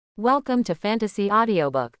Welcome to Fantasy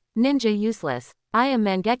Audiobook, Ninja Useless. I am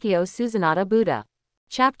Mangekyō Susanata Buddha.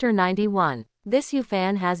 Chapter 91. This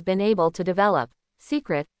Yufan has been able to develop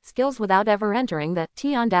secret skills without ever entering the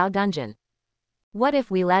Tiandao dungeon. What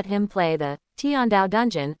if we let him play the Tiandao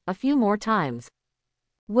dungeon a few more times?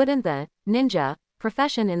 Wouldn't the ninja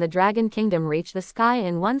profession in the Dragon Kingdom reach the sky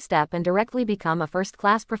in one step and directly become a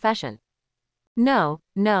first-class profession? No,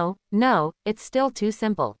 it's still too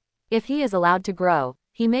simple. If he is allowed to grow,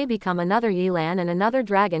 he may become another Yilan and another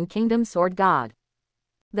Dragon Kingdom sword god.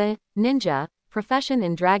 The ninja profession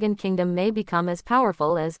in Dragon Kingdom may become as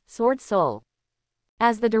powerful as Sword Soul.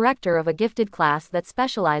 As the director of a gifted class that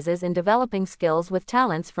specializes in developing skills with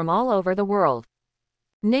talents from all over the world,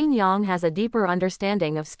 Ning Yang has a deeper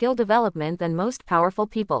understanding of skill development than most powerful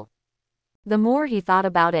people. The more he thought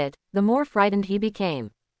about it, the more frightened he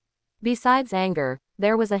became. Besides anger,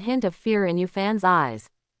 there was a hint of fear in Yufan's eyes.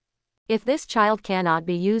 If this child cannot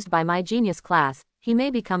be used by my genius class, he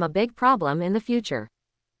may become a big problem in the future.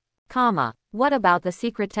 What about the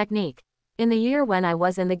secret technique? In the year when I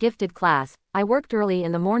was in the gifted class, I worked early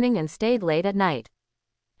in the morning and stayed late at night.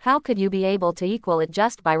 How could you be able to equal it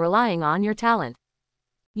just by relying on your talent?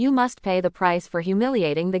 You must pay the price for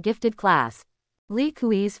humiliating the gifted class. Li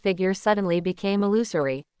Kui's figure suddenly became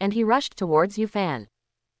illusory, and he rushed towards Yufan.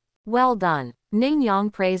 Well done. Ning Yang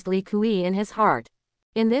praised Li Kui in his heart.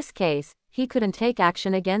 In this case, he couldn't take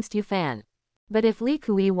action against Yufan. But if Li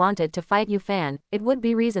Kui wanted to fight Yufan, it would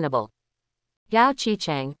be reasonable. Gao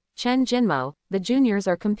Qicheng, Chen Jinmo, the juniors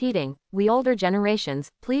are competing, we older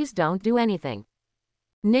generations, please don't do anything.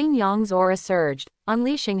 Ning Yang's aura surged,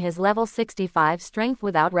 unleashing his level 65 strength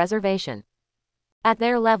without reservation. At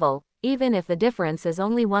their level, even if the difference is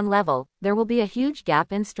only one level, there will be a huge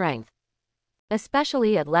gap in strength.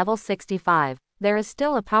 Especially at level 65, there is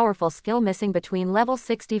still a powerful skill missing between level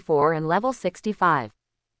 64 and level 65.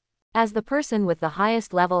 As the person with the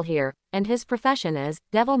highest level here, and his profession is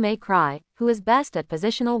Devil May Cry, who is best at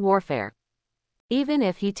positional warfare. Even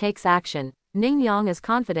if he takes action, Ning Yang is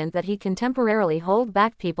confident that he can temporarily hold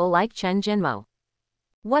back people like Chen Jinmo.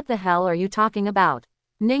 What the hell are you talking about?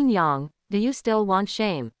 Ning Yang, do you still want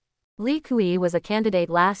shame? Li Kui was a candidate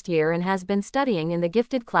last year and has been studying in the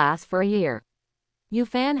gifted class for a year.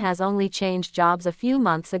 Yufan has only changed jobs a few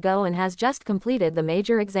months ago and has just completed the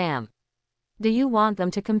major exam. Do you want them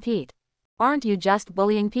to compete? Aren't you just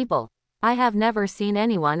bullying people? I have never seen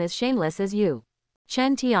anyone as shameless as you.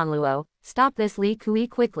 Chen Tianluo, stop this Li Kui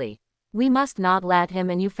quickly. We must not let him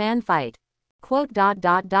and Yufan fight.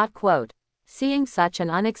 Seeing such an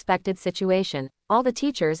unexpected situation, all the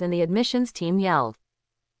teachers in the admissions team yelled.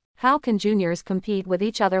 How can juniors compete with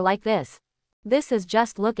each other like this? This is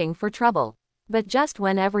just looking for trouble. But just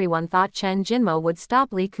when everyone thought Chen Jinmo would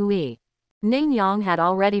stop Li Kui, Ning Yang had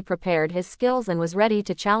already prepared his skills and was ready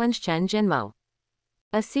to challenge Chen Jinmo.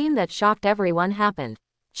 A scene that shocked everyone happened.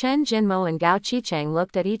 Chen Jinmo and Gao Qicheng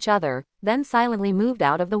looked at each other, then silently moved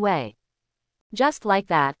out of the way. Just like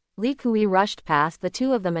that, Li Kui rushed past the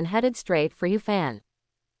two of them and headed straight for Yufan.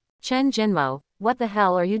 Chen Jinmo, what the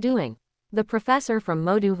hell are you doing? The professor from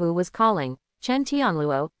Moduhu was calling. Chen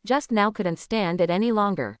Tianluo just now couldn't stand it any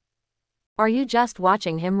longer. Are you just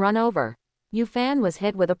watching him run over? Yufan was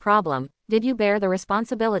hit with a problem, did you bear the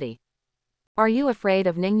responsibility? Are you afraid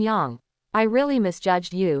of Ning Yang? I really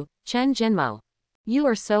misjudged you, Chen Jinmo. You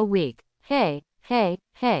are so weak. Hey.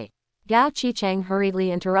 Gao Qicheng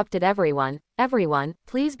hurriedly interrupted everyone,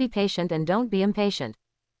 please be patient and don't be impatient.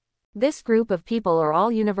 This group of people are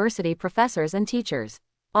all university professors and teachers.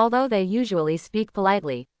 Although they usually speak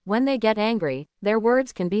politely, when they get angry, their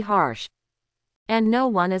words can be harsh. And no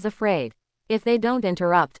one is afraid. If they don't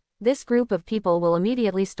interrupt, this group of people will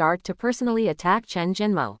immediately start to personally attack Chen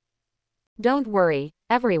Jinmo. Don't worry,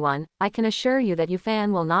 everyone, I can assure you that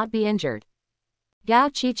Yufan will not be injured. Gao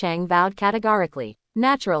Qicheng vowed categorically.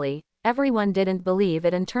 Naturally, everyone didn't believe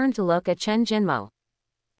it and turned to look at Chen Jinmo.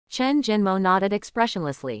 Chen Jinmo nodded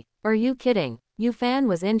expressionlessly. Are you kidding? Yufan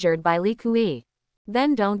was injured by Li Kui.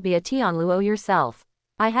 Then don't be a Tianluo yourself.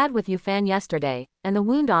 I had with Yufan yesterday, and the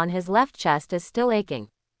wound on his left chest is still aching.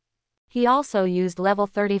 He also used level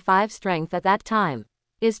 35 strength at that time.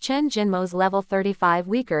 Is Chen Jinmo's level 35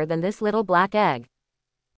 weaker than this little black egg?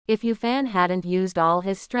 If Yufan hadn't used all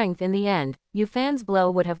his strength in the end, Yufan's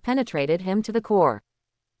blow would have penetrated him to the core.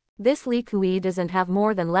 This Li Kui doesn't have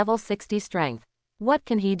more than level 60 strength. What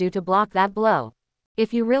can he do to block that blow?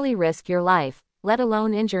 If you really risk your life, let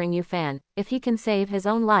alone injuring Yufan, if he can save his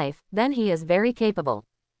own life, then he is very capable.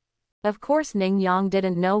 Of course Ning Yang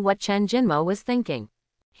didn't know what Chen Jinmo was thinking.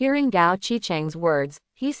 Hearing Gao Qicheng's words,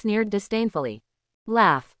 he sneered disdainfully.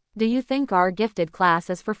 Laugh. Do you think our gifted class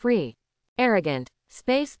is for free? Arrogant.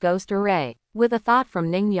 Space Ghost Array. With a thought from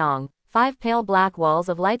Ning Yang, 5 pale black walls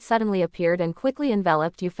of light suddenly appeared and quickly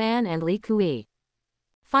enveloped Yufan and Li Kui.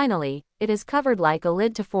 Finally, it is covered like a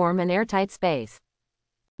lid to form an airtight space.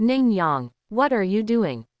 Ning Yang, what are you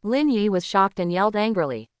doing? Lin Yi was shocked and yelled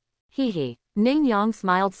angrily. Hee. Ning Yang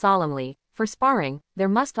smiled solemnly. For sparring, there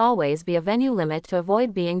must always be a venue limit to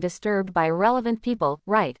avoid being disturbed by irrelevant people,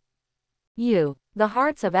 right? The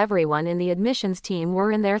hearts of everyone in the admissions team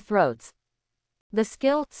were in their throats. The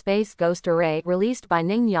skill, Space Ghost Array, released by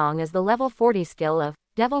Ning Yang is the level 40 skill of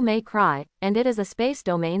Devil May Cry, and it is a space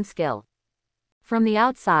domain skill. From the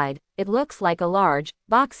outside, it looks like a large,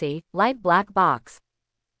 boxy, light black box.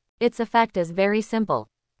 Its effect is very simple.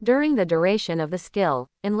 During the duration of the skill,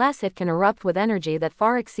 unless it can erupt with energy that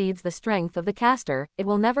far exceeds the strength of the caster, it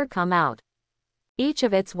will never come out. Each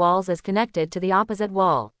of its walls is connected to the opposite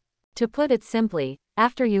wall. To put it simply,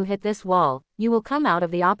 after you hit this wall, you will come out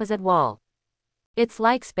of the opposite wall. It's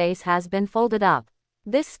like space has been folded up.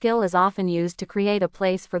 This skill is often used to create a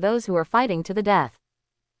place for those who are fighting to the death.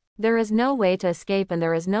 There is no way to escape and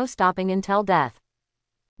there is no stopping until death.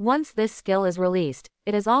 Once this skill is released,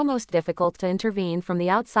 it is almost difficult to intervene from the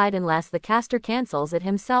outside unless the caster cancels it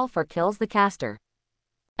himself or kills the caster.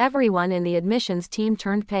 Everyone in the admissions team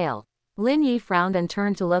turned pale. Lin Yi frowned and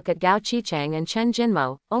turned to look at Gao Qicheng and Chen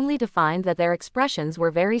Jinmo, only to find that their expressions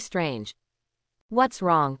were very strange. What's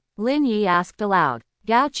wrong? Lin Yi asked aloud.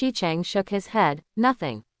 Gao Qicheng shook his head,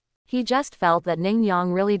 nothing. He just felt that Ning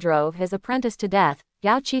Yang really drove his apprentice to death,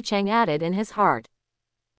 Gao Qicheng added in his heart.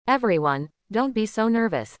 Everyone, don't be so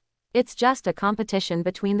nervous. It's just a competition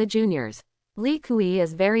between the juniors. Li Kui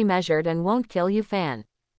is very measured and won't kill Yufan.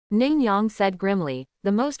 Ning Yang said grimly,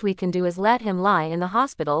 the most we can do is let him lie in the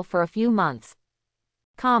hospital for a few months.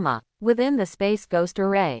 Within the Space Ghost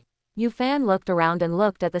Array. Yufan looked around and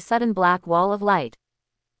looked at the sudden black wall of light.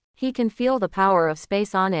 He can feel the power of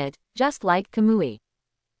space on it, just like Kamui.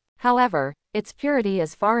 However, its purity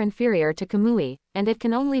is far inferior to Kamui, and it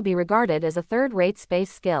can only be regarded as a third-rate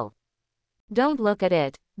space skill. Don't look at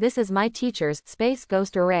it, this is my teacher's Space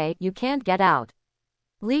Ghost Array, you can't get out.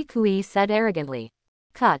 Li Kui said arrogantly.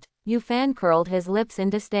 Cut. Yufan curled his lips in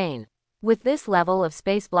disdain. With this level of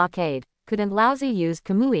space blockade, couldn't Laozi use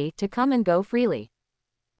Kamui to come and go freely?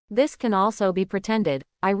 This can also be pretended,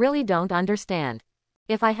 I really don't understand.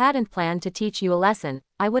 If I hadn't planned to teach you a lesson,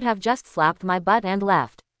 I would have just slapped my butt and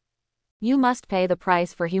left. You must pay the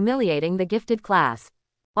price for humiliating the gifted class.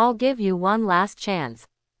 I'll give you one last chance.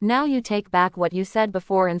 Now you take back what you said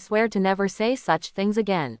before and swear to never say such things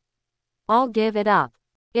again. I'll give it up.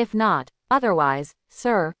 If not, otherwise,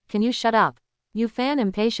 sir, can you shut up? Yufan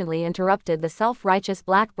impatiently interrupted the self-righteous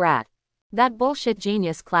black brat. That bullshit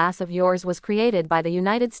genius class of yours was created by the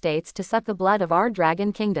United States to suck the blood of our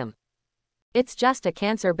Dragon Kingdom. It's just a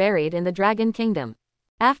cancer buried in the Dragon Kingdom.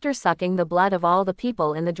 After sucking the blood of all the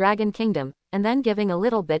people in the Dragon Kingdom, and then giving a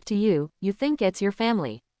little bit to you, you think it's your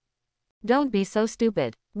family. Don't be so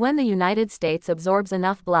stupid. When the United States absorbs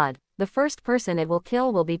enough blood, the first person it will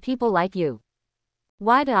kill will be people like you.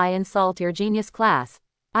 Why do I insult your genius class?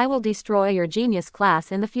 I will destroy your genius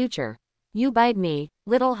class in the future. You bite me,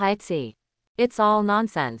 little Haitzi. It's all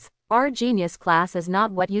nonsense. Our genius class is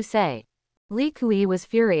not what you say. Li Kui was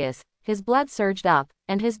furious, his blood surged up,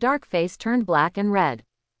 and his dark face turned black and red.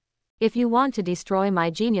 If you want to destroy my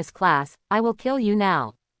genius class, I will kill you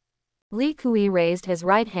now. Li Kui raised his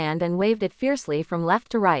right hand and waved it fiercely from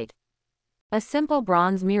left to right. A simple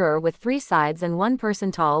bronze mirror with 3 sides and 1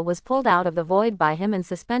 person tall was pulled out of the void by him and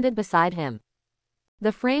suspended beside him.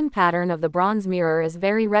 The frame pattern of the bronze mirror is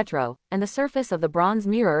very retro, and the surface of the bronze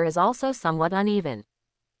mirror is also somewhat uneven.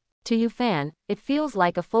 To Yufan, it feels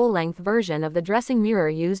like a full-length version of the dressing mirror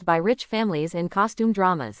used by rich families in costume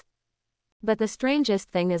dramas. But the strangest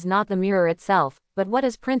thing is not the mirror itself, but what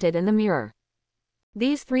is printed in the mirror.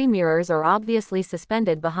 These 3 mirrors are obviously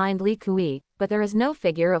suspended behind Li Kui, but there is no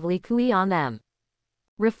figure of Li Kui on them.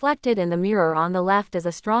 Reflected in the mirror on the left is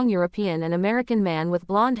a strong European and American man with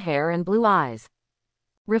blonde hair and blue eyes.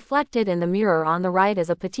 Reflected in the mirror on the right is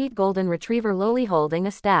a petite golden retriever lowly holding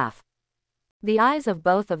a staff. The eyes of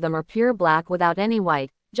both of them are pure black without any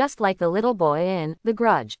white, just like the little boy in The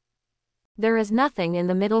Grudge. There is nothing in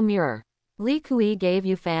the middle mirror. Li Kui gave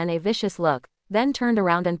Yufan a vicious look, then turned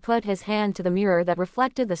around and put his hand to the mirror that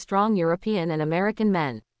reflected the strong European and American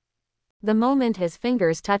men. The moment his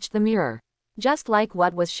fingers touched the mirror, just like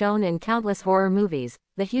what was shown in countless horror movies,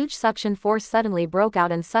 the huge suction force suddenly broke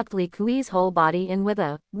out and sucked Li Kui's whole body in with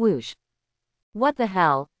a whoosh. What the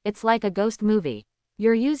hell, it's like a ghost movie.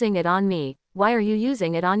 You're using it on me, why are you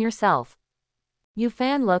using it on yourself?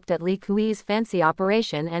 Yufan looked at Li Kui's fancy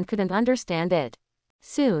operation and couldn't understand it.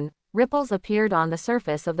 Soon, ripples appeared on the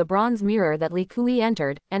surface of the bronze mirror that Li Kui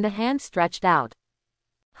entered, and a hand stretched out.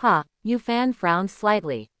 Huh, Yu Fan frowned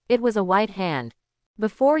slightly. It was a white hand.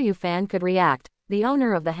 Before Yu Fan could react, the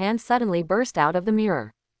owner of the hand suddenly burst out of the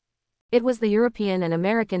mirror. It was the European and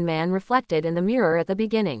American man reflected in the mirror at the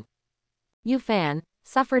beginning. Yu Fan,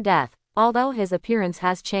 suffer death. Although his appearance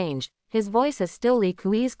has changed, his voice is still Li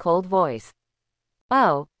Kui's cold voice.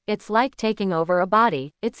 Oh, it's like taking over a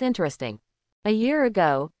body, it's interesting. A year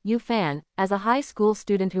ago, Yu Fan, as a high school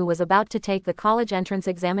student who was about to take the college entrance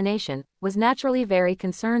examination, was naturally very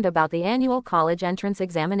concerned about the annual college entrance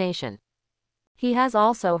examination. He has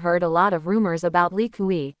also heard a lot of rumors about Li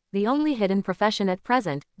Kui, the only hidden profession at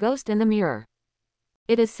present, ghost in the mirror.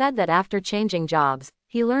 It is said that after changing jobs,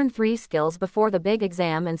 he learned 3 skills before the big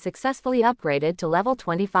exam and successfully upgraded to level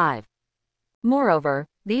 25. Moreover,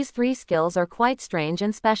 these 3 skills are quite strange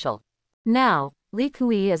and special. Now, Li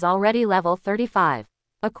Kui is already level 35.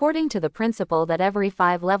 According to the principle that every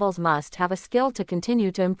 5 levels must have a skill to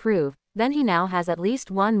continue to improve, then he now has at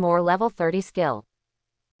least one more level 30 skill.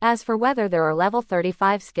 As for whether there are level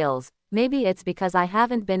 35 skills, maybe it's because I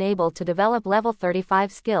haven't been able to develop level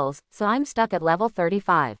 35 skills, so I'm stuck at level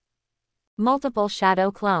 35. Multiple shadow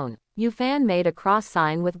clone. Yu Fan made a cross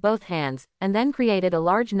sign with both hands, and then created a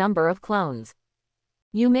large number of clones.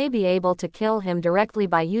 You may be able to kill him directly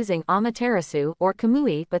by using Amaterasu or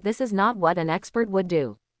Kamui, but this is not what an expert would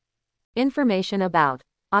do. Information about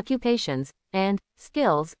occupations and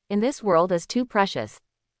skills in this world is too precious.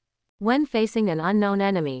 When facing an unknown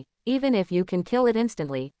enemy, even if you can kill it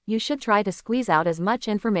instantly, you should try to squeeze out as much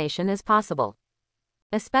information as possible.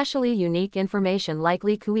 Especially unique information like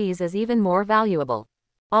Li Kui's is even more valuable.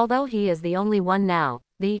 Although he is the only one now,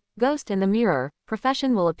 the ghost in the mirror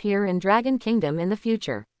profession will appear in Dragon Kingdom in the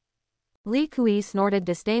future. Li Kui snorted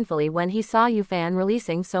disdainfully when he saw Yu Fan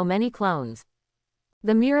releasing so many clones.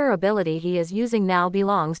 The mirror ability he is using now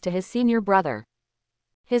belongs to his senior brother.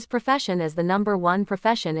 His profession is the #1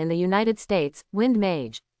 profession in the United States, Wind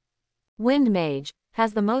Mage. Wind Mage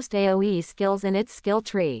has the most AoE skills in its skill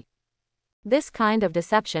tree. This kind of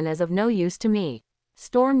deception is of no use to me.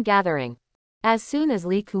 Storm gathering. As soon as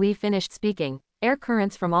Li Kui finished speaking, air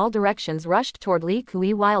currents from all directions rushed toward Li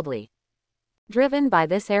Kui wildly. Driven by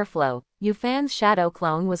this airflow, Yu Fan's shadow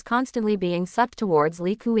clone was constantly being sucked towards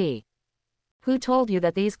Li Kui. Who told you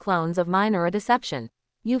that these clones of mine are a deception?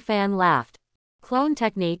 Yu Fan laughed. Clone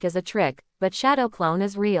technique is a trick, but shadow clone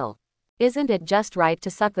is real. Isn't it just right to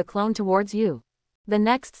suck the clone towards you? The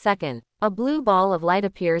next second, a blue ball of light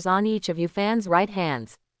appears on each of Yu Fan's right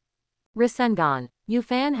hands. Rasengan. Yu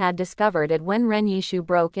Fan had discovered it when Ren Yishu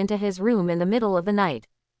broke into his room in the middle of the night.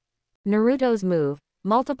 Naruto's move,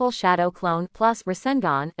 multiple shadow clone plus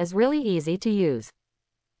Rasengan, is really easy to use.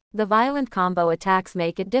 The violent combo attacks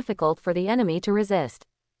make it difficult for the enemy to resist.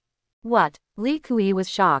 What? Li Kui was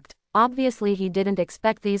shocked. Obviously he didn't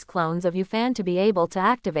expect these clones of Yu Fan to be able to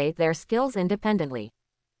activate their skills independently.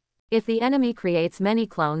 If the enemy creates many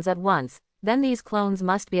clones at once, then these clones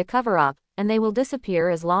must be a cover-up, and they will disappear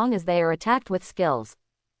as long as they are attacked with skills.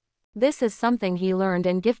 This is something he learned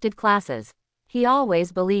in gifted classes. He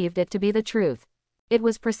always believed it to be the truth. It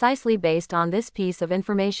was precisely based on this piece of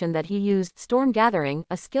information that he used Storm Gathering,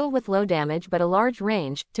 a skill with low damage but a large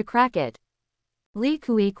range, to crack it. Li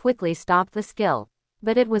Kui quickly stopped the skill.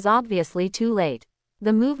 But it was obviously too late.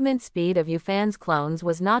 The movement speed of Yu Fan's clones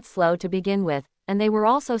was not slow to begin with, and they were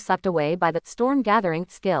also sucked away by the Storm Gathering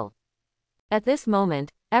skill. At this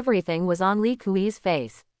moment, everything was on Li Kui's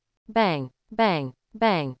face. Bang, bang,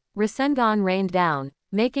 bang. Rasengan rained down,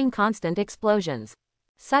 making constant explosions.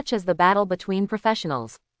 Such as the battle between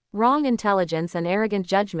professionals. Wrong intelligence and arrogant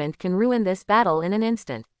judgment can ruin this battle in an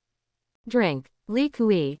instant. Drink. Li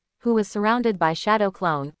Kui, who was surrounded by Shadow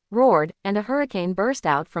Clone, roared, and a hurricane burst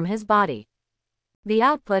out from his body. The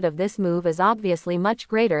output of this move is obviously much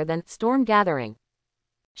greater than Storm Gathering.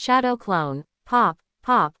 Shadow Clone, pop,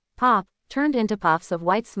 pop, pop, turned into puffs of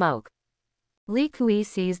white smoke. Li Kui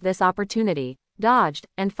seized this opportunity, dodged,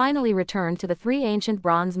 and finally returned to the 3 ancient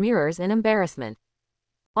bronze mirrors in embarrassment.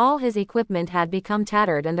 All his equipment had become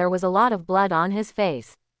tattered and there was a lot of blood on his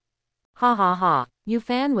face. Ha ha ha, Yu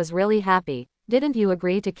Fan was really happy. Didn't you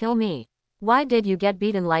agree to kill me? Why did you get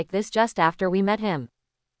beaten like this just after we met him?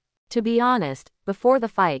 To be honest, before the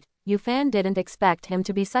fight, Yu Fan didn't expect him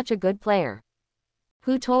to be such a good player.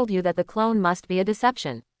 Who told you that the clone must be a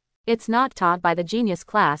deception? It's not taught by the genius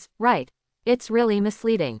class, right? It's really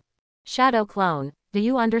misleading. Shadow Clone, do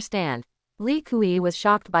you understand? Li Kui was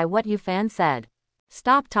shocked by what Yu Fan said.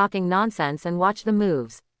 Stop talking nonsense and watch the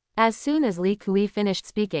moves. As soon as Li Kui finished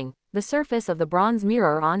speaking, the surface of the bronze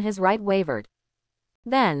mirror on his right wavered.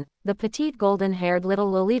 Then, the petite golden-haired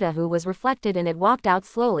little Lolita who was reflected in it walked out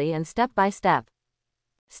slowly and step by step.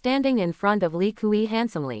 Standing in front of Li Kui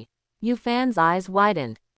handsomely. Yu Fan's eyes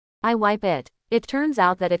widened. I wipe it. It turns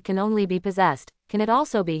out that it can only be possessed. Can it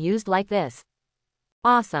also be used like this?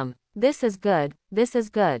 Awesome. This is good, this is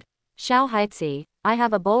good. Xiao Haitzi, I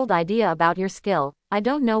have a bold idea about your skill, I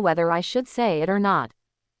don't know whether I should say it or not.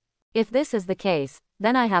 If this is the case,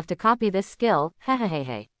 then I have to copy this skill,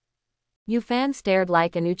 hehehehe. Yu Fan stared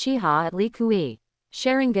like an Uchiha at Li Kui.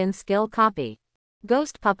 Sharingan skill copy.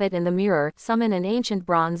 Ghost puppet in the mirror, summon an ancient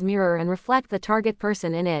bronze mirror and reflect the target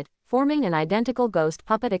person in it, forming an identical ghost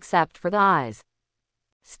puppet except for the eyes.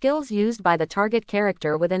 Skills used by the target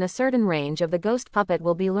character within a certain range of the ghost puppet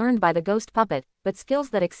will be learned by the ghost puppet, but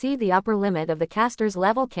skills that exceed the upper limit of the caster's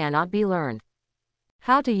level cannot be learned.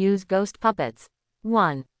 How to use ghost puppets.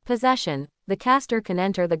 1. Possession. The caster can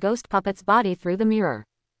enter the ghost puppet's body through the mirror.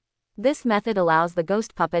 This method allows the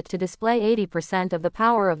ghost puppet to display 80% of the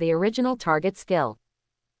power of the original target skill.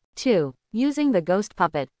 2. Using the ghost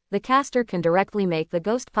puppet, the caster can directly make the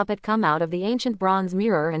ghost puppet come out of the ancient bronze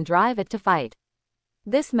mirror and drive it to fight.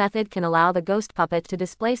 This method can allow the ghost puppet to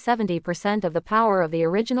display 70% of the power of the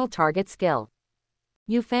original target skill.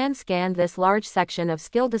 Yu Fan scanned this large section of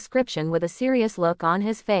skill description with a serious look on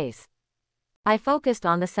his face. I focused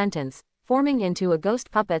on the sentence, forming into a ghost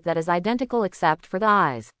puppet that is identical except for the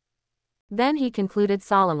eyes. Then he concluded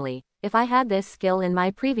solemnly, if I had this skill in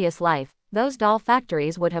my previous life, those doll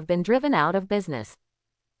factories would have been driven out of business.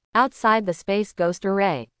 Outside the space ghost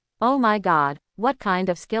array. Oh my god, what kind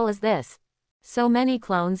of skill is this? So many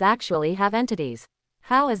clones actually have entities.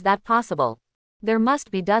 How is that possible? There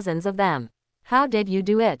must be dozens of them. How did you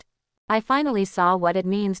do it? I finally saw what it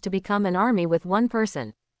means to become an army with one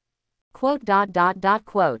person. Quote.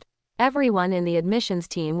 Everyone in the admissions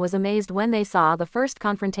team was amazed when they saw the first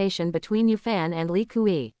confrontation between Yu Fan and Li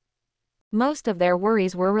Kui. Most of their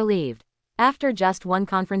worries were relieved. After just one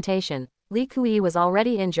confrontation, Li Kui was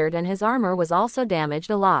already injured and his armor was also damaged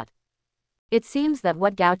a lot. It seems that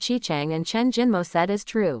what Gao Qichang and Chen Jinmo said is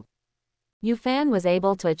true. Yu Fan was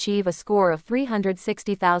able to achieve a score of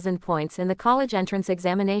 360,000 points in the college entrance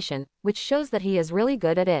examination, which shows that he is really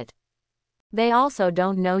good at it. They also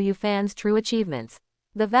don't know Yu Fan's true achievements.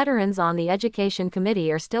 The veterans on the education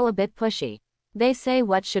committee are still a bit pushy. They say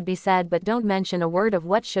what should be said but don't mention a word of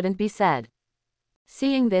what shouldn't be said.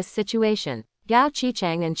 Seeing this situation, Gao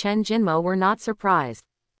Qichang and Chen Jinmo were not surprised.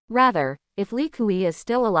 Rather, if Li Kui is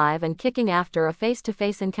still alive and kicking after a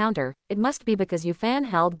face-to-face encounter, it must be because Yu Fan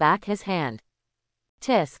held back his hand.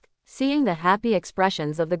 Tisk. Seeing the happy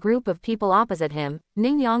expressions of the group of people opposite him,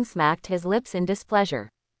 Ningyang smacked his lips in displeasure.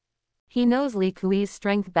 He knows Li Kui's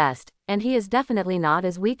strength best, and he is definitely not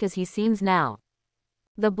as weak as he seems now.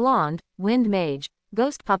 The blonde, wind mage,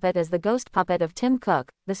 ghost puppet is the ghost puppet of Tim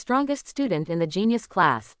Cook, the strongest student in the genius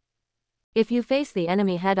class. If you face the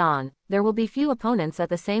enemy head-on, there will be few opponents at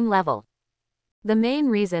the same level. The main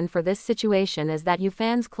reason for this situation is that Yu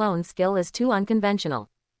Fan's clone skill is too unconventional.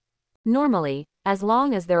 Normally, as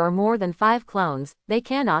long as there are more than 5 clones, they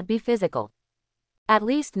cannot be physical. At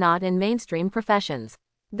least not in mainstream professions.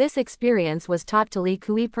 This experience was taught to Li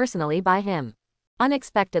Kui personally by him.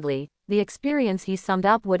 Unexpectedly, the experience he summed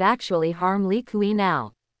up would actually harm Li Kui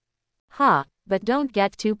now. But don't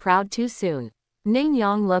get too proud too soon. Ning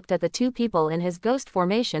Yang looked at the two people in his ghost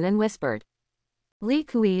formation and whispered. Li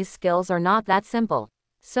Kui's skills are not that simple.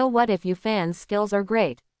 So what if Yu Fan's skills are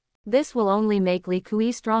great? This will only make Li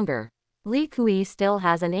Kui stronger. Li Kui still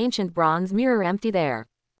has an ancient bronze mirror empty there.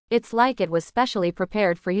 It's like it was specially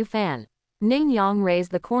prepared for Yu Fan. Ning Yang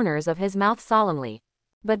raised the corners of his mouth solemnly.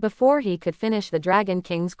 But before he could finish the Dragon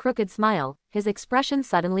King's crooked smile, his expression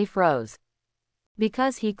suddenly froze.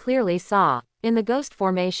 Because he clearly saw, in the ghost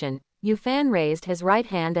formation, Yu Fan raised his right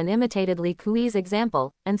hand and imitated Li Kui's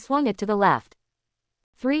example, and swung it to the left.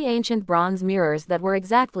 3 ancient bronze mirrors that were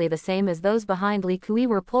exactly the same as those behind Li Kui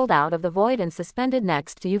were pulled out of the void and suspended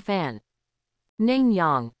next to Yu Fan. Ning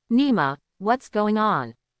Yang, Nima, what's going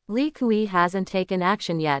on? Li Kui hasn't taken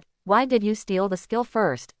action yet, why did you steal the skill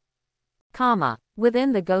first?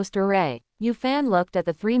 Within the ghost array, Yu Fan looked at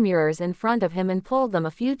the 3 mirrors in front of him and pulled them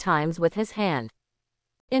a few times with his hand.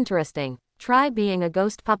 Interesting. Try being a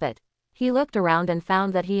ghost puppet. He looked around and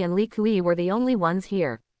found that he and Li Kui were the only ones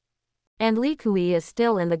here. And Li Kui is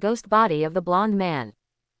still in the ghost body of the blonde man.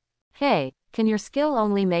 Hey, can your skill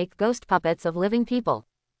only make ghost puppets of living people?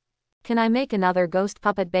 Can I make another ghost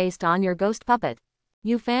puppet based on your ghost puppet?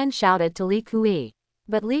 Yu Fan shouted to Li Kui.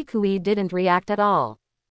 But Li Kui didn't react at all.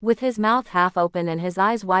 With his mouth half open and his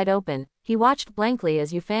eyes wide open, he watched blankly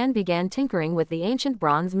as Yu Fan began tinkering with the ancient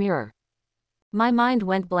bronze mirror. My mind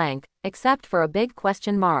went blank, except for a big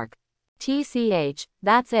question mark. TCH,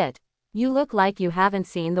 that's it. You look like you haven't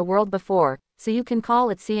seen the world before, so you can call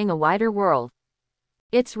it seeing a wider world.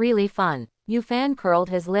 It's really fun. Yufan curled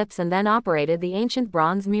his lips and then operated the ancient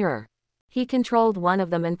bronze mirror. He controlled one of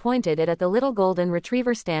them and pointed it at the little golden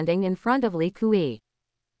retriever standing in front of Li Kui.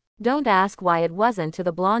 Don't ask why it wasn't to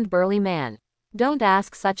the blonde burly man. Don't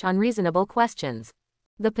ask such unreasonable questions.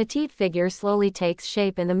 The petite figure slowly takes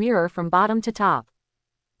shape in the mirror from bottom to top.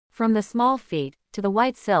 From the small feet, to the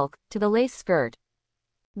white silk, to the lace skirt.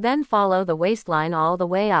 Then follow the waistline all the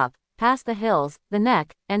way up, past the hills, the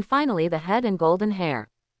neck, and finally the head and golden hair.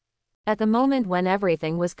 At the moment when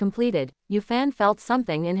everything was completed, Yufan felt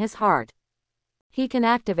something in his heart. He can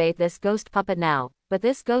activate this ghost puppet now, but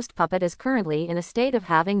this ghost puppet is currently in a state of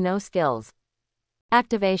having no skills.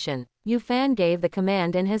 Activation. Yufan gave the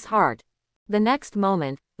command in his heart. The next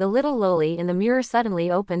moment, the little loli in the mirror suddenly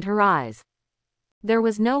opened her eyes. There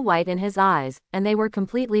was no white in his eyes, and they were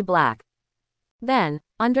completely black. Then,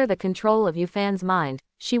 under the control of Yufan's mind,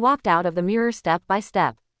 she walked out of the mirror step by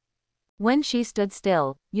step. When she stood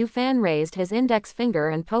still, Yufan raised his index finger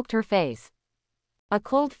and poked her face. A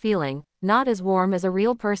cold feeling, not as warm as a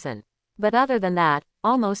real person. But other than that,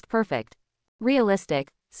 almost perfect.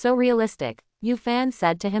 Realistic, so realistic, Yufan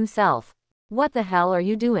said to himself. What the hell are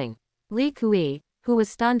you doing? Li Kui, who was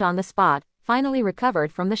stunned on the spot, finally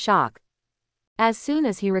recovered from the shock. As soon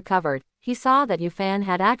as he recovered, he saw that Yufan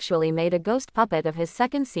had actually made a ghost puppet of his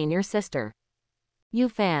second senior sister.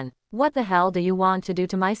 Yufan, what the hell do you want to do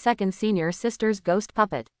to my second senior sister's ghost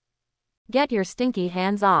puppet? Get your stinky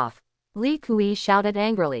hands off. Li Kui shouted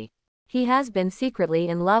angrily. He has been secretly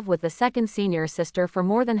in love with the second senior sister for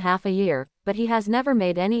more than half a year, but he has never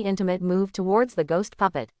made any intimate move towards the ghost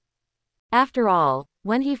puppet. After all,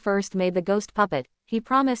 when he first made the ghost puppet, he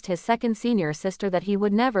promised his second senior sister that he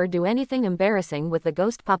would never do anything embarrassing with the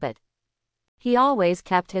ghost puppet. He always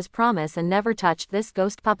kept his promise and never touched this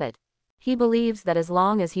ghost puppet. He believes that as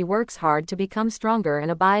long as he works hard to become stronger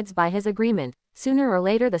and abides by his agreement, sooner or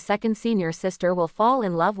later the second senior sister will fall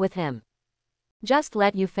in love with him. Just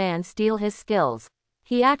let Yufan steal his skills.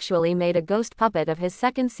 He actually made a ghost puppet of his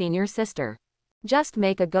second senior sister. Just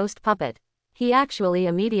make a ghost puppet. He actually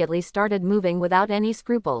immediately started moving without any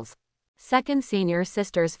scruples. Second senior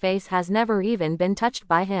sister's face has never even been touched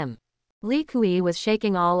by him. Li Kui was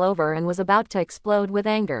shaking all over and was about to explode with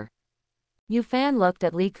anger. Yufan looked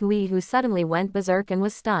at Li Kui, who suddenly went berserk and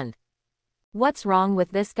was stunned. What's wrong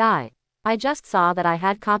with this guy? I just saw that I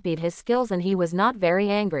had copied his skills and he was not very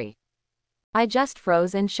angry. I just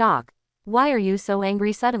froze in shock. Why are you so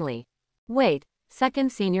angry suddenly? Wait,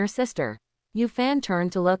 second senior sister. Yufan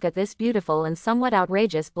turned to look at this beautiful and somewhat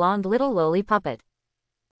outrageous blonde little loli puppet.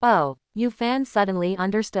 Oh, Yufan suddenly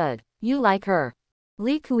understood. You like her.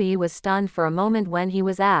 Li Kui was stunned for a moment when he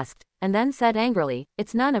was asked, and then said angrily,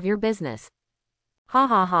 it's none of your business. Ha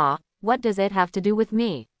ha ha, what does it have to do with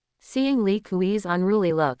me? Seeing Li Kui's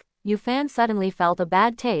unruly look, Yufan suddenly felt a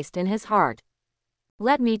bad taste in his heart.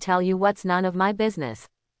 Let me tell you what's none of my business.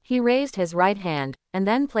 He raised his right hand, and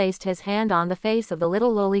then placed his hand on the face of the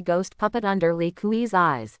little loli ghost puppet under Li Kui's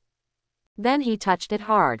eyes. Then he touched it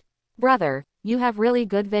hard. Brother, you have really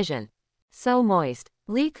good vision. So moist.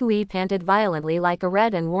 Li Kui panted violently like a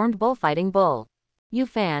red and warmed bullfighting bull.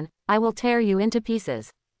 Yufan, I will tear you into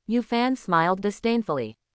pieces. Yufan smiled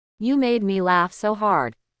disdainfully. You made me laugh so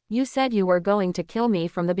hard. You said you were going to kill me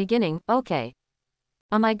from the beginning, okay.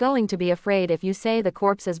 Am I going to be afraid if you say the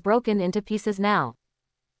corpse is broken into pieces now?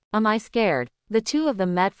 Am I scared? The two of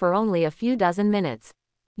them met for only a few dozen minutes.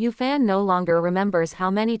 Yufan no longer remembers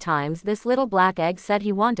how many times this little black egg said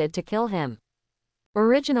he wanted to kill him.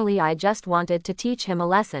 Originally I just wanted to teach him a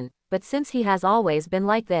lesson, but since he has always been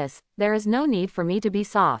like this, there is no need for me to be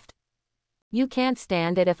soft. You can't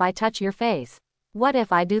stand it if I touch your face. What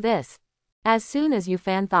if I do this? As soon as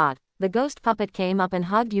Yufan thought, the ghost puppet came up and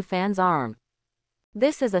hugged Yufan's arm.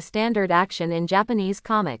 This is a standard action in Japanese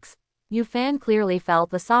comics. Yufan clearly felt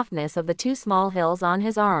the softness of the two small hills on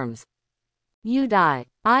his arms. You die.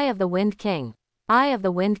 Eye of the Wind King. Eye of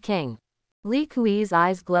the Wind King. Li Kui's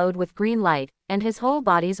eyes glowed with green light, and his whole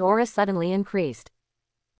body's aura suddenly increased.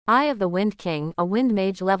 Eye of the Wind King, a Wind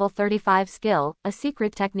Mage level 35 skill, a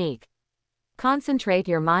secret technique. Concentrate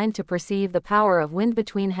your mind to perceive the power of wind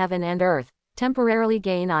between heaven and earth. Temporarily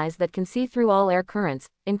gain eyes that can see through all air currents,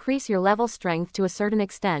 increase your level strength to a certain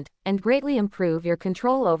extent, and greatly improve your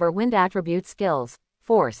control over wind attribute skills.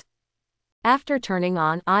 Force. After turning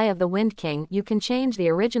on Eye of the Wind King, you can change the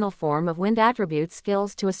original form of wind attribute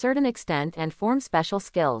skills to a certain extent and form special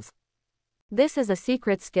skills. This is a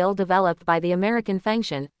secret skill developed by the American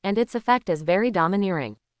Fengshen, and its effect is very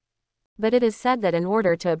domineering. But it is said that in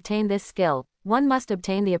order to obtain this skill, one must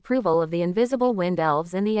obtain the approval of the invisible wind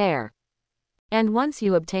elves in the air. And once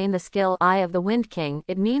you obtain the skill Eye of the Wind King,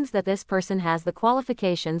 it means that this person has the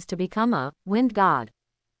qualifications to become a wind god.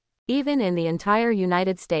 Even in the entire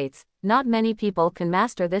United States, not many people can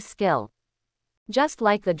master this skill. Just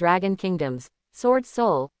like the Dragon Kingdom's Sword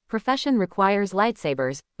Soul profession requires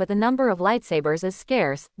lightsabers, but the number of lightsabers is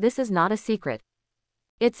scarce. This is not a secret.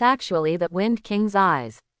 It's actually the Wind King's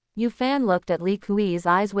eyes. Yu Fan looked at Li Kui's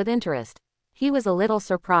eyes with interest. He was a little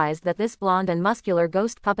surprised that this blonde and muscular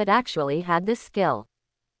ghost puppet actually had this skill.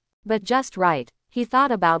 But just right, he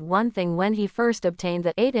thought about one thing when he first obtained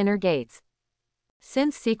the 8 inner gates.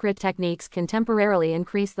 Since secret techniques can temporarily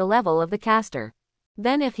increase the level of the caster,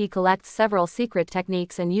 then if he collects several secret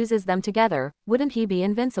techniques and uses them together, wouldn't he be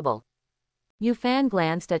invincible? Yu Fan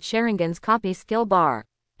glanced at Sharingan's copy skill bar.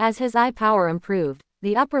 As his eye power improved,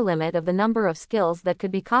 the upper limit of the number of skills that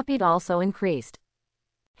could be copied also increased.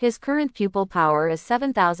 His current pupil power is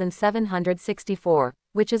 7,764,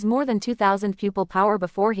 which is more than 2,000 pupil power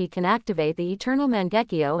before he can activate the Eternal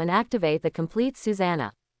Mangekyō and activate the complete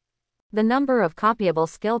Susanna. The number of copyable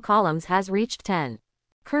skill columns has reached 10.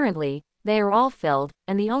 Currently, they are all filled,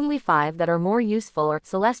 and the only 5 that are more useful are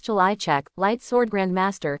Celestial Eye Check, Light Sword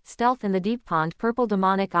Grandmaster, Stealth in the Deep Pond, Purple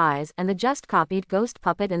Demonic Eyes, and the just copied Ghost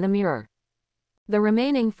Puppet in the Mirror. The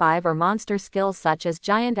remaining 5 are monster skills such as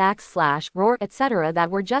Giant Axe Slash, Roar, etc.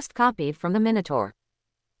 that were just copied from the Minotaur.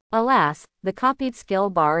 Alas, the copied skill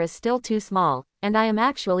bar is still too small, and I am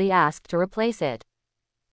actually asked to replace it.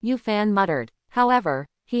 Yu Fan muttered. However,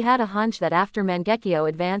 he had a hunch that after Mangekyō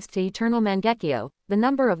advanced to Eternal Mangekyō, the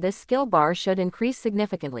number of this skill bar should increase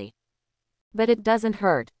significantly. But it doesn't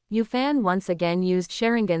hurt. Yu Fan once again used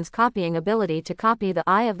Sharingan's copying ability to copy the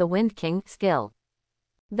Eye of the Wind King skill.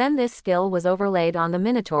 Then this skill was overlaid on the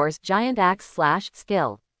Minotaur's Giant Axe Slash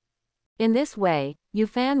skill. In this way, Yu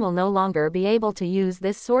Fan will no longer be able to use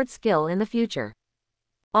this sword skill in the future.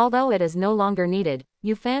 Although it is no longer needed,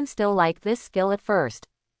 Yu Fan still liked this skill at first.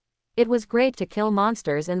 It was great to kill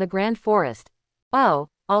monsters in the Grand Forest. Oh,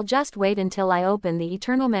 I'll just wait until I open the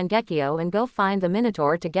Eternal Mangekyō and go find the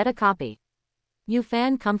Minotaur to get a copy. Yu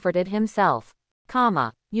Fan comforted himself.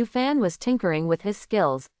 Yu Fan was tinkering with his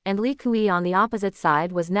skills, and Li Kui on the opposite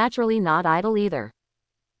side was naturally not idle either.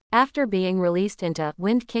 After being released into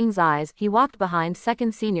Wind King's eyes, he walked behind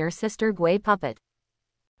second senior sister Gui Puppet.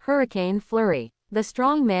 Hurricane Flurry. The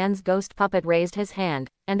strong man's ghost puppet raised his hand,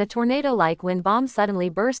 and a tornado-like wind bomb suddenly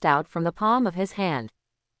burst out from the palm of his hand.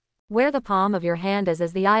 Where the palm of your hand is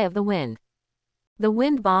the eye of the wind. The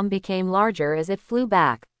wind bomb became larger as it flew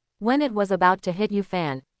back. When it was about to hit Yu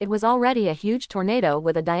Fan, it was already a huge tornado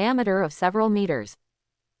with a diameter of several meters.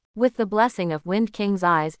 With the blessing of Wind King's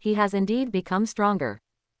eyes, he has indeed become stronger.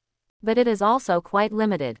 But it is also quite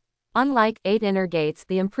limited. Unlike 8 inner gates,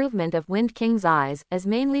 the improvement of Wind King's eyes is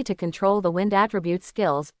mainly to control the wind attribute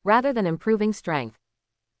skills, rather than improving strength.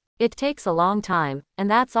 It takes a long time, and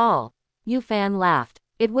that's all. Yu Fan laughed.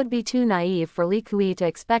 It would be too naive for Li Kui to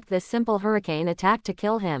expect this simple hurricane attack to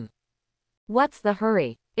kill him. What's the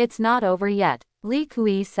hurry? It's not over yet, Li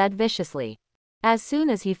Kui said viciously. As soon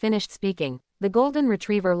as he finished speaking, the golden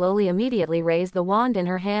retriever Loli immediately raised the wand in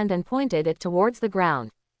her hand and pointed it towards the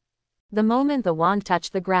ground. The moment the wand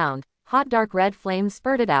touched the ground, hot dark red flames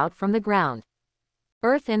spurted out from the ground.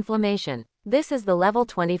 Earth Inflammation. This is the level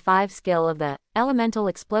 25 skill of the Elemental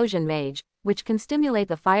Explosion Mage, which can stimulate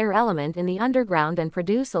the fire element in the underground and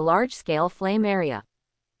produce a large-scale flame area.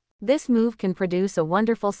 This move can produce a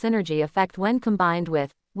wonderful synergy effect when combined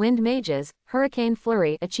with Wind Mage's Hurricane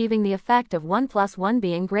Flurry, achieving the effect of 1+1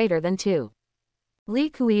 being greater than 2. Li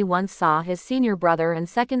Kui once saw his senior brother and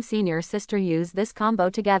second senior sister use this combo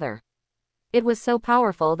together. It was so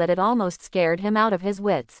powerful that it almost scared him out of his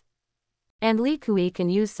wits. And Li Kui can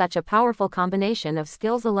use such a powerful combination of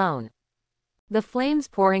skills alone. The flames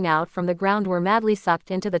pouring out from the ground were madly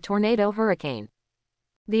sucked into the tornado hurricane.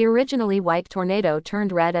 The originally white tornado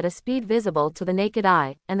turned red at a speed visible to the naked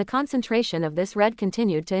eye, and the concentration of this red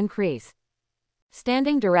continued to increase.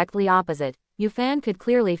 Standing directly opposite, Yu Fan could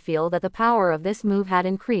clearly feel that the power of this move had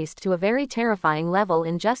increased to a very terrifying level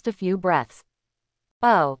in just a few breaths.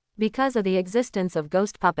 Oh, because of the existence of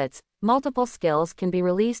ghost puppets, multiple skills can be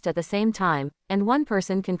released at the same time, and one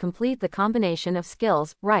person can complete the combination of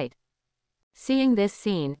skills, right? Seeing this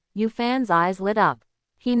scene, Yu Fan's eyes lit up.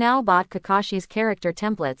 He now bought Kakashi's character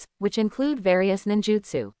templates, which include various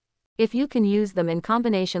ninjutsu. If you can use them in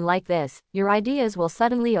combination like this, your ideas will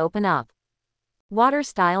suddenly open up. Water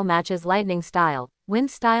style matches lightning style,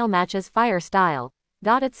 wind style matches fire style,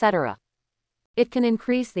 etc. It can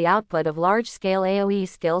increase the output of large-scale AoE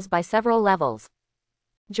skills by several levels.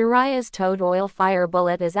 Jiraiya's toad oil fire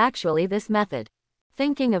bullet is actually this method.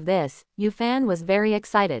 Thinking of this, Yufan was very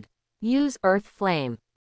excited. Use Earth Flame.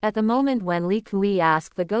 At the moment when Li Kui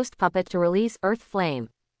asked the ghost puppet to release Earth Flame,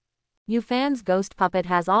 Yufan's ghost puppet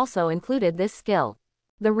has also included this skill.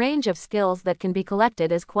 The range of skills that can be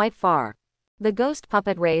collected is quite far. The ghost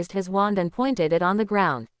puppet raised his wand and pointed it on the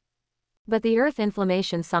ground. But the earth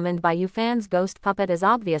inflammation summoned by Yufan's ghost puppet is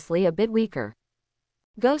obviously a bit weaker.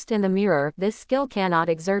 Ghost in the mirror, this skill cannot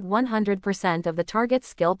exert 100% of the target's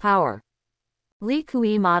skill power. Li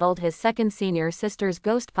Kui modeled his second senior sister's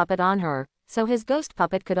ghost puppet on her, so his ghost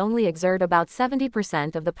puppet could only exert about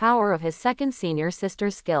 70% of the power of his second senior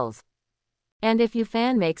sister's skills. And if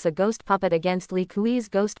Yufan makes a ghost puppet against Li Kui's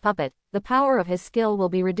ghost puppet, the power of his skill will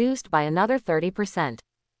be reduced by another 30%.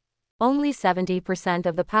 Only 70%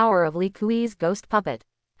 of the power of Li Kui's ghost puppet.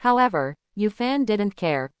 However, Yufan didn't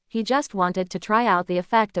care, he just wanted to try out the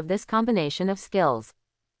effect of this combination of skills.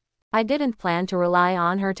 I didn't plan to rely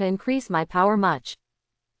on her to increase my power much.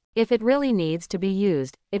 If it really needs to be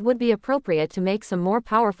used, it would be appropriate to make some more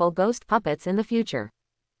powerful ghost puppets in the future.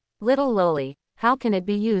 Little lowly, how can it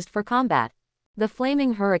be used for combat? The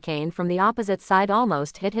flaming hurricane from the opposite side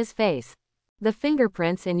almost hit his face. The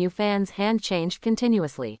fingerprints in Yufan's hand changed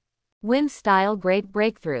continuously. Wind-style Great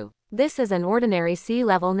Breakthrough. This is an ordinary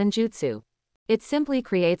sea-level ninjutsu. It simply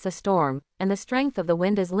creates a storm, and the strength of the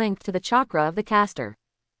wind is linked to the chakra of the caster.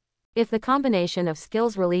 If the combination of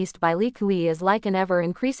skills released by Li Kui is like an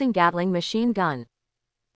ever-increasing Gatling machine gun,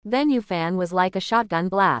 then Yufan was like a shotgun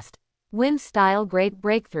blast. Wind-style Great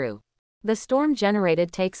Breakthrough. The storm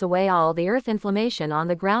generated takes away all the earth inflammation on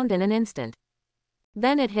the ground in an instant.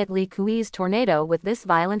 Then it hit Li Kui's tornado with this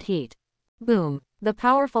violent heat. Boom! The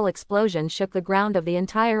powerful explosion shook the ground of the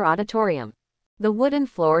entire auditorium. The wooden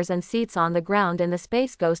floors and seats on the ground in the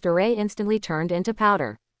Space Ghost Array instantly turned into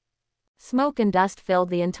powder. Smoke and dust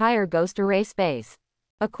filled the entire Ghost Array space.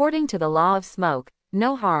 According to the law of smoke,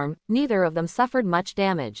 no harm, neither of them suffered much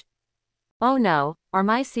damage. Oh no, are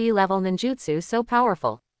my sea-level ninjutsu so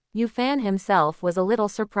powerful? Yufan himself was a little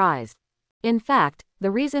surprised. In fact,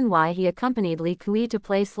 the reason why he accompanied Li Kui to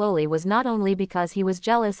play slowly was not only because he was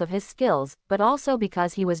jealous of his skills, but also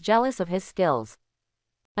because he was jealous of his skills.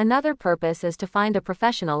 Another purpose is to find a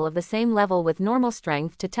professional of the same level with normal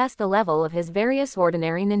strength to test the level of his various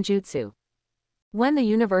ordinary ninjutsu. When the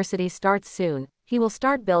university starts soon, he will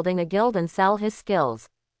start building a guild and sell his skills.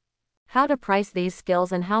 How to price these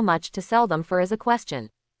skills and how much to sell them for is a question.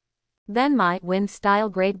 Then my wind-style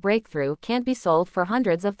Great Breakthrough can't be sold for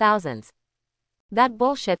hundreds of thousands. That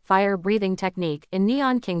bullshit fire-breathing technique in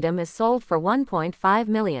Neon Kingdom is sold for 1.5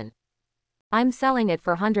 million. I'm selling it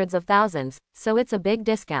for hundreds of thousands, so it's a big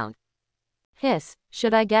discount. Hiss,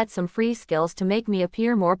 should I get some free skills to make me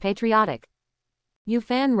appear more patriotic?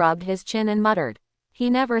 Yufan rubbed his chin and muttered. He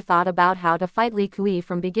never thought about how to fight Li Kui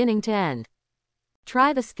from beginning to end.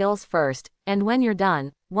 Try the skills first, and when you're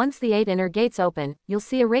done, once the 8 inner gates open, you'll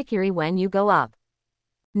see a Reikiri when you go up.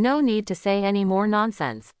 No need to say any more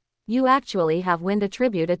nonsense. You actually have wind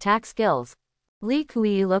attribute attack skills. Li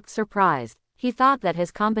Kui looked surprised. He thought that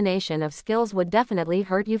his combination of skills would definitely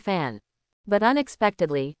hurt Yufan. But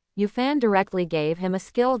unexpectedly, Yufan directly gave him a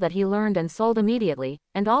skill that he learned and sold immediately,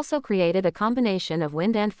 and also created a combination of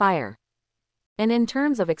wind and fire. And in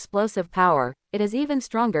terms of explosive power, it is even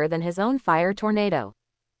stronger than his own fire tornado.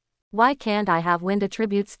 Why can't I have wind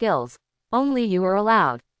attribute skills? Only you are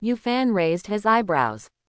allowed. Yufan raised his eyebrows.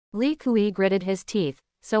 Li Kui gritted his teeth.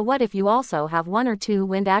 So what if you also have 1 or 2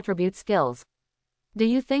 wind attribute skills? Do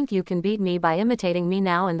you think you can beat me by imitating me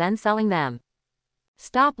now and then selling them?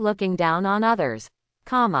 Stop looking down on others.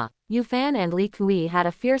 Yufan and Li Kui had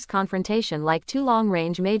a fierce confrontation like 2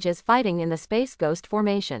 long-range mages fighting in the Space Ghost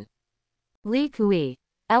formation. Li Kui.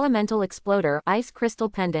 Elemental Exploder Ice Crystal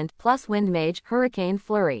Pendant plus Wind Mage Hurricane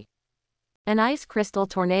Flurry. An ice crystal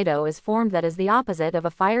tornado is formed that is the opposite of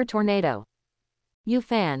a fire tornado.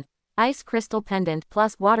 Yufan. Ice Crystal Pendant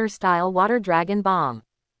plus Water-style Water Dragon Bomb.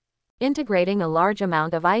 Integrating a large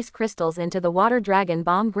amount of ice crystals into the Water Dragon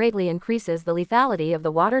Bomb greatly increases the lethality of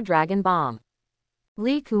the Water Dragon Bomb.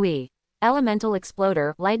 Li Kui. Elemental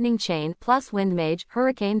Exploder Lightning Chain plus Wind Mage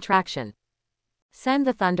Hurricane Traction. Send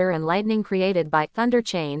the thunder and lightning created by Thunder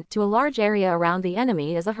Chain to a large area around the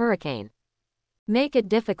enemy as a hurricane. Make it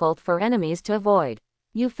difficult for enemies to avoid.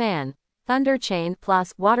 Yufan. Thunder Chain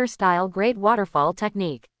plus Water-style Great Waterfall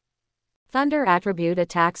Technique. Thunder attribute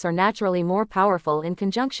attacks are naturally more powerful in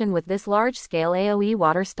conjunction with this large-scale AoE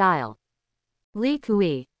water style. Li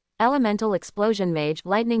Kui. Elemental Explosion Mage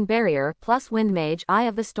Lightning Barrier plus Wind Mage Eye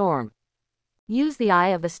of the Storm. Use the Eye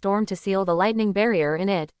of the Storm to seal the lightning barrier in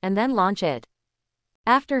it, and then launch it.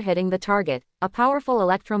 After hitting the target, a powerful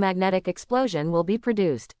electromagnetic explosion will be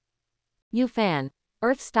produced. Yu Fan.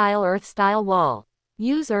 Earth-style wall.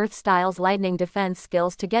 Use Earth-style's lightning defense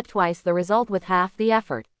skills to get twice the result with half the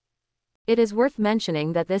effort. It is worth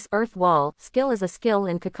mentioning that this Earth Wall skill is a skill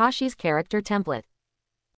in Kakashi's character template.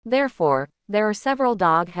 Therefore, there are several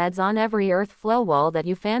dog heads on every Earth Flow wall that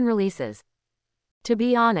Yu Fan releases. To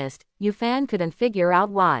be honest, Yu Fan couldn't figure out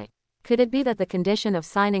why. Could it be that the condition of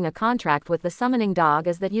signing a contract with the summoning dog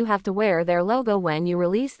is that you have to wear their logo when you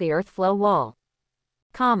release the Earth Flow wall?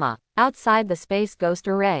 Outside the Space Ghost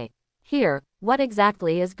Array. Here, what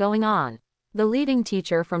exactly is going on? The leading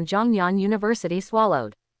teacher from Zhongnyan University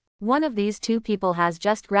swallowed. One of these two people has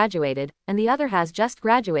just graduated, and the other has just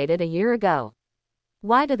graduated a year ago.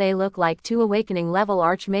 Why do they look like two awakening-level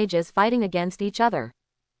archmages fighting against each other?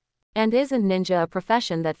 And isn't ninja a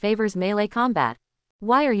profession that favors melee combat?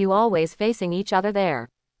 Why are you always facing each other there?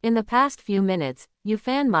 In the past few minutes, Yu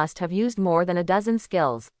Fan must have used more than a dozen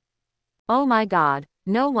skills. Oh my god,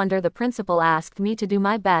 no wonder the principal asked me to do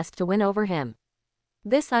my best to win over him.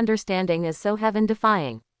 This understanding is so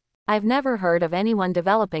heaven-defying. I've never heard of anyone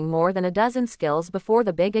developing more than a dozen skills before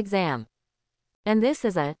the big exam. And this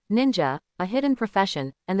is a ninja, a hidden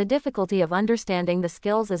profession, and the difficulty of understanding the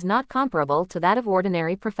skills is not comparable to that of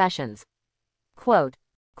ordinary professions. Quote.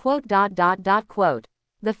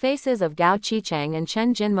 The faces of Gao Qichang and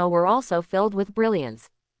Chen Jinmo were also filled with brilliance.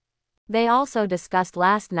 They also discussed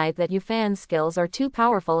last night that Yu Fan's skills are too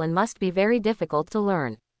powerful and must be very difficult to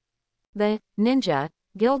learn. The ninja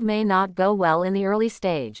guild may not go well in the early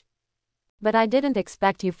stage. But I didn't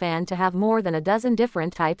expect Yu Fan to have more than a dozen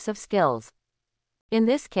different types of skills. In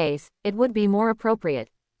this case, it would be more appropriate.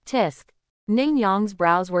 Tisk. Ning Yong's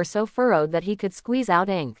brows were so furrowed that he could squeeze out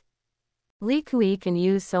ink. Li Kui can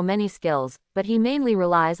use so many skills, but he mainly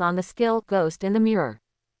relies on the skill Ghost in the Mirror.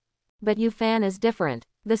 But Yu Fan is different.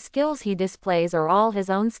 The skills he displays are all his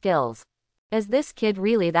own skills. Is this kid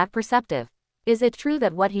really that perceptive? Is it true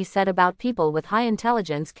that what he said about people with high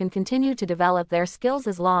intelligence can continue to develop their skills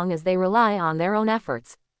as long as they rely on their own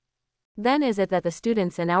efforts? Then is it that the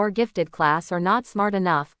students in our gifted class are not smart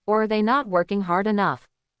enough, or are they not working hard enough?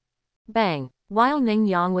 Bang! While Ning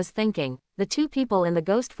Yang was thinking, the two people in the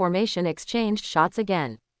ghost formation exchanged shots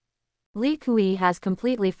again. Li Kui has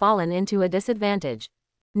completely fallen into a disadvantage.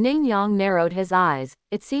 Ning Yang narrowed his eyes.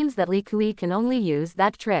 It seems that Li Kui can only use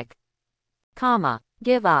that trick.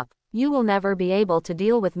 Give up. You will never be able to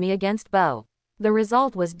deal with me against Bo. The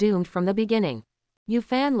result was doomed from the beginning. Yu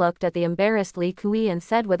Fan looked at the embarrassed Li Kui and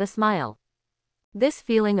said with a smile. This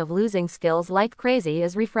feeling of losing skills like crazy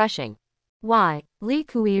is refreshing. Why? Li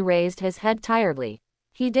Kui raised his head tiredly.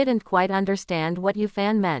 He didn't quite understand what Yu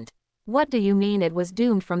Fan meant. What do you mean it was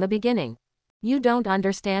doomed from the beginning? You don't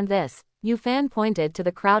understand this. Yu Fan pointed to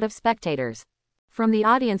the crowd of spectators. From the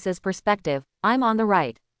audience's perspective, I'm on the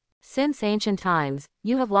right. Since ancient times,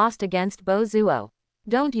 you have lost against Bo Zuo.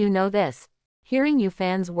 Don't you know this? Hearing Yu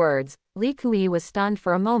Fan's words, Li Kui was stunned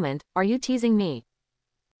for a moment. Are you teasing me?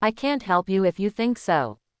 I can't help you if you think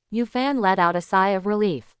so. Yu Fan let out a sigh of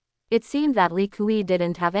relief. It seemed that Li Kui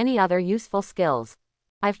didn't have any other useful skills.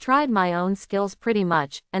 I've tried my own skills pretty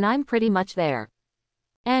much, and I'm pretty much there.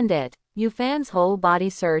 And it. Yu Fan's whole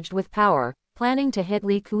body surged with power, planning to hit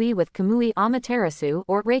Li Kui with Kamui Amaterasu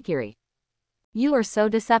or Reikiri. You are so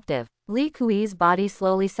deceptive. Li Kui's body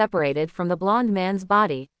slowly separated from the blonde man's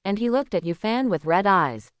body, and he looked at Yu Fan with red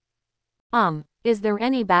eyes. Is there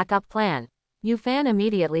any backup plan? Yu Fan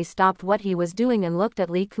immediately stopped what he was doing and looked at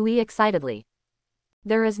Li Kui excitedly.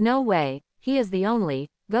 There is no way. He is the only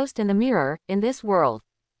ghost in the mirror in this world.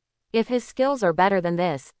 If his skills are better than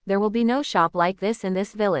this, there will be no shop like this in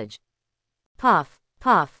this village. Puff,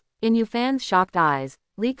 puff. In Yu Fan's shocked eyes,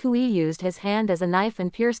 Li Kui used his hand as a knife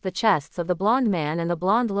and pierced the chests of the blonde man and the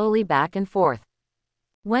blonde loli back and forth.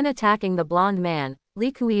 When attacking the blonde man,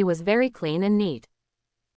 Li Kui was very clean and neat.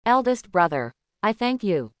 Eldest brother, I thank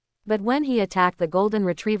you. But when he attacked the golden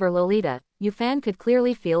retriever Lolita, Yu Fan could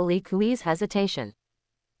clearly feel Li Kui's hesitation.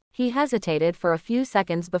 He hesitated for a few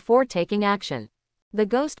seconds before taking action. The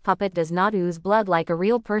ghost puppet does not ooze blood like a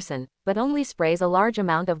real person, but only sprays a large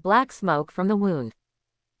amount of black smoke from the wound.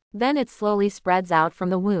 Then it slowly spreads out from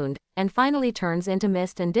the wound, and finally turns into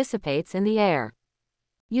mist and dissipates in the air.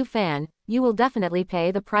 Yu Fan, you will definitely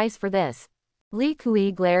pay the price for this. Li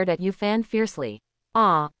Kui glared at Yu Fan fiercely.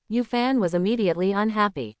 Yu Fan was immediately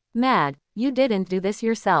unhappy. Mad, you didn't do this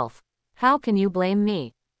yourself. How can you blame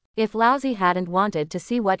me? If Lousy hadn't wanted to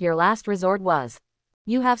see what your last resort was.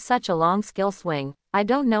 You have such a long skill swing, I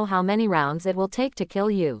don't know how many rounds it will take to kill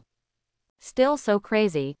you. Still so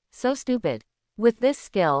crazy, so stupid. With this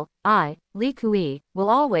skill, I, Li Kui, will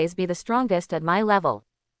always be the strongest at my level.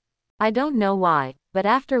 I don't know why, but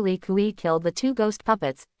after Li Kui killed the 2 ghost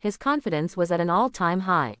puppets, his confidence was at an all-time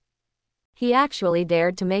high. He actually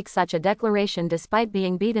dared to make such a declaration despite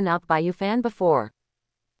being beaten up by Yufan before.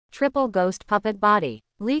 Triple ghost puppet body.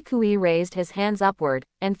 Li Kui raised his hands upward,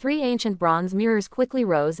 and 3 ancient bronze mirrors quickly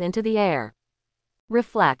rose into the air.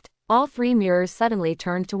 Reflect. All 3 mirrors suddenly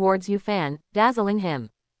turned towards Yufan, dazzling him.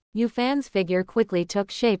 Yufan's figure quickly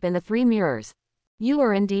took shape in the 3 mirrors. You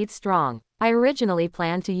are indeed strong. I originally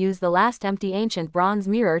planned to use the last empty ancient bronze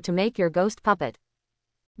mirror to make your ghost puppet.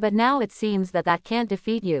 But now it seems that can't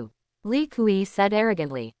defeat you. Li Kui said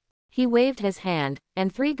arrogantly. He waved his hand,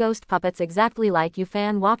 and 3 ghost puppets exactly like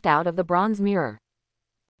Yufan walked out of the bronze mirror.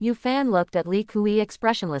 Yufan looked at Li Kui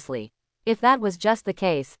expressionlessly. If that was just the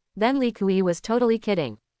case, then Li Kui was totally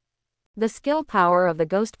kidding. The skill power of the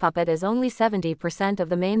ghost puppet is only 70% of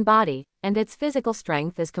the main body, and its physical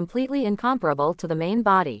strength is completely incomparable to the main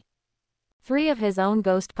body. 3 of his own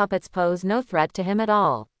ghost puppets pose no threat to him at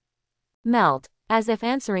all. Melt. As if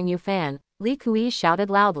answering Yufan, Li Kui shouted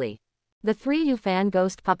loudly. The 3 Yufan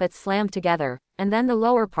ghost puppets slammed together, and then the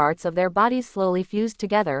lower parts of their bodies slowly fused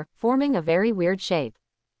together, forming a very weird shape.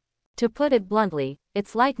 To put it bluntly,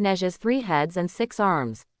 it's like Neji's 3 heads and 6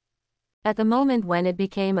 arms. At the moment when it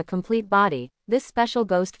became a complete body, this special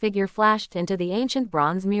ghost figure flashed into the ancient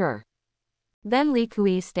bronze mirror. Then Li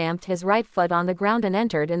Kui stamped his right foot on the ground and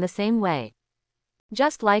entered in the same way.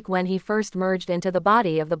 Just like when he first merged into the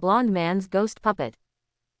body of the blonde man's ghost puppet.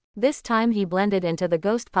 This time he blended into the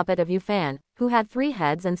ghost puppet of Yufan, who had 3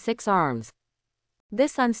 heads and 6 arms.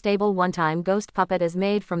 This unstable one-time ghost puppet is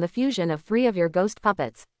made from the fusion of 3 of your ghost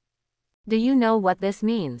puppets. Do you know what this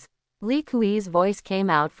means? Li Kui's voice came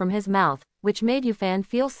out from his mouth, which made Yufan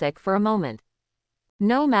feel sick for a moment.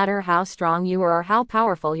 No matter how strong you are or how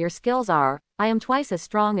powerful your skills are, I am twice as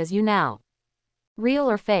strong as you now. Real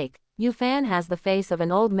or fake, Yufan has the face of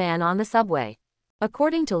an old man on the subway.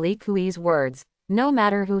 According to Li Kui's words, no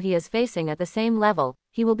matter who he is facing at the same level,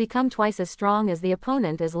 he will become twice as strong as the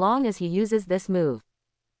opponent as long as he uses this move.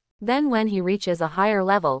 Then when he reaches a higher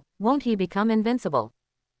level, won't he become invincible?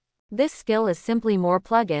 This skill is simply more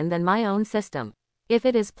plug-in than my own system. If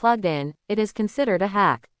it is plugged in, it is considered a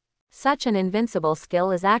hack. Such an invincible skill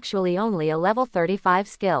is actually only a level 35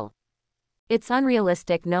 skill. It's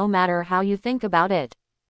unrealistic no matter how you think about it.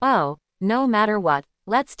 Oh, no matter what,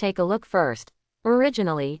 let's take a look first.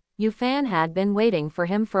 Originally, Yufan had been waiting for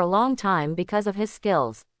him for a long time because of his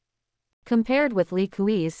skills. Compared with Li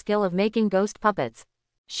Kui's skill of making ghost puppets,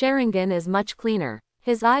 Sharingan is much cleaner.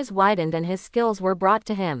 His eyes widened and his skills were brought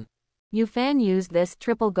to him. Yufan used this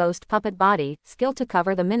triple ghost puppet body skill to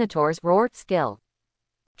cover the Minotaur's roar skill.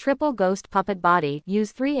 Triple ghost puppet body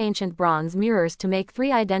used 3 ancient bronze mirrors to make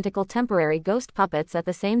 3 identical temporary ghost puppets at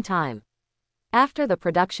the same time. After the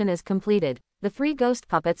production is completed, the 3 ghost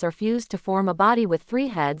puppets are fused to form a body with 3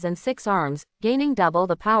 heads and 6 arms, gaining double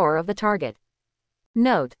the power of the target.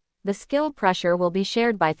 Note: the skill pressure will be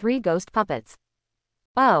shared by 3 ghost puppets.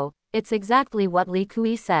 Oh, it's exactly what Li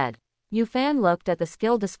Kui said. Yufan looked at the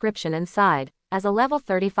skill description and sighed. As a level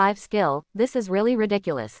 35 skill, this is really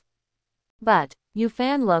ridiculous. But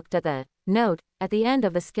Yufan looked at the note at the end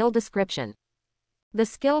of the skill description. The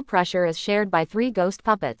skill pressure is shared by 3 ghost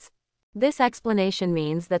puppets. This explanation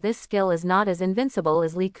means that this skill is not as invincible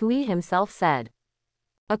as Li Kui himself said.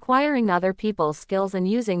 Acquiring other people's skills and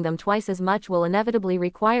using them twice as much will inevitably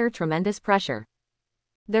require tremendous pressure.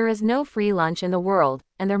 There is no free lunch in the world,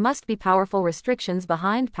 and there must be powerful restrictions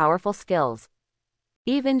behind powerful skills.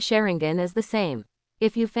 Even Sharingan is the same.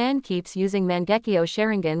 If Yufan keeps using Mangekyō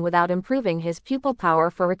Sharingan without improving his pupil power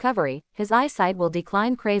for recovery, his eyesight will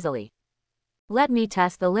decline crazily. Let me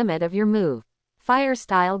test the limit of your move. Fire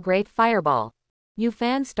Style Great Fireball.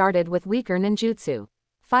 Yufan started with weaker ninjutsu.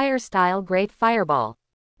 Fire Style Great Fireball.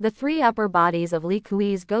 The 3 upper bodies of Li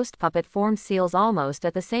Kui's ghost puppet formed seals almost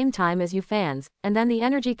at the same time as Yufan's, and then the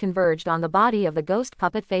energy converged on the body of the ghost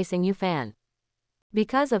puppet facing Yufan.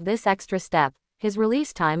 Because of this extra step, his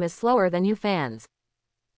release time is slower than Yufan's.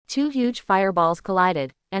 2 huge fireballs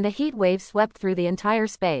collided, and a heat wave swept through the entire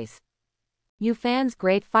space. Yufan's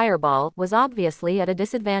Great Fireball was obviously at a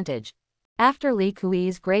disadvantage. After Li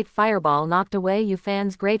Kui's Great Fireball knocked away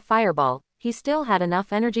Yufan's Great Fireball, he still had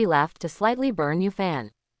enough energy left to slightly burn Yufan.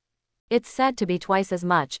 It's said to be twice as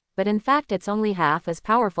much, but in fact it's only half as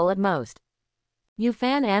powerful at most.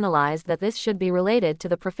 Yufan analyzed that this should be related to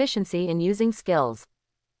the proficiency in using skills.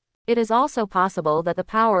 It is also possible that the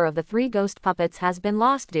power of the 3 ghost puppets has been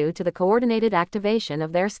lost due to the coordinated activation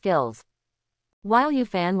of their skills. While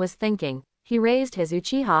Yufan was thinking, He raised his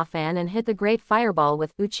Uchiha fan and hit the great fireball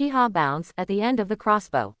with Uchiha Bounce at the end of the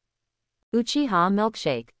crossbow. Uchiha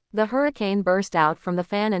Milkshake. The hurricane burst out from the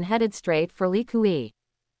fan and headed straight for Li Kui.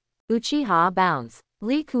 Uchiha Bounce.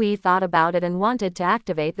 Li Kui thought about it and wanted to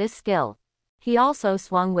activate this skill. He also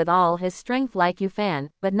swung with all his strength like Yufan,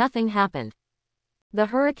 but nothing happened. The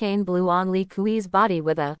hurricane blew on Li Kui's body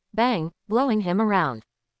with a bang, blowing him around.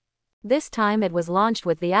 This time it was launched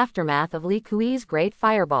with the aftermath of Li Kui's great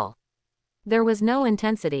fireball. There was no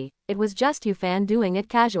intensity, it was just Yufan doing it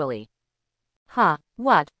casually. Huh,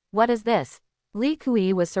 what is this? Li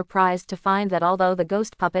Kui was surprised to find that although the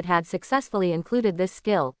ghost puppet had successfully included this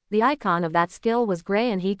skill, the icon of that skill was gray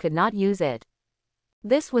and he could not use it.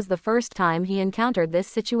 This was the first time he encountered this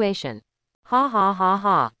situation. Ha ha ha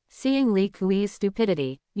ha. Seeing Li Kui's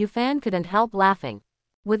stupidity, Yufan couldn't help laughing.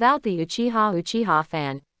 Without the Uchiha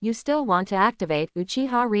fan, you still want to activate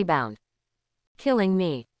Uchiha Rebound. Killing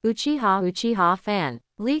me. Uchiha fan.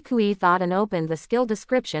 Li Kui thought and opened the skill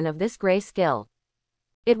description of this gray skill.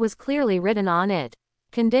 It was clearly written on it.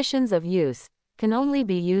 Conditions of use. Can only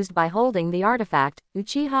be used by holding the artifact,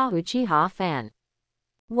 Uchiha fan.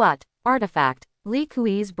 What? Artifact? Li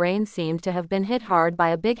Kui's brain seemed to have been hit hard by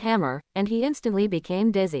a big hammer, and he instantly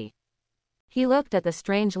became dizzy. He looked at the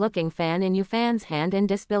strange-looking fan in Yufan's hand in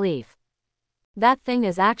disbelief. That thing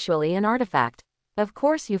is actually an artifact. Of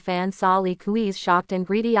course Yufan saw Li Kui's shocked and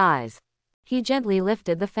greedy eyes. He gently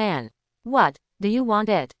lifted the fan. What? Do you want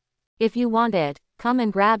it? If you want it, come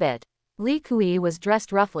and grab it. Li Kui was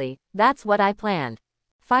dressed roughly, that's what I planned.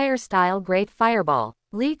 Fire-style Great Fireball.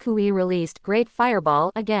 Li Kui released Great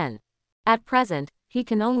Fireball again. At present, he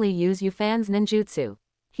can only use Yufan's ninjutsu.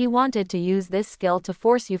 He wanted to use this skill to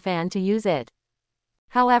force Yufan to use it.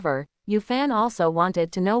 However, Yufan also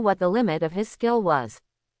wanted to know what the limit of his skill was.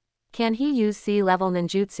 Can he use C-level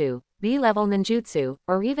ninjutsu, B-level ninjutsu,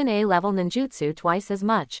 or even A-level ninjutsu twice as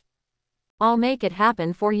much? I'll make it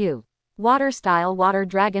happen for you. Water-style Water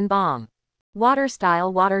Dragon Bomb.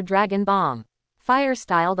 Water-style Water Dragon Bomb.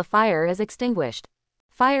 Fire-style The fire is extinguished.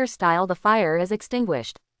 Fire-style The fire is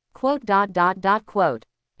extinguished. Quote.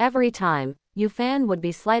 Every time, Yufan would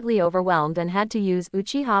be slightly overwhelmed and had to use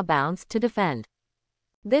Uchiha Bounce to defend.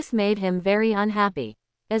 This made him very unhappy.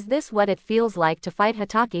 Is this what it feels like to fight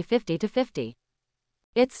Hatake 50-50?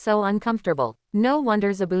 It's so uncomfortable. No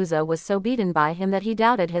wonder Zabuza was so beaten by him that he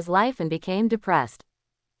doubted his life and became depressed.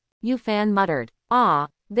 Yufan muttered, "Ah,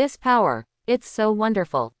 this power, it's so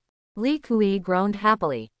wonderful." Li Kui groaned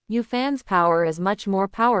happily. Yufan's power is much more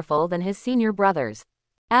powerful than his senior brother's.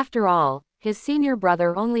 After all, his senior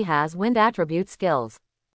brother only has wind attribute skills.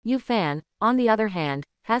 Yufan, on the other hand,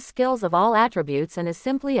 has skills of all attributes and is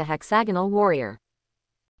simply a hexagonal warrior.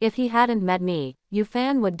 If he hadn't met me,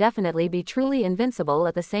 Yufan would definitely be truly invincible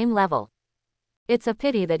at the same level. It's a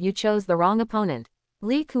pity that you chose the wrong opponent.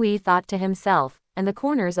 Li Kui thought to himself, and the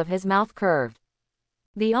corners of his mouth curved.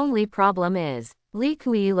 The only problem is, Li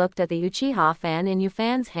Kui looked at the Uchiha fan in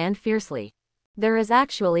Yufan's hand fiercely. There is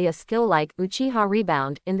actually a skill like Uchiha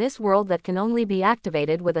Rebound in this world that can only be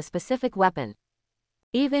activated with a specific weapon.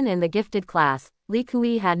 Even in the gifted class, Li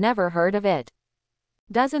Kui had never heard of it.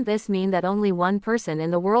 Doesn't this mean that only one person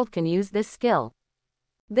in the world can use this skill?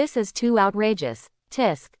 This is too outrageous.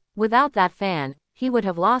 Tisk. Without that fan, he would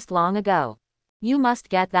have lost long ago. You must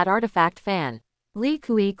get that artifact fan. Li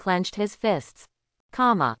Kui clenched his fists.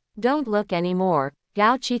 Don't look anymore,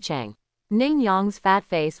 Gao Qicheng. Ning Yong's fat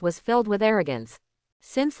face was filled with arrogance.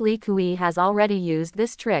 Since Li Kui has already used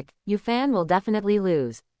this trick, Yufan will definitely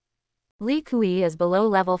lose. Li Kui is below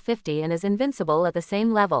level 50 and is invincible at the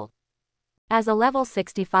same level. As a level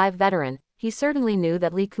 65 veteran, he certainly knew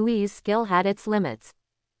that Li Kui's skill had its limits.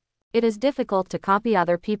 It is difficult to copy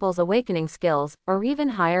other people's awakening skills, or even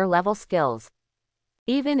higher level skills.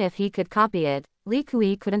 Even if he could copy it, Li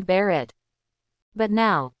Kui couldn't bear it. But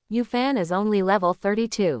now, Yufan is only level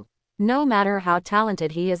 32. No matter how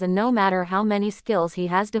talented he is and no matter how many skills he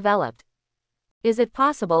has developed. Is it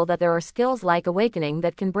possible that there are skills like awakening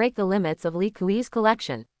that can break the limits of Li Kui's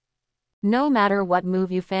collection? No matter what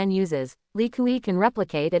move Yufan uses, Li Kui can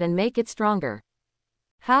replicate it and make it stronger.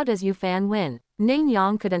 How does Yufan win? Ning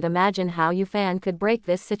Yang couldn't imagine how Yufan could break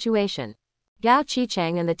this situation. Gao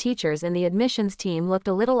Qicheng and the teachers in the admissions team looked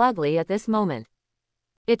a little ugly at this moment.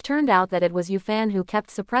 It turned out that it was Yufan who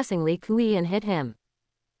kept suppressing Li Kui and hit him.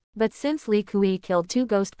 But since Li Kui killed 2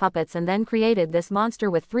 ghost puppets and then created this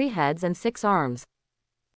monster with 3 heads and 6 arms,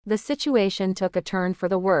 the situation took a turn for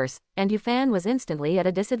the worse, and Yufan was instantly at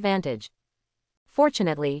a disadvantage.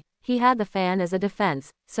 Fortunately, he had the fan as a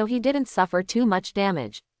defense, so he didn't suffer too much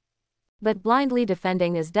damage. But blindly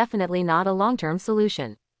defending is definitely not a long-term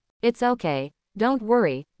solution. It's okay, Don't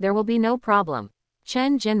worry, there will be no problem.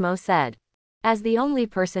 Chen Jinmo said. As the only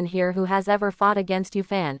person here who has ever fought against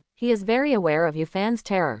Yufan, he is very aware of Yufan's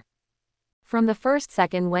terror. From the first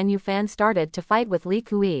second when Yufan started to fight with Li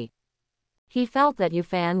Kui, he felt that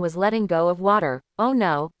Yufan was letting go of water, oh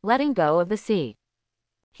no, letting go of the sea.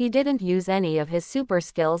 He didn't use any of his super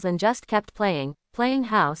skills and just kept playing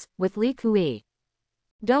house, with Li Kui.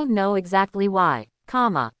 Don't know exactly why,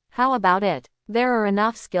 how about it? There are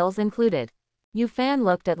enough skills included. Yufan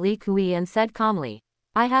looked at Li Kui and said calmly.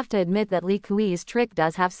 I have to admit that Li Kui's trick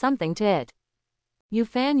does have something to it.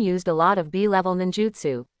 Yufan used a lot of B-level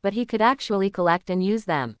ninjutsu, but he could actually collect and use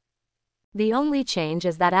them. The only change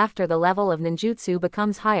is that after the level of ninjutsu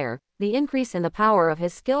becomes higher, the increase in the power of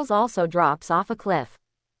his skills also drops off a cliff.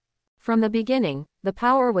 From the beginning, the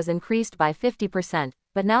power was increased by 50%,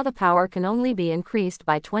 but now the power can only be increased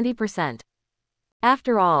by 20%.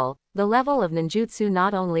 After all, the level of ninjutsu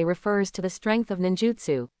not only refers to the strength of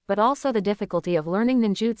ninjutsu, but also the difficulty of learning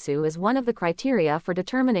ninjutsu is one of the criteria for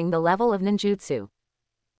determining the level of ninjutsu.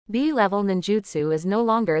 B-level ninjutsu is no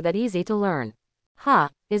longer that easy to learn.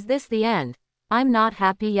 Is this the end? I'm not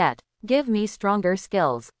happy yet. Give me stronger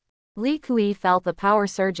skills. Li Kui felt the power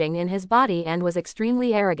surging in his body and was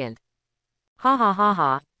extremely arrogant.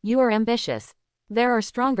 You are ambitious. There are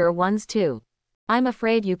stronger ones too. I'm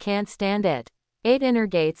afraid you can't stand it. 8 inner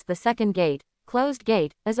gates. The second gate, closed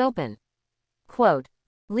gate, is open. Quote.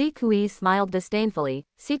 Li Kui smiled disdainfully.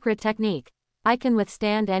 Secret technique. I can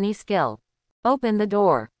withstand any skill. Open the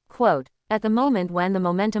door. Quote. At the moment when the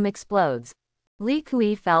momentum explodes, Li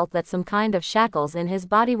Kui felt that some kind of shackles in his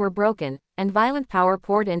body were broken, and violent power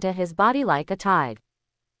poured into his body like a tide.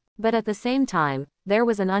 But at the same time, there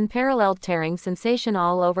was an unparalleled tearing sensation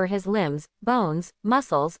all over his limbs, bones,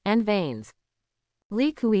 muscles, and veins.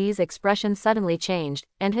 Li Kui's expression suddenly changed,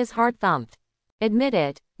 and his heart thumped. Admit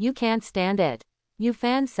it, you can't stand it.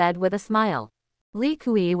 Yufan said with a smile. Li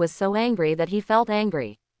Kui was so angry that he felt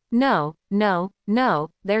angry. No,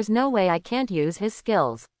 there's no way I can't use his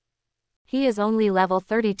skills. He is only level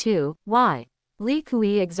 32, why? Li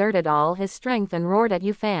Kui exerted all his strength and roared at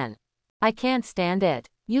Yufan. I can't stand it.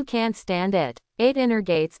 You can't stand it. 8 inner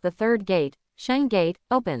gates. The third gate, Sheng Gate,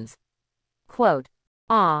 opens. Quote.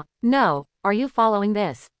 No, are you following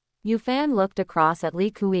this? Yufan looked across at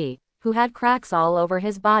Li Kui, who had cracks all over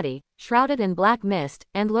his body, shrouded in black mist,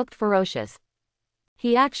 and looked ferocious.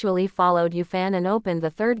 He actually followed Yufan and opened the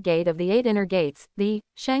third gate of the 8 inner gates, the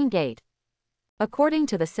Sheng Gate. According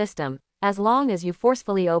to the system, as long as you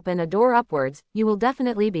forcefully open a door upwards, you will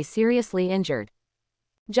definitely be seriously injured.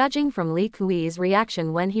 Judging from Li Kui's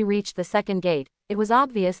reaction when he reached the second gate, it was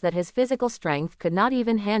obvious that his physical strength could not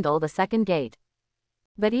even handle the second gate.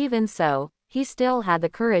 But even so, he still had the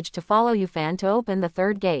courage to follow Yufan to open the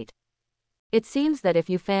third gate. It seems that if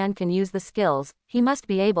Yufan can use the skills, he must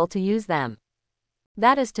be able to use them.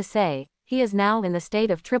 That is to say, he is now in the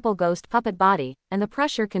state of triple ghost puppet body, and the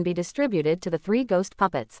pressure can be distributed to the 3 ghost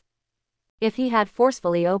puppets. If he had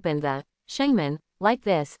forcefully opened the Shengmen like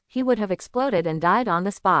this, he would have exploded and died on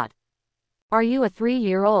the spot. Are you a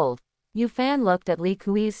 3-year-old? Yufan looked at Li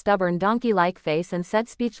Kui's stubborn donkey-like face and said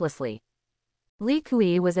speechlessly. Li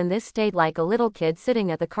Kui was in this state like a little kid sitting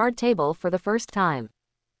at the card table for the first time.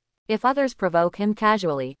 If others provoke him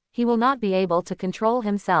casually, he will not be able to control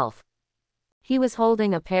himself. He was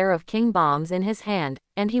holding a pair of king bombs in his hand,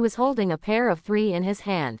 and he was holding a pair of 3 in his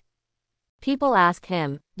hand. People ask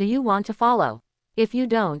him, do you want to follow? If you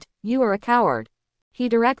don't, you are a coward. He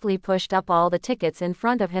directly pushed up all the tickets in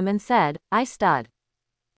front of him and said, I stud.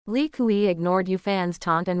 Li Kui ignored Yufan's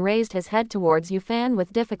taunt and raised his head towards Yufan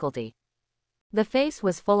with difficulty. The face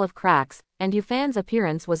was full of cracks, and Yufan's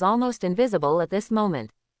appearance was almost invisible at this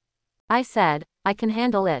moment. I said, I can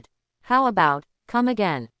handle it. How about, come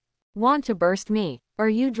again? Want to burst me? Are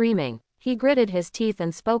you dreaming? He gritted his teeth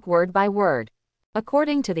and spoke word by word.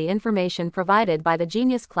 According to the information provided by the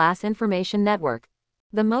Genius Class Information Network,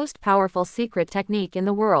 the most powerful secret technique in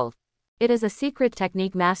the world. It is a secret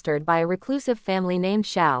technique mastered by a reclusive family named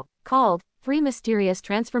Xiao, called 3 Mysterious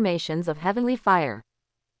Transformations of Heavenly Fire.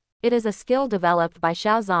 It is a skill developed by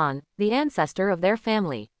Xiao Zhan, the ancestor of their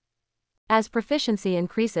family. As proficiency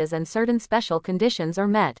increases and certain special conditions are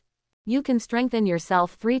met, you can strengthen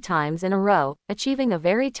yourself 3 times in a row, achieving a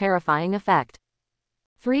very terrifying effect.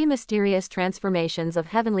 3 Mysterious Transformations of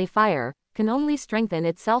Heavenly Fire can only strengthen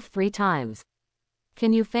itself 3 times.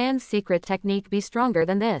 Can Yufan's secret technique be stronger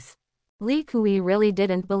than this? Li Kui really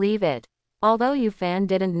didn't believe it. Although Yufan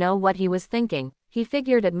didn't know what he was thinking, he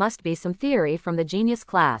figured it must be some theory from the genius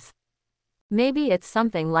class. Maybe it's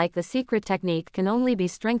something like the secret technique can only be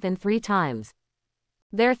strengthened 3 times.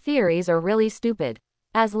 Their theories are really stupid.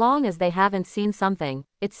 As long as they haven't seen something,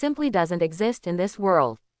 it simply doesn't exist in this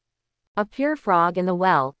world. A pure frog in the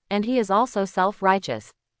well, and he is also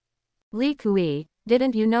self-righteous. Li Kui,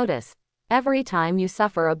 didn't you notice? Every time you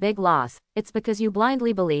suffer a big loss, it's because you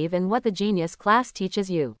blindly believe in what the genius class teaches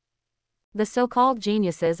you. The so-called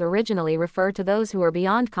geniuses originally refer to those who are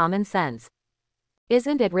beyond common sense.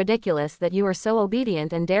 Isn't it ridiculous that you are so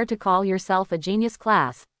obedient and dare to call yourself a genius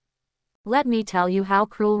class? Let me tell you how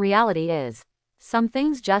cruel reality is. Some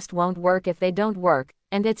things just won't work if they don't work,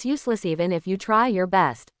 and it's useless even if you try your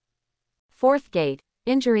best. Fourth gate,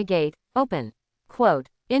 injury gate, open. Quote,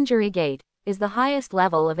 injury gate is the highest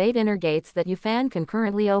level of 8 inner gates that Yufan can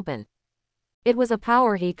currently open. It was a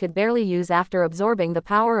power he could barely use after absorbing the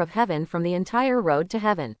power of heaven from the entire road to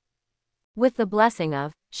heaven. With the blessing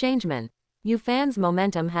of Changeman, Yufan's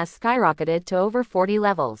momentum has skyrocketed to over 40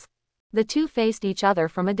 levels. The two faced each other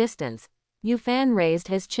from a distance. Yufan raised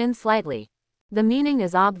his chin slightly. The meaning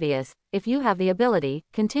is obvious: if you have the ability,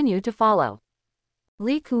 continue to follow.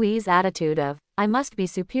 Li Kui's attitude of, I must be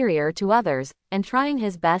superior to others, and trying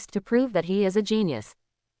his best to prove that he is a genius.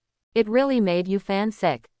 It really made Yufan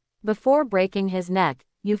sick. Before breaking his neck,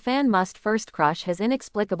 Yufan must first crush his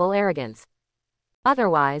inexplicable arrogance.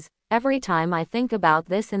 Otherwise, every time I think about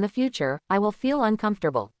this in the future, I will feel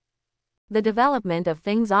uncomfortable. The development of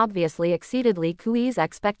things obviously exceeded Li Kui's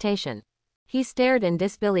expectation. He stared in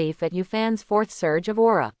disbelief at Yufan's fourth surge of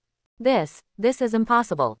aura. This is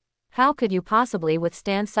impossible. How could you possibly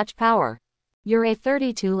withstand such power? You're a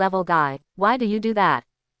 32-level guy, why do you do that?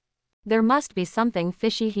 There must be something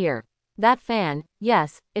fishy here. That fan,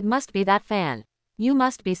 yes, it must be that fan. You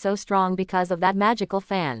must be so strong because of that magical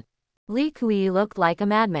fan. Li Kui looked like a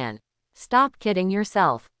madman. Stop kidding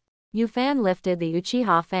yourself. Yufan lifted the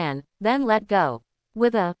Uchiha fan, then let go.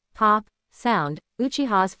 With a pop sound,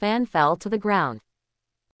 Uchiha's fan fell to the ground.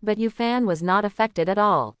 But Yufan was not affected at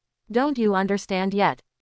all. Don't you understand yet?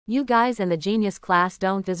 You guys in the genius class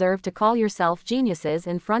don't deserve to call yourself geniuses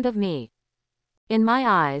in front of me. In my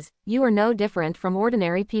eyes, you are no different from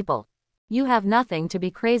ordinary people. You have nothing to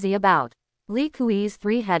be crazy about. Li Kui's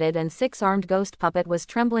 3-headed and 6-armed ghost puppet was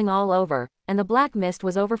trembling all over, and the black mist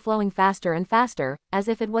was overflowing faster and faster, as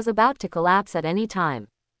if it was about to collapse at any time.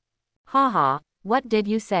 Haha, what did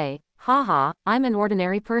you say? Haha, I'm an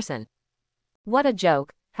ordinary person. What a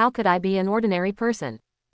joke, how could I be an ordinary person?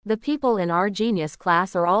 The people in our genius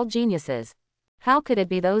class are all geniuses. How could it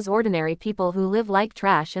be those ordinary people who live like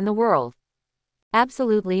trash in the world?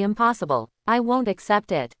 Absolutely impossible. I won't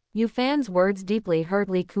accept it. Yufan's words deeply hurt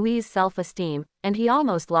Li Kui's self-esteem, and he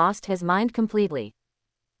almost lost his mind completely.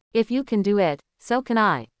 If you can do it, so can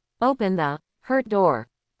I. Open the hurt door.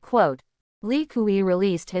 Quote. Li Kui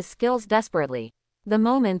released his skills desperately. The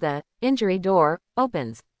moment the injury door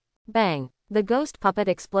opens, bang, the ghost puppet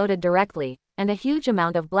exploded directly, and a huge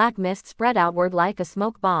amount of black mist spread outward like a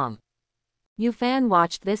smoke bomb. Yufan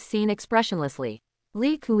watched this scene expressionlessly.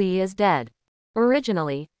 Li Kui is dead.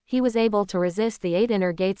 Originally, he was able to resist the 8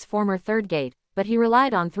 inner gate's former third gate, but he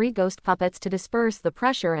relied on 3 ghost puppets to disperse the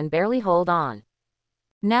pressure and barely hold on.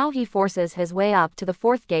 Now he forces his way up to the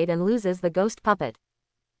 4th gate and loses the ghost puppet.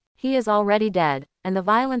 He is already dead, and the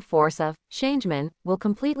violent force of Changeman will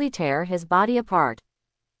completely tear his body apart.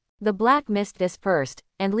 The black mist dispersed,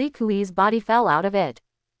 and Li Kui's body fell out of it.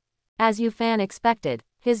 As Yufan expected,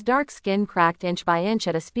 his dark skin cracked inch by inch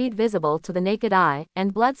at a speed visible to the naked eye,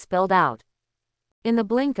 and blood spilled out. In the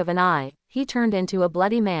blink of an eye, he turned into a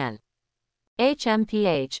bloody man.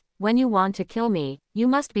 HMPH, when you want to kill me, you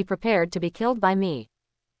must be prepared to be killed by me.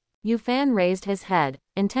 Yufan raised his head,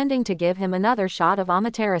 intending to give him another shot of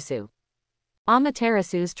Amaterasu.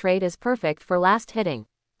 Amaterasu's trait is perfect for last hitting.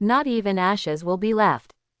 Not even ashes will be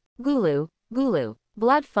left. Gulu, gulu.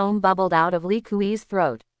 Blood foam bubbled out of Li Kui's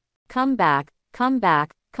throat. Come back, come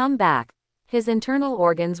back, come back. His internal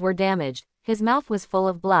organs were damaged, his mouth was full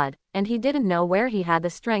of blood, and he didn't know where he had the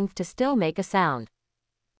strength to still make a sound.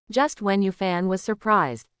 Just when Yufan was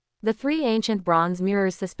surprised, the 3 ancient bronze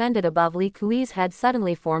mirrors suspended above Li Kui's head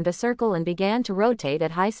suddenly formed a circle and began to rotate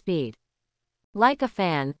at high speed. Like a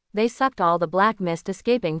fan, they sucked all the black mist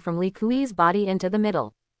escaping from Li Kui's body into the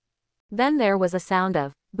middle. Then there was a sound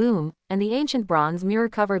of boom, and the ancient bronze mirror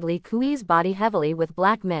covered Li Kui's body heavily with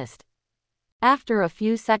black mist. After a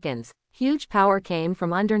few seconds, huge power came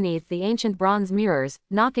from underneath the ancient bronze mirrors,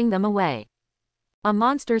 knocking them away. A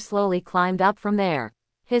monster slowly climbed up from there.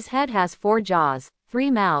 His head has 4 jaws,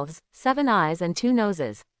 3 mouths, 7 eyes and 2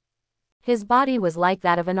 noses. His body was like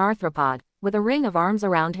that of an arthropod, with a ring of arms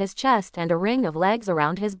around his chest and a ring of legs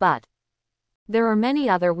around his butt. There are many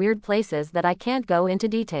other weird places that I can't go into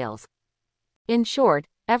details. In short,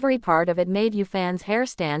 every part of it made Yufan's hair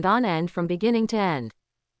stand on end from beginning to end.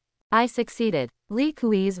 I succeeded. Li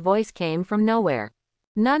Kui's voice came from nowhere.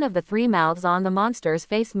 None of the three mouths on the monster's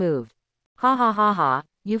face moved. Ha ha ha ha,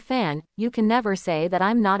 Yu Fan, you can never say that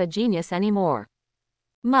I'm not a genius anymore.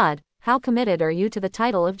 Mud, how committed are you to the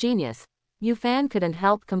title of genius? Yu Fan couldn't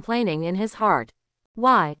help complaining in his heart.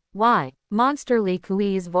 Why? Monster Li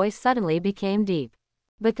Kui's voice suddenly became deep.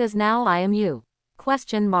 Because now I am you.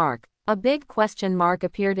 Question mark. A big question mark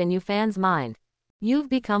appeared in Yu Fan's mind. You've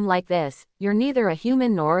become like this, you're neither a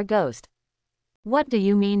human nor a ghost. What do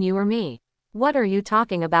you mean you or me? What are you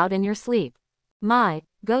talking about in your sleep? My,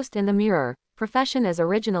 ghost in the mirror, profession is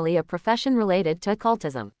originally a profession related to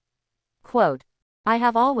occultism. Quote. I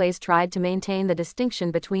have always tried to maintain the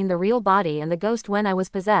distinction between the real body and the ghost when I was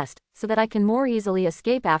possessed, so that I can more easily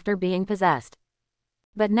escape after being possessed.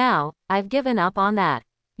 But now, I've given up on that.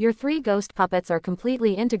 Your three ghost puppets are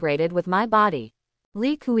completely integrated with my body.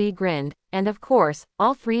 Li Kui grinned, and of course,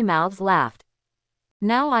 all three mouths laughed.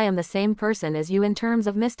 Now I am the same person as you in terms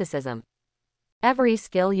of mysticism. Every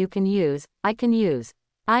skill you can use, I can use.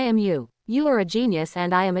 I am you. You are a genius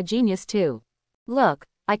and I am a genius too. Look,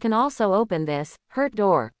 I can also open this hurt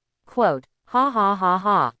door. Quote, ha ha ha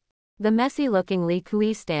ha. The messy-looking Li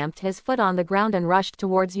Kui stamped his foot on the ground and rushed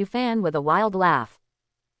towards Yu Fan with a wild laugh.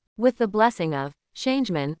 With the blessing of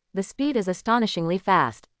Changeman, the speed is astonishingly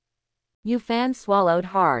fast. Yu Fan swallowed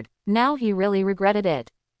hard. Now he really regretted it.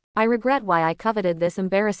 I regret why I coveted this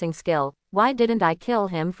embarrassing skill. Why didn't I kill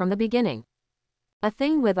him from the beginning? A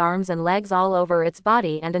thing with arms and legs all over its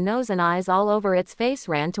body and a nose and eyes all over its face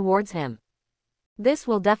ran towards him. This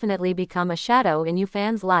will definitely become a shadow in Yu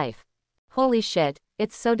Fan's life. Holy shit,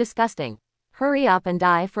 it's so disgusting. Hurry up and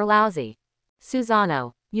die for lousy.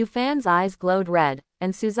 Susano. Yu Fan's eyes glowed red,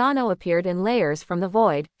 and Susano appeared in layers from the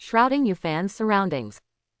void, shrouding Yu Fan's surroundings.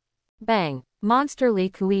 Bang! Monster Li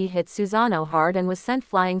Kui hit Susano hard and was sent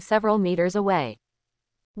flying several meters away.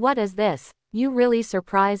 What is this? You really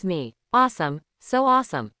surprise me. Awesome, so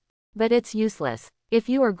awesome. But it's useless. If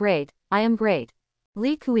you are great, I am great.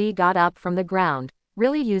 Li Kui got up from the ground,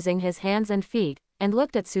 really using his hands and feet, and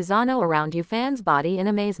looked at Susano around Yu Fan's body in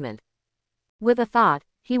amazement. With a thought,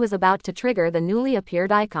 he was about to trigger the newly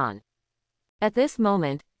appeared icon. At this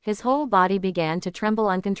moment, his whole body began to tremble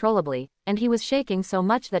uncontrollably, and he was shaking so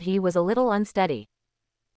much that he was a little unsteady.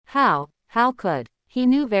 How could? He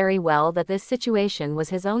knew very well that this situation was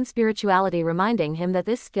his own spirituality reminding him that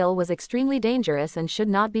this skill was extremely dangerous and should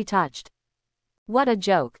not be touched. What a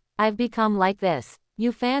joke. I've become like this.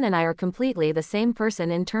 Yu Fan and I are completely the same person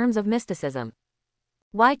in terms of mysticism.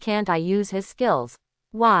 Why can't I use his skills?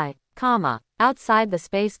 Why, outside the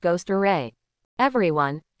space ghost array.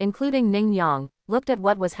 Everyone, including Ning Yang, looked at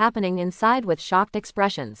what was happening inside with shocked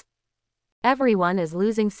expressions. Everyone is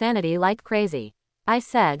losing sanity like crazy. I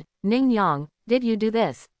said, Ning Yang, did you do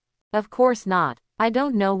this? Of course not. I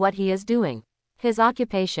don't know what he is doing. His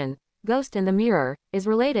occupation, ghost in the mirror, is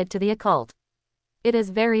related to the occult. It is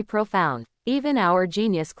very profound. Even our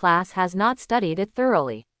genius class has not studied it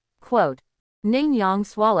thoroughly. Quote. Ning Yang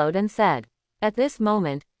swallowed and said. At this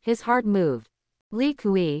moment, his heart moved. Li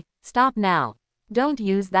Kui, stop now. Don't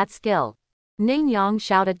use that skill. Ning Yang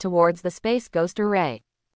shouted towards the space ghost array.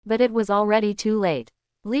 But it was already too late.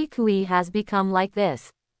 Li Kui has become like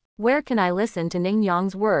this. Where can I listen to Ning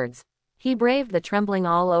Yang's words? He braved the trembling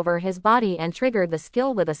all over his body and triggered the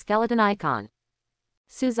skill with a skeleton icon.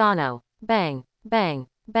 Susano. Bang, bang,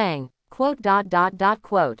 bang, quote.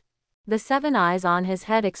 The 7 eyes on his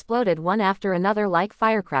head exploded one after another like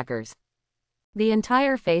firecrackers. The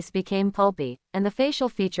entire face became pulpy, and the facial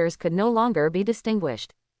features could no longer be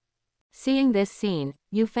distinguished. Seeing this scene,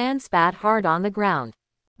 Yu Fan spat hard on the ground.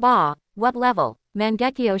 Bah, what level?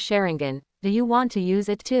 Mangekyō Sharingan, do you want to use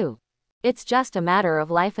it too? It's just a matter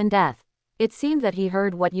of life and death. It seemed that he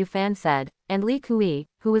heard what Yu Fan said, and Li Kui,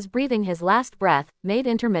 who was breathing his last breath, made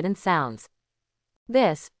intermittent sounds.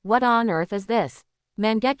 What on earth is this?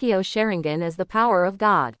 Mangekyō Sharingan is the power of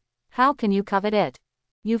God. How can you covet it?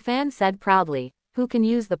 Yu Fan said proudly, who can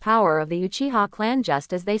use the power of the Uchiha clan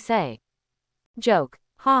just as they say? Joke.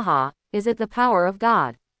 Haha, is it the power of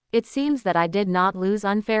God? It seems that I did not lose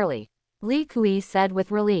unfairly. Li Kui said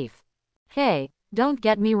with relief. Hey, don't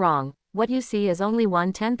get me wrong, what you see is only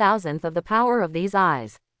 1/10,000th of the power of these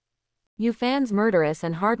eyes. Yu Fan's murderous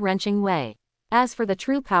and heart-wrenching way. As for the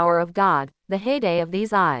true power of God, the heyday of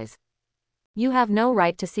these eyes. You have no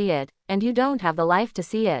right to see it, and you don't have the life to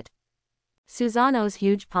see it. Susano's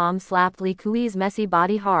huge palm slapped Li Kui's messy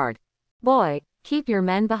body hard. Boy, keep your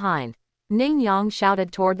men behind. Ning Yang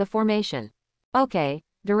shouted toward the formation. Okay,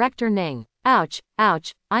 Director Ning. Ouch,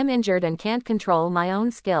 I'm injured and can't control my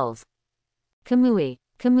own skills. Kamui,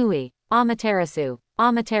 Amaterasu.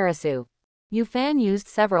 Yu Fan used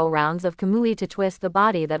several rounds of Kamui to twist the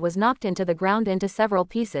body that was knocked into the ground into several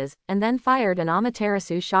pieces, and then fired an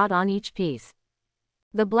Amaterasu shot on each piece.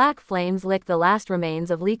 The black flames licked the last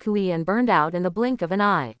remains of Li Kui and burned out in the blink of an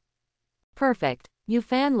eye. Perfect. Yu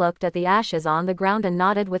Fan looked at the ashes on the ground and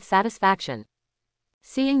nodded with satisfaction.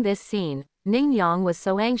 Seeing this scene, Ning Yang was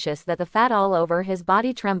so anxious that the fat all over his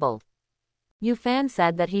body trembled. Yu Fan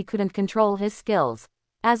said that he couldn't control his skills.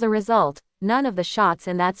 As a result, none of the shots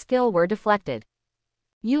in that skill were deflected.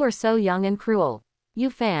 You are so young and cruel. Yu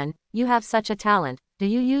Fan, you have such a talent, do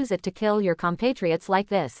you use it to kill your compatriots like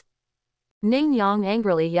this? Ning Yang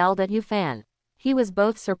angrily yelled at Yu Fan. He was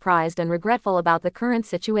both surprised and regretful about the current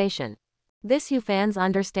situation. This Yu Fan's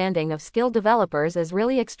understanding of skill developers is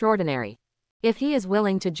really extraordinary. If he is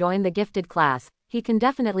willing to join the gifted class, he can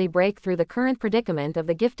definitely break through the current predicament of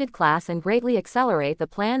the gifted class and greatly accelerate the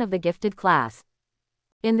plan of the gifted class.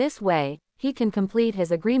 In this way, he can complete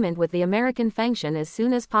his agreement with the American faction as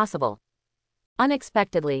soon as possible.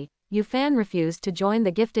 Unexpectedly, Yu Fan refused to join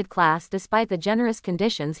the gifted class despite the generous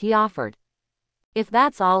conditions he offered. If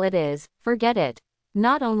that's all it is, forget it.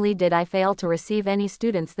 Not only did I fail to receive any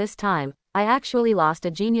students this time, I actually lost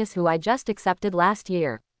a genius who I just accepted last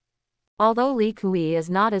year. Although Li Kui is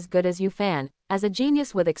not as good as Yu Fan, as a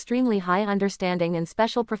genius with extremely high understanding and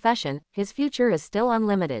special profession, his future is still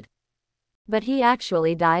unlimited. But he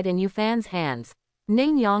actually died in Yu Fan's hands.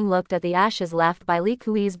 Ning Yang looked at the ashes left by Li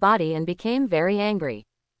Kui's body and became very angry.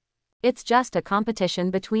 It's just a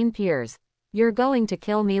competition between peers. You're going to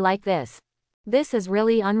kill me like this. This is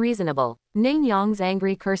really unreasonable. Ning Yang's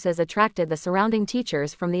angry curses attracted the surrounding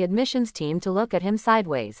teachers from the admissions team to look at him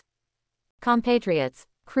sideways. Compatriots,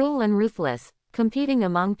 cruel and ruthless, competing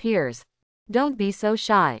among peers. Don't be so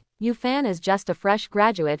shy. Yu Fan is just a fresh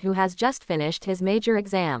graduate who has just finished his major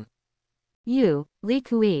exam. You, Li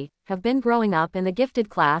Kui, have been growing up in the gifted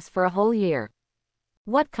class for a whole year.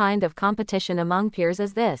 What kind of competition among peers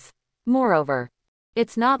is this? Moreover,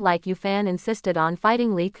 it's not like Yu Fan insisted on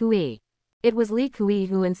fighting Li Kui. It was Li Kui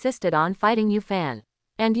who insisted on fighting Yu Fan.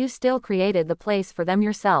 And you still created the place for them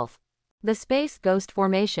yourself. The space ghost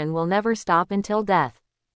formation will never stop until death.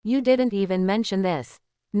 You didn't even mention this.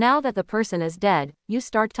 Now that the person is dead, you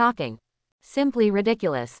start talking. Simply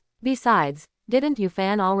ridiculous. Besides, didn't Yu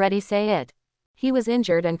Fan already say it? He was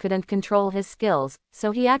injured and couldn't control his skills,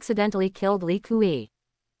 so he accidentally killed Li Kui.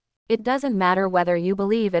 It doesn't matter whether you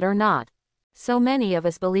believe it or not. So many of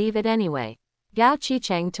us believe it anyway. Gao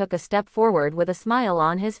Qicheng took a step forward with a smile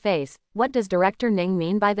on his face. What does Director Ning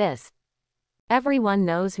mean by this? Everyone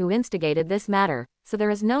knows who instigated this matter, so there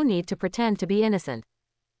is no need to pretend to be innocent.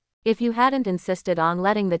 If you hadn't insisted on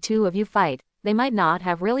letting the two of you fight, they might not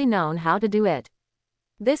have really known how to do it.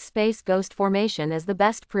 This space ghost formation is the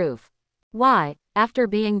best proof. Why, after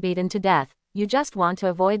being beaten to death, you just want to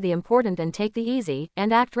avoid the important and take the easy,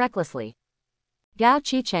 and act recklessly? Gao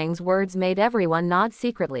Qicheng's words made everyone nod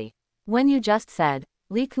secretly. When you just said,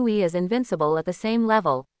 Li Kui is invincible at the same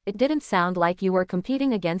level, it didn't sound like you were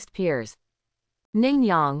competing against peers. Ning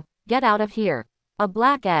Yang, get out of here. A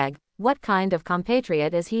black egg, what kind of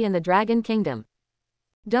compatriot is he in the Dragon Kingdom?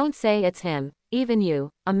 Don't say it's him, even you,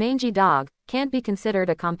 a mangy dog, can't be considered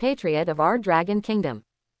a compatriot of our Dragon Kingdom.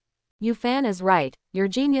 Yu Fan is right, your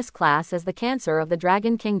genius class is the cancer of the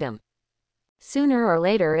Dragon Kingdom. Sooner or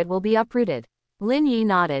later it will be uprooted. Lin Yi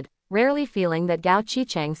nodded, rarely feeling that Gao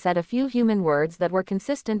Qicheng said a few human words that were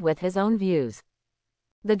consistent with his own views.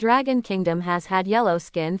 The Dragon Kingdom has had yellow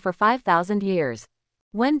skin for 5,000 years.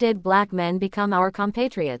 When did black men become our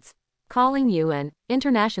compatriots? Calling you an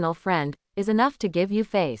international friend is enough to give you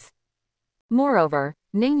face. Moreover,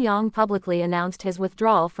 Ning Yang publicly announced his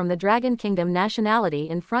withdrawal from the Dragon Kingdom nationality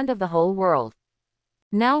in front of the whole world.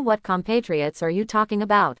 Now what compatriots are you talking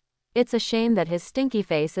about? It's a shame that his stinky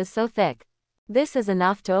face is so thick. This is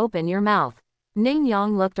enough to open your mouth. Ning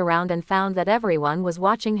Yang looked around and found that everyone was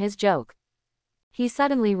watching his joke. He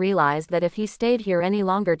suddenly realized that if he stayed here any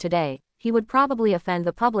longer today, he would probably offend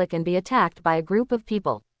the public and be attacked by a group of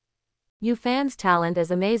people. Yu Fan's talent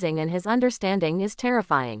is amazing and his understanding is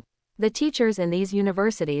terrifying. The teachers in these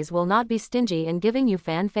universities will not be stingy in giving Yu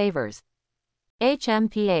Fan favors.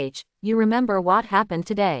 HMPH, you remember what happened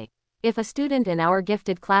today. If a student in our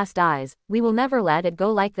gifted class dies, we will never let it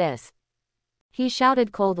go like this. He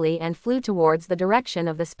shouted coldly and flew towards the direction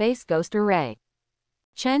of the space ghost array.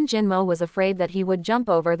 Chen Jinmo was afraid that he would jump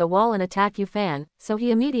over the wall and attack Yu Fan, so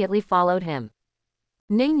he immediately followed him.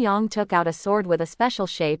 Ning Yang took out a sword with a special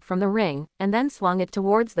shape from the ring, and then swung it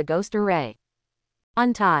towards the ghost array.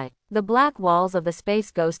 Untie. The black walls of the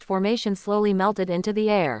space ghost formation slowly melted into the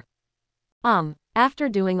air. After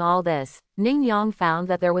doing all this, Ning Yang found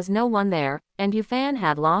that there was no one there, and Yu Fan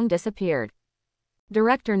had long disappeared.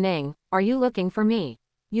 Director Ning, are you looking for me?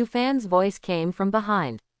 Yu Fan's voice came from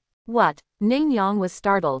behind. What? Ning Yang was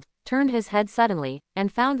startled, turned his head suddenly, and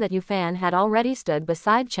found that Yu Fan had already stood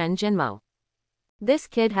beside Chen Jinmo. This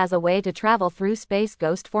kid has a way to travel through space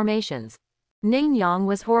ghost formations. Ning Yang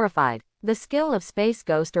was horrified. The skill of space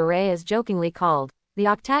ghost array is jokingly called the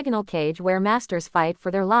octagonal cage where masters fight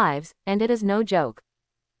for their lives, and it is no joke.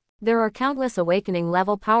 There are countless awakening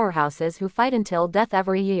level powerhouses who fight until death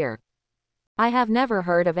every year. I have never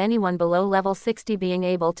heard of anyone below level 60 being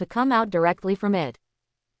able to come out directly from it.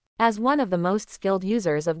 As one of the most skilled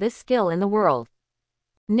users of this skill in the world,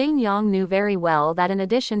 Ning Yang knew very well that in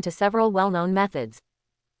addition to several well-known methods,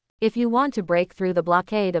 if you want to break through the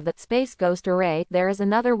blockade of the space ghost array, there is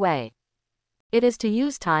another way. It is to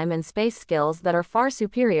use time and space skills that are far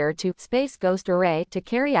superior to space ghost array to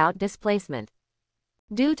carry out displacement.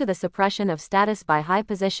 Due to the suppression of status by high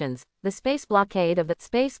positions, the space blockade of the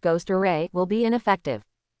space ghost array will be ineffective.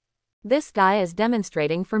 This guy is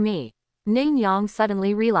demonstrating for me. Ning Yang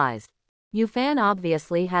suddenly realized. Yu Fan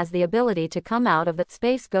obviously has the ability to come out of the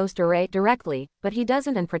space ghost array directly, but he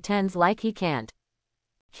doesn't and pretends like he can't.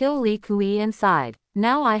 Kill Li Kui inside.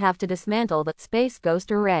 Now I have to dismantle the space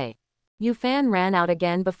ghost array. Yu Fan ran out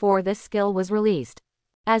again before this skill was released.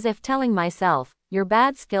 As if telling myself, your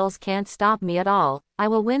bad skills can't stop me at all, I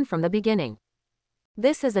will win from the beginning.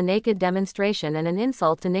 This is a naked demonstration and an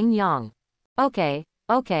insult to Ning Yang. Okay.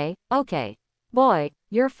 Boy,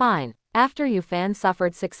 you're fine. After Yu Fan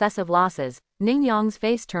suffered successive losses, Ning Yang's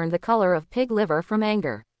face turned the color of pig liver from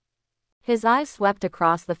anger. His eyes swept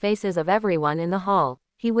across the faces of everyone in the hall,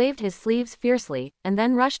 he waved his sleeves fiercely, and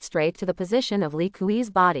then rushed straight to the position of Li Kui's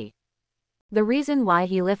body. The reason why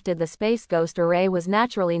he lifted the space ghost array was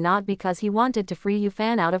naturally not because he wanted to free Yu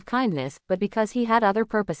Fan out of kindness, but because he had other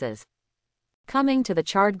purposes. Coming to the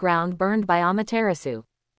charred ground burned by Amaterasu,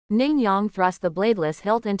 Ning Yang thrust the bladeless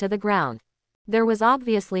hilt into the ground. There was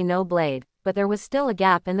obviously no blade, but there was still a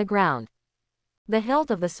gap in the ground. The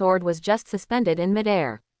hilt of the sword was just suspended in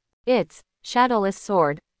midair. It's shadowless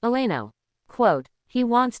sword, Eleno. Quote, he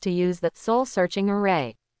wants to use the soul-searching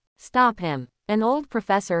array. Stop him. An old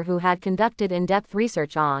professor who had conducted in-depth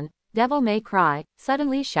research on Devil May Cry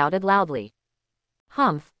suddenly shouted loudly.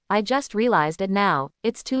 Humph, I just realized it now,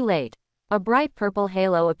 it's too late. A bright purple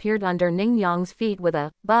halo appeared under Ning Yang's feet with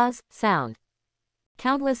a buzz sound.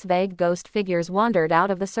 Countless vague ghost figures wandered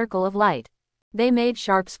out of the circle of light. They made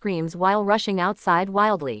sharp screams while rushing outside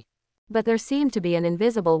wildly. But there seemed to be an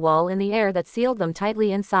invisible wall in the air that sealed them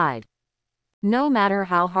tightly inside. No matter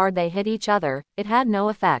how hard they hit each other, it had no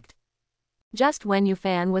effect. Just when Yu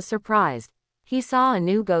Fan was surprised, he saw a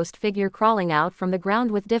new ghost figure crawling out from the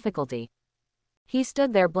ground with difficulty. He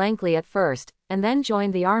stood there blankly at first, and then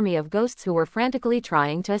joined the army of ghosts who were frantically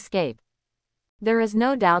trying to escape. There is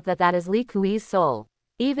no doubt that that is Li Kui's soul.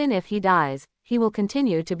 Even if he dies, he will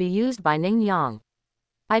continue to be used by Ning Yang.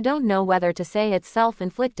 I don't know whether to say it's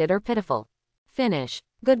self-inflicted or pitiful. Finish.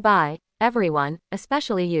 Goodbye, everyone,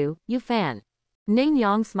 especially you, Yu Fan. Ning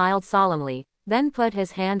Yang smiled solemnly, then put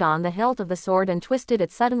his hand on the hilt of the sword and twisted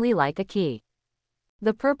it suddenly like a key.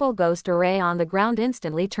 The purple ghost array on the ground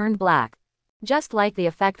instantly turned black. Just like the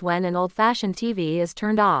effect when an old-fashioned TV is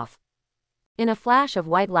turned off. In a flash of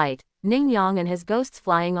white light, Ning Yang and his ghosts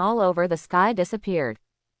flying all over the sky disappeared.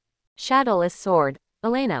 Shadowless sword,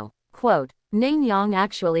 Eleno. Quote, Ning Yang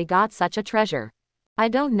actually got such a treasure. I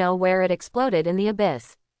don't know where it exploded in the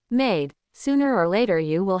abyss. Maid, sooner or later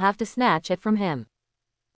you will have to snatch it from him.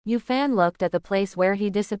 Yu Fan looked at the place where he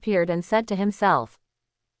disappeared and said to himself.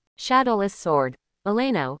 Shadowless sword,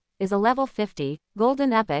 Eleno, is a level 50,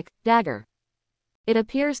 golden epic, dagger. It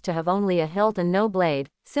appears to have only a hilt and no blade,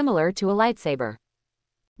 similar to a lightsaber.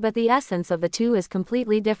 But the essence of the two is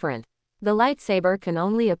completely different. The lightsaber can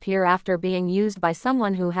only appear after being used by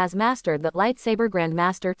someone who has mastered the lightsaber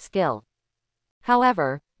grandmaster skill.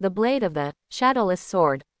 However, the blade of the shadowless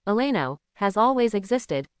sword, Eleno, has always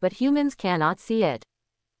existed, but humans cannot see it.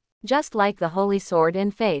 Just like the holy sword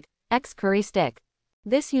in Fate, X Curry Stick.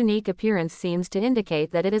 This unique appearance seems to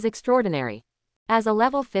indicate that it is extraordinary. As a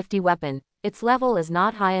level 50 weapon, its level is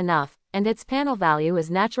not high enough, and its panel value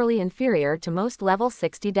is naturally inferior to most level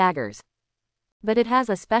 60 daggers. But it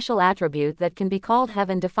has a special attribute that can be called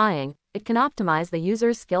heaven-defying, it can optimize the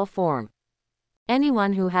user's skill form.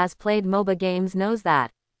 Anyone who has played MOBA games knows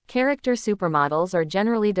that character supermodels are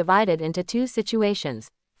generally divided into two situations.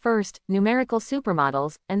 First, numerical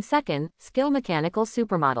supermodels, and second, skill mechanical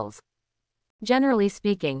supermodels. Generally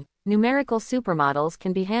speaking, numerical supermodels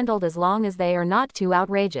can be handled as long as they are not too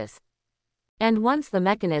outrageous. And once the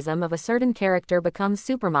mechanism of a certain character becomes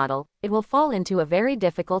supermodel, it will fall into a very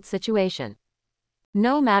difficult situation.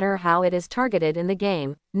 No matter how it is targeted in the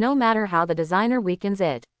game, no matter how the designer weakens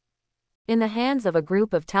it. In the hands of a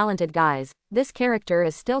group of talented guys, this character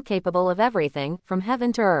is still capable of everything, from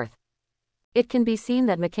heaven to earth. It can be seen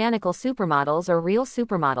that mechanical supermodels are real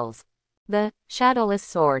supermodels. The shadowless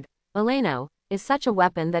sword, Eleno, is such a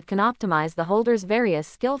weapon that can optimize the holder's various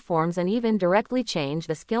skill forms and even directly change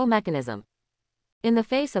the skill mechanism. In the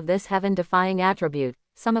face of this heaven-defying attribute,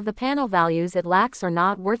 some of the panel values it lacks are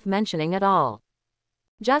not worth mentioning at all.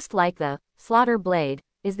 Just like the slaughter blade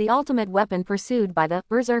is the ultimate weapon pursued by the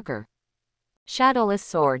berserker. Shadowless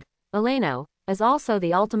sword, Eleno, is also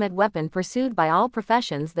the ultimate weapon pursued by all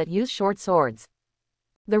professions that use short swords.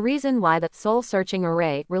 The reason why the soul-searching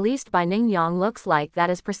array released by Ningyang looks like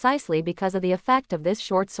that is precisely because of the effect of this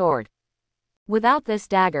short sword. Without this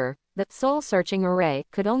dagger, the soul-searching array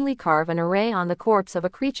could only carve an array on the corpse of a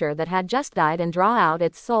creature that had just died and draw out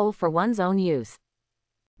its soul for one's own use.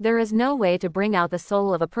 There is no way to bring out the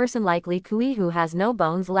soul of a person like Li Kui who has no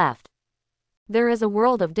bones left. There is a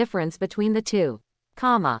world of difference between the two.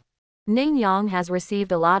 Ningyang has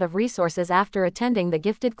received a lot of resources after attending the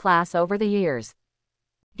gifted class over the years.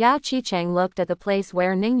 Gao Qicheng looked at the place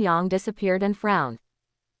where Ningyang disappeared and frowned.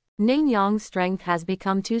 Ningyang's strength has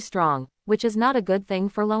become too strong, which is not a good thing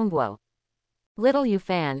for Longguo. Little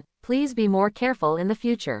Yufan, please be more careful in the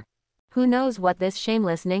future. Who knows what this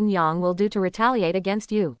shameless Ningyang will do to retaliate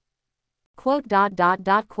against you? All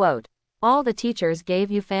the teachers gave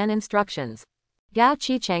Yufan instructions. Gao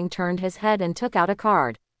Qicheng turned his head and took out a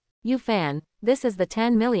card. Yufan, this is the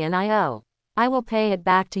 10 million I owe. I will pay it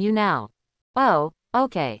back to you now. Oh,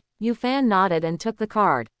 okay. Yufan nodded and took the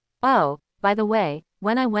card. Oh, by the way,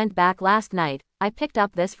 when I went back last night, I picked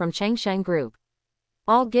up this from Chengsheng Group.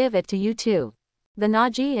 I'll give it to you too. The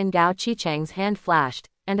Naji in Gao Qicheng's hand flashed,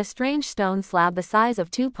 and a strange stone slab the size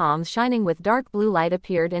of 2 palms shining with dark blue light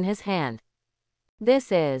appeared in his hand.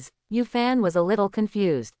 This is... Yufan was a little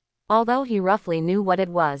confused. Although he roughly knew what it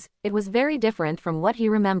was very different from what he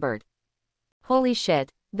remembered. Holy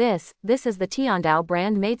shit, this is the Tiandao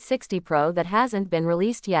brand Mate 60 Pro that hasn't been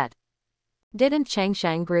released yet. Didn't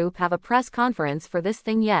Chengsheng Group have a press conference for this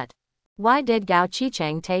thing yet? Why did Gao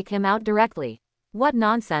Qicheng take him out directly? What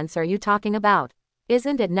nonsense are you talking about?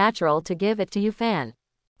 Isn't it natural to give it to Yufan?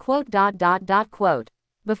 Before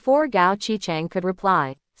Gao Qicheng could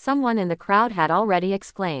reply, someone in the crowd had already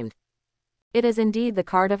exclaimed. It is indeed the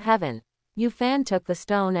card of heaven. Yufan took the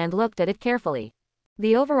stone and looked at it carefully.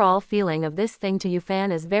 The overall feeling of this thing to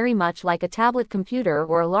Yufan is very much like a tablet computer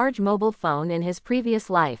or a large mobile phone in his previous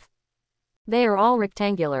life. They are all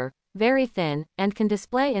rectangular, very thin, and can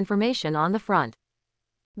display information on the front.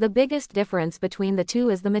 The biggest difference between the two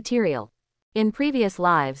is the material. In previous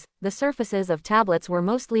lives, the surfaces of tablets were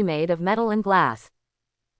mostly made of metal and glass.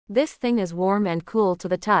 This thing is warm and cool to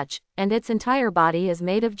the touch, and its entire body is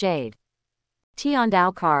made of jade.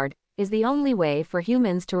 Tiandao card is the only way for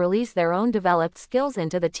humans to release their own developed skills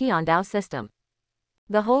into the Tiandao system.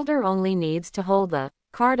 The holder only needs to hold the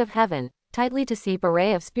card of heaven tightly to seep a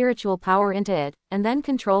ray of spiritual power into it, and then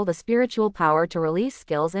control the spiritual power to release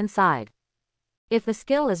skills inside. If the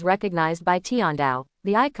skill is recognized by Tiandao,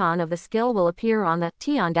 the icon of the skill will appear on the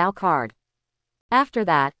Tiandao card. After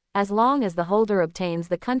that, as long as the holder obtains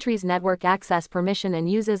the country's network access permission and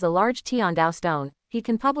uses a large Tiandao stone, he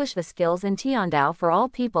can publish the skills in Tiandao for all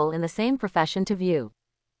people in the same profession to view.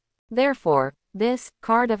 Therefore, this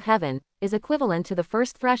card of heaven is equivalent to the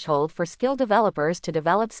first threshold for skill developers to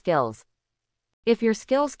develop skills. If your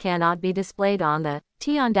skills cannot be displayed on the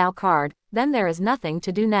Tiandao card, then there is nothing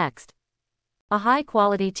to do next. A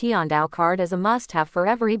high-quality Tiandao card is a must-have for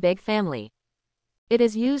every big family. It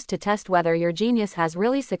is used to test whether your genius has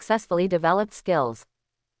really successfully developed skills.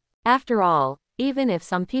 After all, even if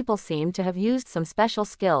some people seem to have used some special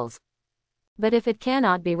skills, but if it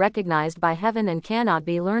cannot be recognized by heaven and cannot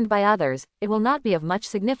be learned by others, it will not be of much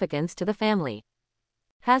significance to the family.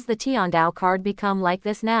 Has the Tiandao card become like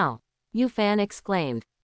this now? Yufan exclaimed.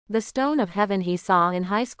 The stone of heaven he saw in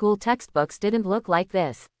high school textbooks didn't look like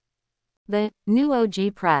this. The new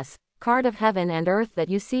OG press card of heaven and earth that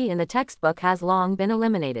you see in the textbook has long been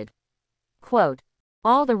eliminated. Quote,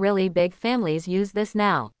 all the really big families use this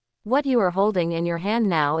now. What you are holding in your hand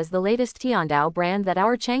now is the latest Tiandao brand that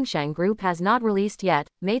our Chengsheng Group has not released yet,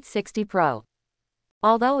 Mate 60 Pro.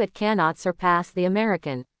 Although it cannot surpass the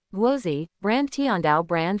American Guozi brand Tiandao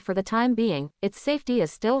brand for the time being, its safety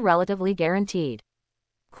is still relatively guaranteed.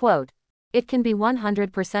 Quote, it can be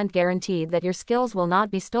 100% guaranteed that your skills will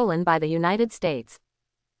not be stolen by the United States.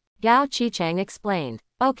 Gao Qicheng explained.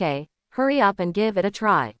 Okay, hurry up and give it a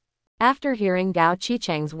try. After hearing Gao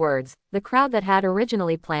Qicheng's words, the crowd that had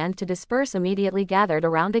originally planned to disperse immediately gathered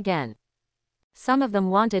around again. Some of them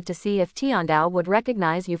wanted to see if Tiandao would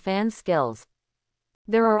recognize Yu Fan's skills.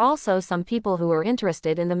 There are also some people who are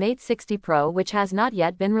interested in the Mate 60 Pro, which has not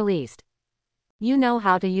yet been released. You know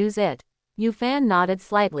how to use it? Yu Fan nodded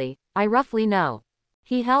slightly. I roughly know.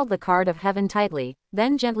 He held the card of heaven tightly,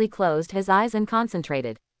 then gently closed his eyes and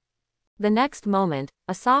concentrated. The next moment,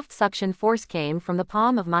 a soft suction force came from the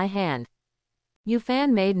palm of my hand. Yu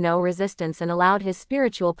Fan made no resistance and allowed his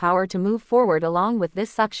spiritual power to move forward along with this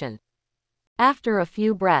suction. After a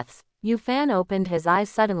few breaths, Yu Fan opened his eyes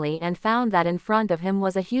suddenly and found that in front of him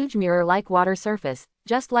was a huge mirror-like water surface,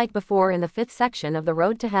 just like before in the 5th section of the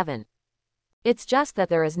Road to Heaven. It's just that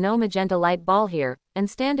there is no magenta light ball here, and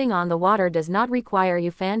standing on the water does not require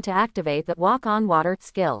Yu Fan to activate the walk on water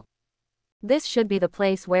skill. This should be the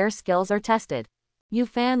place where skills are tested. Yu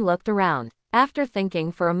Fan looked around. After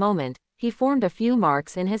thinking for a moment, he formed a few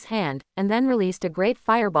marks in his hand, and then released a great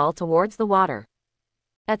fireball towards the water.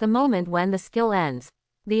 At the moment when the skill ends,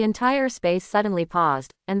 the entire space suddenly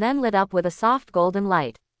paused, and then lit up with a soft golden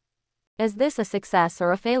light. Is this a success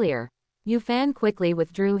or a failure? Yu Fan quickly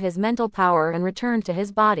withdrew his mental power and returned to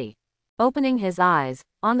his body. Opening his eyes,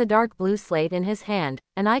 on the dark blue slate in his hand,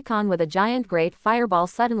 an icon with a giant great fireball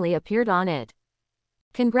suddenly appeared on it.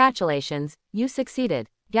 Congratulations, you succeeded.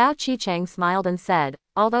 Gao Qicheng smiled and said,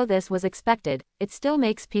 although this was expected, it still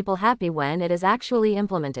makes people happy when it is actually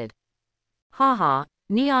implemented. Haha,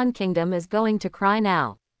 Neon Kingdom is going to cry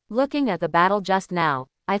now. Looking at the battle just now,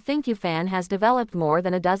 I think Yu Fan has developed more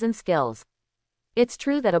than a dozen skills. It's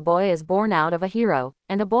true that a boy is born out of a hero,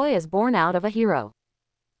 and a boy is born out of a hero.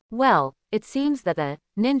 Well, it seems that the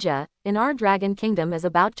ninja in our Dragon Kingdom is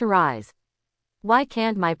about to rise. Why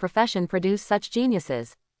can't my profession produce such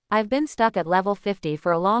geniuses? I've been stuck at level 50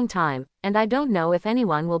 for a long time, and I don't know if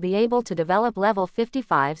anyone will be able to develop level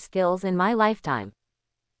 55 skills in my lifetime.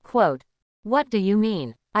 Quote. What do you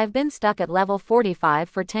mean? I've been stuck at level 45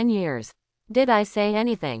 for 10 years. Did I say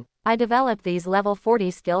anything? I developed these level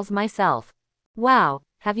 40 skills myself. Wow,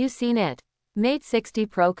 have you seen it? Mate 60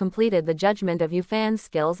 Pro completed the judgment of Yu Fan's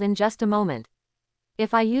skills in just a moment.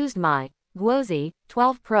 If I used my Guozi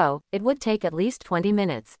 12 Pro, it would take at least 20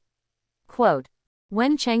 minutes. Quote.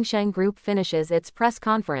 When Chengsheng Group finishes its press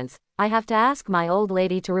conference, I have to ask my old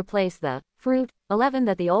lady to replace the fruit 11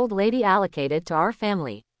 that the old lady allocated to our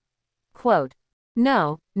family. Quote.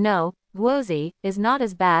 No, Guozi is not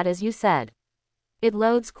as bad as you said. It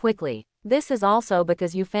loads quickly. This is also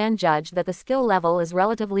because Yu Fan judged that the skill level is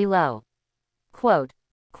relatively low. Quote.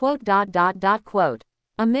 Quote.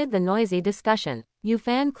 Amid the noisy discussion, Yu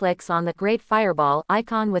Fan clicks on the great fireball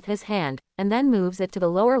icon with his hand, and then moves it to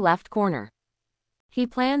the lower left corner. He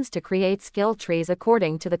plans to create skill trees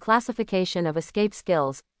according to the classification of escape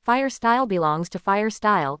skills. Fire style belongs to fire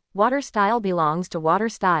style, water style belongs to water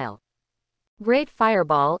style. Great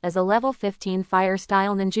Fireball is a level 15 fire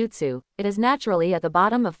style ninjutsu, it is naturally at the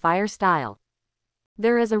bottom of fire style.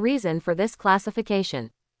 There is a reason for this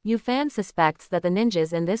classification. Yu Fan suspects that the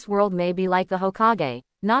ninjas in this world may be like the Hokage,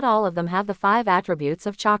 not all of them have the 5 attributes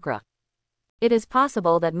of chakra. It is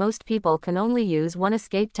possible that most people can only use one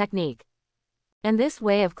escape technique. And this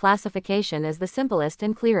way of classification is the simplest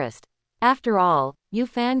and clearest. After all, Yu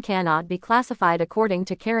Fan cannot be classified according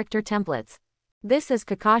to character templates. This is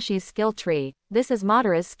Kakashi's skill tree, this is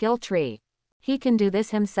Madara's skill tree. He can do this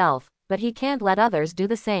himself, but he can't let others do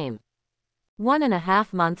the same.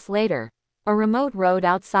 1.5 months later. A remote road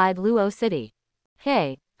outside Luo City.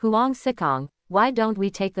 Hey, Huang Sikong, why don't we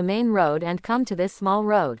take the main road and come to this small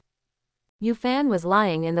road? Yu Fan was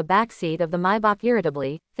lying in the back seat of the Maybach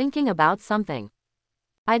irritably, thinking about something.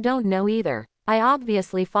 I don't know either. I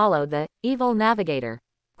obviously followed the evil navigator.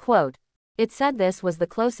 Quote. It said this was the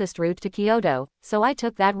closest route to Kyoto, so I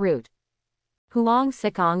took that route. Huang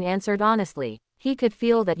Sikong answered honestly. He could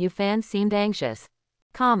feel that Yu Fan seemed anxious.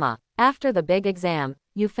 After the big exam,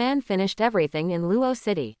 Yu Fan finished everything in Luo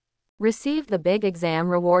City. Received the big exam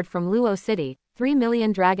reward from Luo City, 3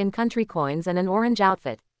 million Dragon Country coins and an orange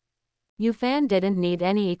outfit. Yu Fan didn't need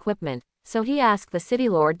any equipment, so he asked the city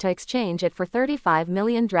lord to exchange it for 35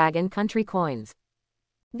 million Dragon Country coins.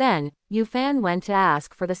 Then, Yu Fan went to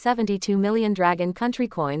ask for the 72 million Dragon Country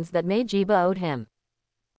coins that Meijiba owed him.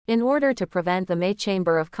 In order to prevent the Mei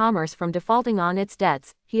Chamber of Commerce from defaulting on its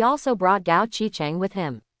debts, he also brought Gao Qicheng with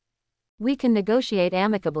him. We can negotiate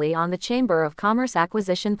amicably on the Chamber of Commerce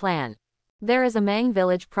acquisition plan. There is a Mang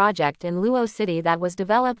Village project in Luo City that was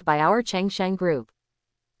developed by our Chengsheng Group.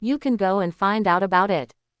 You can go and find out about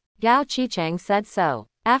it. Gao Qicheng said so.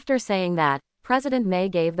 After saying that, President Mei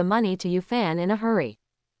gave the money to Yu Fan in a hurry.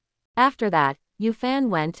 After that, Yu Fan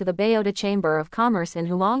went to the Bayota Chamber of Commerce in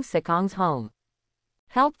Huang Sikong's home.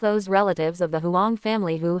 Helped those relatives of the Huang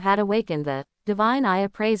family who had awakened the Divine Eye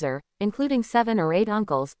Appraiser, including 7 or 8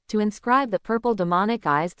 uncles, to inscribe the purple demonic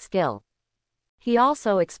eyes skill. He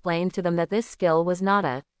also explained to them that this skill was not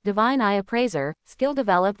a Divine Eye Appraiser skill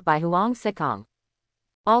developed by Huang Sikong.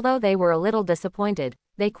 Although they were a little disappointed,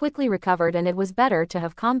 they quickly recovered, and it was better to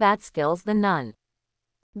have combat skills than none.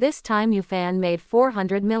 This time Yufan made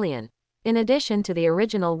 400 million. In addition to the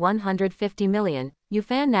original 150 million,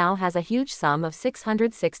 Yufan now has a huge sum of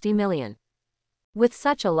 660 million. With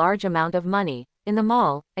such a large amount of money, in the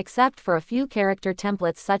mall, except for a few character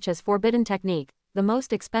templates such as Forbidden Technique, the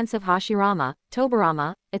most expensive Hashirama,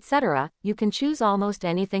 Tobarama, etc., you can choose almost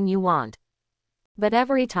anything you want. But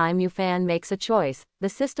every time Yufan makes a choice, the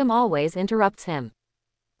system always interrupts him.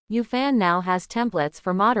 Yufan now has templates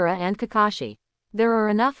for Madara and Kakashi. There are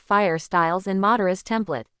enough fire styles in Madara's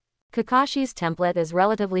template. Kakashi's template is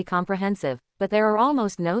relatively comprehensive, but there are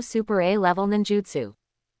almost no Super A-level ninjutsu.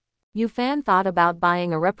 Yufan thought about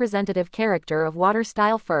buying a representative character of water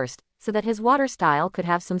style first, so that his water style could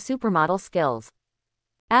have some supermodel skills.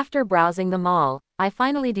 After browsing the mall, I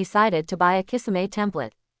finally decided to buy a Kisame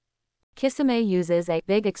template. Kisame uses a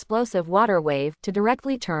big explosive water wave to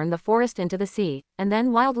directly turn the forest into the sea, and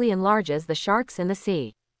then wildly enlarges the sharks in the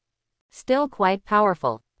sea. Still quite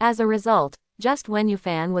powerful. As a result, just when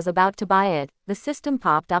Yufan was about to buy it, the system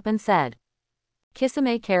popped up and said,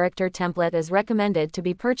 Kisame character template is recommended to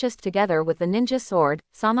be purchased together with the ninja sword,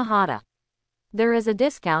 Samahata. There is a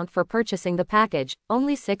discount for purchasing the package,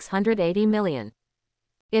 only 680 million.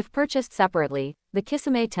 If purchased separately, the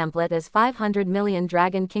Kisame template is 500 million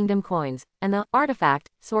Dragon Kingdom coins, and the artifact,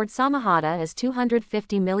 Sword Samahata is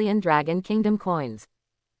 250 million Dragon Kingdom coins.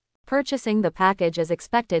 Purchasing the package is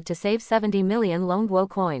expected to save 70 million Longuo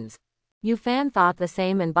coins. Yufan thought the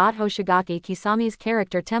same and bought Hoshigaki Kisami's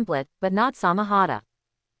character template, but not Samahata.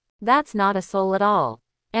 That's not a soul at all.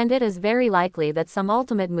 And it is very likely that some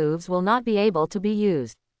ultimate moves will not be able to be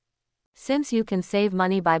used. Since you can save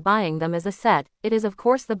money by buying them as a set, it is of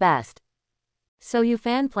course the best. So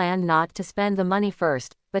Yufan planned not to spend the money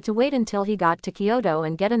first, but to wait until he got to Kyoto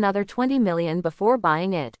and get another 20 million before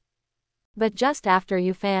buying it. But just after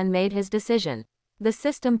Yufan made his decision, the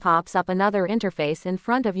system pops up another interface in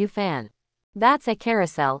front of Yufan. That's a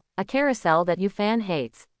carousel that Yufan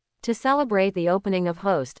hates. To celebrate the opening of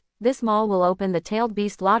Host, this mall will open the Tailed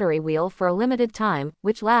Beast lottery wheel for a limited time,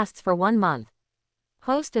 which lasts for 1 month.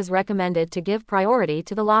 Host is recommended to give priority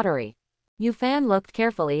to the lottery. Yufan looked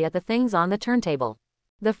carefully at the things on the turntable.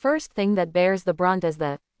 The first thing that bears the brunt is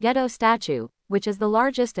the Gedo statue, which is the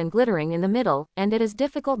largest and glittering in the middle, and it is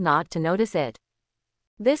difficult not to notice it.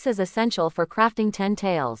 This is essential for crafting 10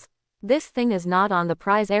 tails. This thing is not on the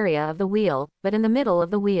prize area of the wheel, but in the middle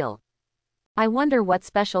of the wheel. I wonder what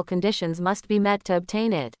special conditions must be met to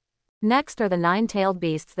obtain it. Next are the 9-tailed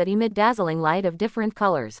beasts that emit dazzling light of different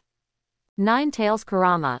colors. 9 tails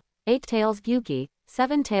Kurama, 8 tails Gyuki,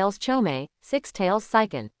 7 tails Chome, 6 tails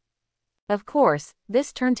Seiken. Of course,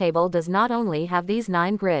 this turntable does not only have these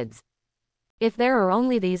 9 grids. If there are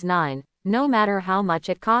only these 9, no matter how much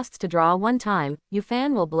it costs to draw one time,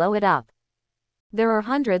 Yufan will blow it up. There are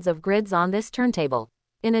hundreds of grids on this turntable.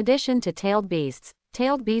 In addition to tailed beasts,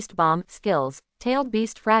 tailed beast bomb skills, tailed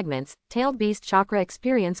beast fragments, tailed beast chakra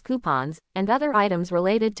experience coupons, and other items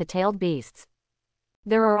related to tailed beasts.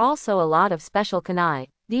 There are also a lot of special kunai,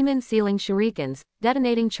 demon sealing shurikens,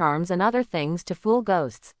 detonating charms and other things to fool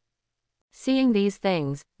ghosts. Seeing these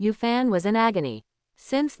things, Yufan was in agony.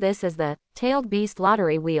 Since this is the Tailed Beast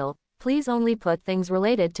lottery wheel, please only put things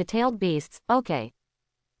related to tailed beasts, okay?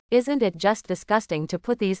 Isn't it just disgusting to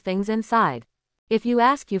put these things inside? If you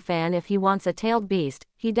ask Yufan if he wants a tailed beast,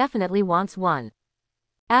 he definitely wants one.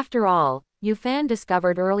 After all, Yufan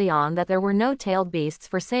discovered early on that there were no tailed beasts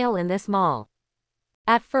for sale in this mall.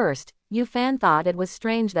 At first, Yufan thought it was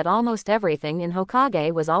strange that almost everything in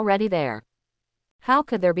Hokage was already there. How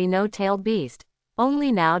could there be no tailed beast?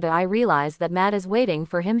 Only now do I realize that Matt is waiting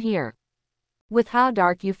for him here. With how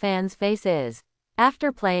dark Yufan's face is.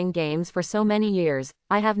 After playing games for so many years,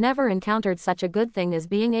 I have never encountered such a good thing as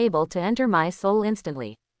being able to enter my soul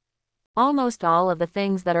instantly. Almost all of the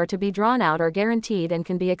things that are to be drawn out are guaranteed and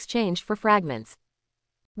can be exchanged for fragments.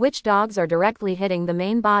 Which dogs are directly hitting the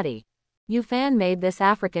main body? Yufan made this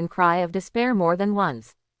African cry of despair more than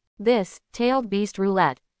once. This, tailed beast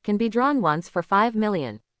roulette, can be drawn once for 5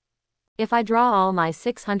 million. If I draw all my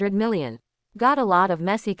 600 million, got a lot of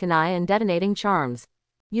messy kunai and detonating charms.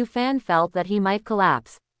 Yufan felt that he might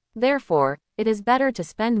collapse. Therefore, it is better to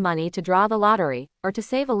spend money to draw the lottery, or to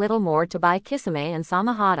save a little more to buy Kisame and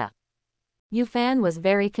Samahata. Yufan was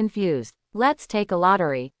very confused. Let's take a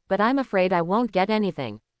lottery, but I'm afraid I won't get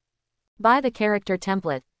anything. Buy the character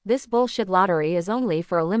template. This bullshit lottery is only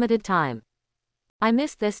for a limited time. I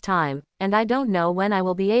missed this time, and I don't know when I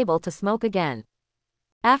will be able to smoke again.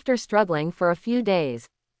 After struggling for a few days,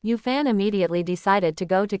 Yufan immediately decided to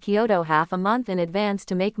go to Kyoto half a month in advance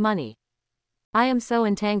to make money. I am so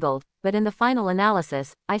entangled, but in the final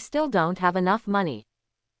analysis, I still don't have enough money.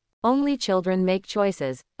 Only children make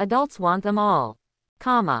choices, adults want them all.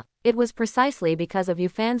 It was precisely because of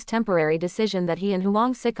Yufan's temporary decision that he and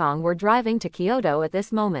Huang Sikong were driving to Kyoto at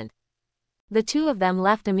this moment. The two of them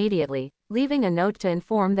left immediately, leaving a note to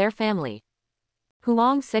inform their family.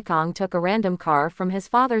 Huang Sikong took a random car from his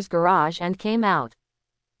father's garage and came out.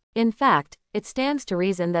 In fact, it stands to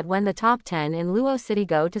reason that when the top 10 in Luo City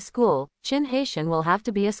go to school, Qin Haitian will have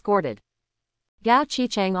to be escorted. Gao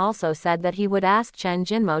Qicheng also said that he would ask Chen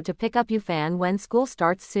Jinmo to pick up Yufan when school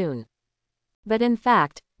starts soon. But in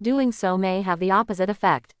fact, doing so may have the opposite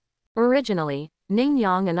effect. Originally, Ning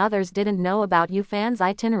Yang and others didn't know about Yufan's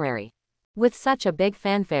itinerary. With such a big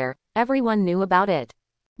fanfare, everyone knew about it.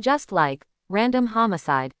 Just like random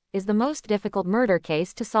homicide is the most difficult murder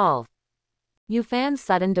case to solve. Yufan's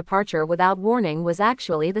sudden departure without warning was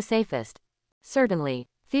actually the safest. Certainly,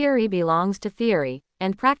 theory belongs to theory,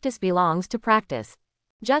 and practice belongs to practice.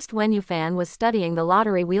 Just when Yufan was studying the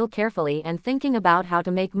lottery wheel carefully and thinking about how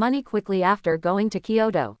to make money quickly after going to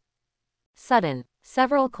Kyoto,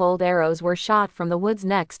 several cold arrows were shot from the woods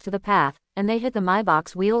next to the path, and they hit the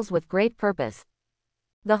Maybach's wheels with great purpose.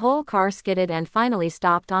 The whole car skidded and finally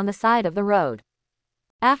stopped on the side of the road.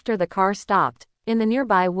 After the car stopped, in the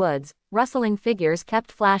nearby woods, rustling figures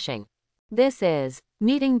kept flashing. This is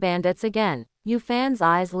meeting bandits again. Yufan's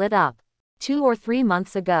eyes lit up. 2 or 3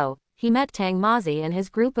 months ago, he met Tang Mazi and his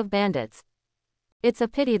group of bandits. It's a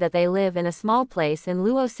pity that they live in a small place in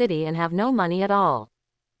Luo City and have no money at all.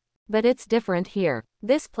 But it's different here.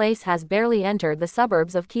 This place has barely entered the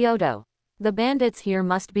suburbs of Kyoto. The bandits here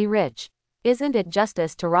must be rich. Isn't it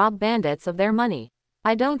justice to rob bandits of their money?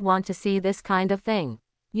 I don't want to see this kind of thing.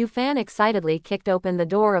 Yufan excitedly kicked open the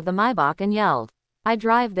door of the Maybach and yelled, "I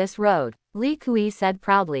drive this road." Li Kui said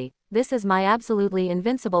proudly, "This is my absolutely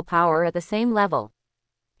invincible power at the same level.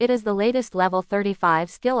 It is the latest level 35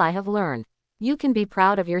 skill I have learned. You can be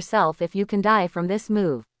proud of yourself if you can die from this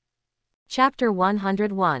move." Chapter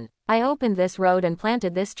 101. I opened this road and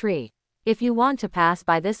planted this tree. If you want to pass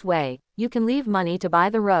by this way, you can leave money to buy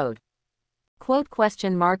the road. Quote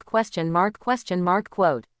question mark question mark question mark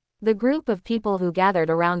quote. The group of people who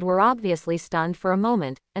gathered around were obviously stunned for a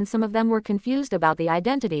moment, and some of them were confused about the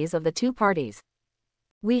identities of the two parties.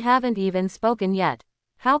 "We haven't even spoken yet.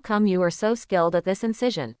 How come you are so skilled at this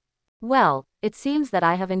incision?" "Well, it seems that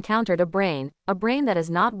I have encountered a brain that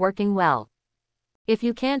is not working well." "If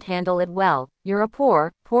you can't handle it well, you're a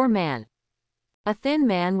poor man," a thin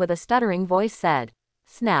man with a stuttering voice said.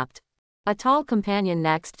 Snapped. A tall companion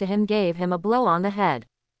next to him gave him a blow on the head.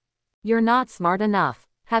 "You're not smart enough.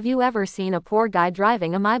 Have you ever seen a poor guy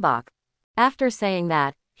driving a Maybach?" After saying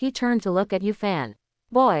that, he turned to look at Yufan.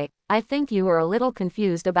 "Boy, I think you are a little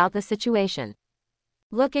confused about the situation.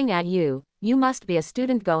 Looking at you, you must be a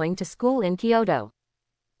student going to school in Kyoto.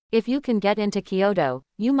 If you can get into Kyoto,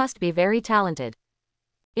 you must be very talented.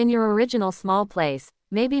 In your original small place,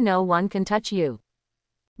 maybe no one can touch you.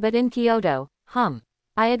 But in Kyoto,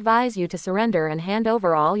 I advise you to surrender and hand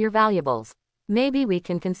over all your valuables. Maybe we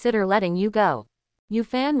can consider letting you go."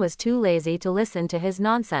 Yufan was too lazy to listen to his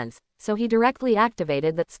nonsense, so he directly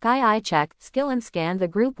activated the Sky Eye Check skill and scanned the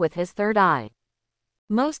group with his third eye.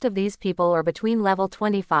 Most of these people are between level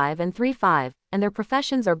 25 and 35, and their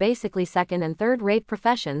professions are basically second and third rate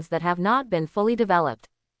professions that have not been fully developed.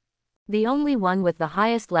 The only one with the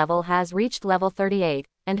highest level has reached level 38,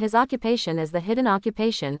 and his occupation is the hidden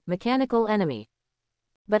occupation, mechanical enemy.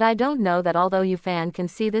 But I don't know that although Yufan can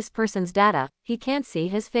see this person's data, he can't see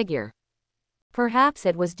his figure. Perhaps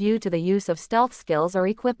it was due to the use of stealth skills or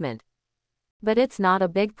equipment. But it's not a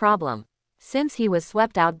big problem. Since he was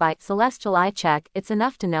swept out by Celestial Eye Check, it's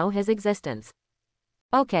enough to know his existence.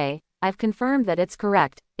 "Okay, I've confirmed that it's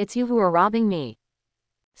correct. It's you who are robbing me.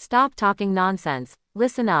 Stop talking nonsense.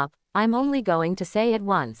 Listen up, I'm only going to say it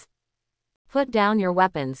once. Put down your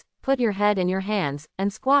weapons, put your head in your hands,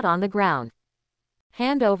 and squat on the ground.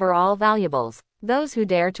 Hand over all valuables. Those who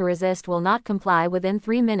dare to resist will not comply within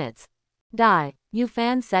 3 minutes. Die,"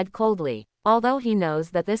 Yufan said coldly. Although he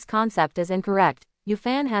knows that this concept is incorrect,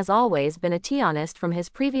 Yufan has always been a Tionist from his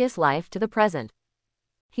previous life to the present.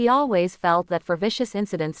 He always felt that for vicious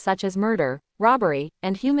incidents such as murder, robbery,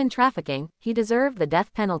 and human trafficking, he deserved the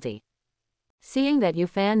death penalty. Seeing that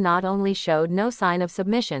Yufan not only showed no sign of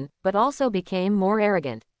submission, but also became more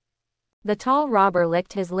arrogant, the tall robber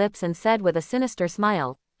licked his lips and said with a sinister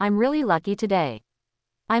smile, "I'm really lucky today.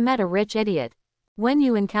 I met a rich idiot. When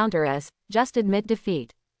you encounter us, just admit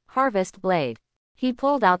defeat. Harvest blade. He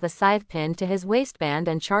pulled out the scythe pinned to his waistband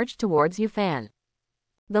and charged towards Yufan.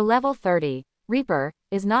 The level 30, Reaper,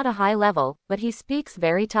 is not a high level, but he speaks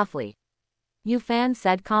very toughly. Yufan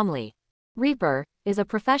said calmly. Reaper is a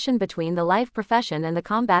profession between the life profession and the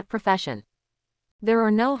combat profession. There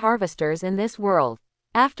are no harvesters in this world.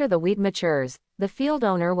 After the wheat matures, the field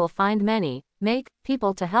owner will find many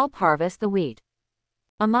people to help harvest the wheat.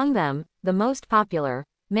 Among them, the most popular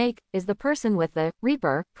is the person with the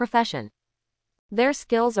Reaper profession. Their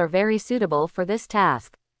skills are very suitable for this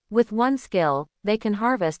task. With one skill, they can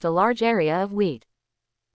harvest a large area of wheat.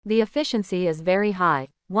 The efficiency is very high.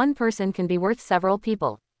 One person can be worth several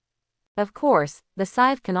people. Of course, the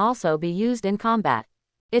scythe can also be used in combat.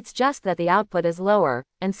 It's just that the output is lower,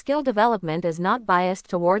 and skill development is not biased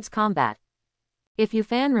towards combat. If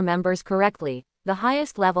Yufan remembers correctly, the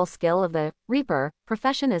highest level skill of the Reaper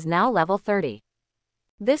profession is now level 30.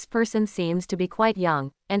 This person seems to be quite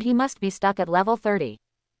young, and he must be stuck at level 30.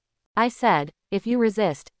 I said, if you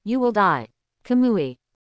resist, you will die. Kamui.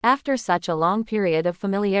 After such a long period of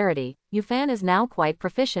familiarity, Yufan is now quite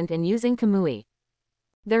proficient in using Kamui.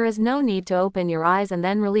 There is no need to open your eyes and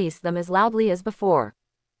then release them as loudly as before.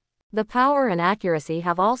 The power and accuracy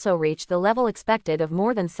have also reached the level expected of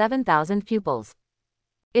more than 7,000 pupils.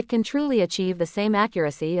 It can truly achieve the same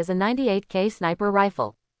accuracy as a 98K sniper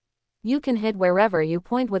rifle. You can hit wherever you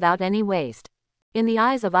point without any waste. In the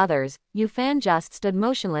eyes of others, Yufan just stood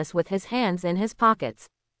motionless with his hands in his pockets.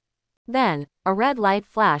 Then, a red light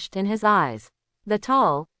flashed in his eyes. The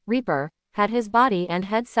tall Reaper had his body and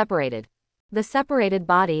head separated. The separated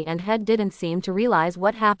body and head didn't seem to realize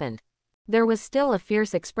what happened. There was still a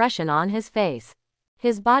fierce expression on his face.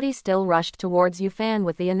 His body still rushed towards Yufan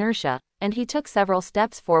with the inertia, and he took several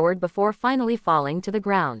steps forward before finally falling to the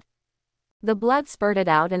ground. The blood spurted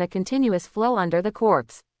out in a continuous flow under the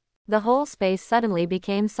corpse. The whole space suddenly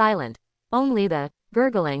became silent. Only the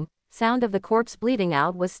gurgling sound of the corpse bleeding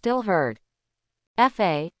out was still heard.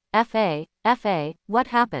 F.A., what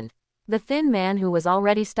happened? The thin man who was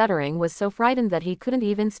already stuttering was so frightened that he couldn't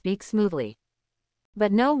even speak smoothly.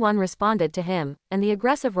 But no one responded to him, and the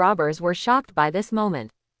aggressive robbers were shocked by this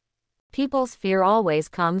moment. People's fear always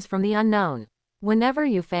comes from the unknown. Whenever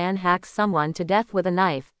Yufan hacks someone to death with a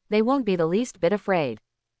knife, they won't be the least bit afraid.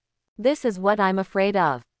 This is what I'm afraid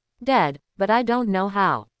of. Dead, but I don't know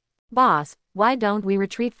how. Boss, why don't we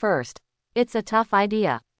retreat first? It's a tough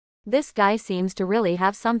idea. This guy seems to really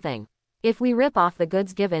have something. If we rip off the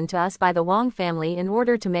goods given to us by the Wong family in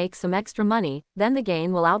order to make some extra money, then the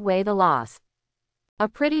gain will outweigh the loss. A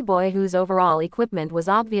pretty boy whose overall equipment was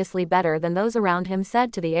obviously better than those around him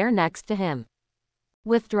said to the air next to him.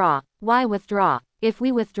 Withdraw. Why withdraw? If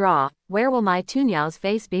we withdraw, where will my Tunyao's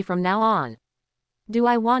face be from now on? Do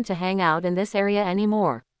I want to hang out in this area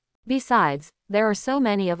anymore? Besides, there are so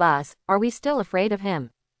many of us, are we still afraid of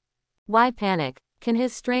him? Why panic? Can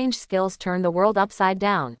his strange skills turn the world upside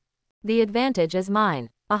down? The advantage is mine.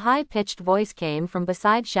 A high-pitched voice came from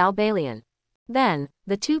beside Xiao Balian. Then,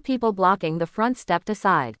 the two people blocking the front stepped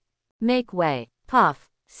aside. Make way. Puff.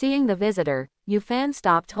 Seeing the visitor, Yufan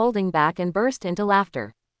stopped holding back and burst into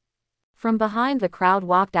laughter. From behind the crowd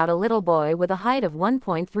walked out a little boy with a height of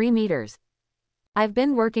 1.3 meters. I've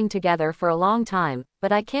been working together for a long time,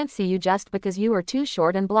 but I can't see you just because you are too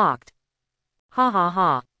short and blocked. Ha ha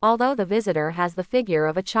ha. Although the visitor has the figure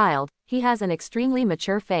of a child, he has an extremely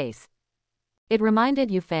mature face. It reminded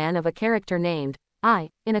Yufan of a character named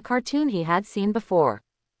in a cartoon he had seen before.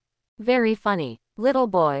 Very funny. Little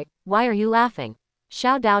boy, why are you laughing?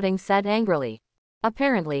 Xiao Doubting said angrily.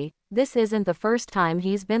 Apparently, this isn't the first time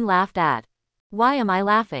he's been laughed at. Why am I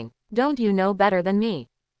laughing? Don't you know better than me?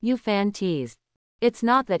 Yufan teased. It's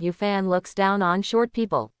not that Yufan looks down on short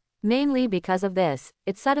people. Mainly because of this,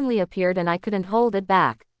 it suddenly appeared and I couldn't hold it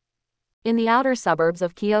back. In the outer suburbs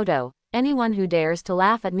of Kyoto, anyone who dares to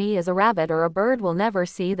laugh at me as a rabbit or a bird will never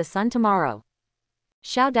see the sun tomorrow.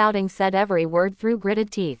 Xiao Doubting said every word through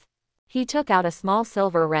gritted teeth. He took out a small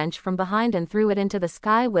silver wrench from behind and threw it into the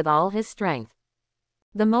sky with all his strength.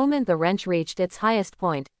 The moment the wrench reached its highest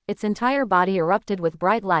point, its entire body erupted with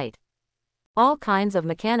bright light. All kinds of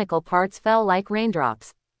mechanical parts fell like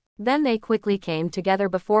raindrops. Then they quickly came together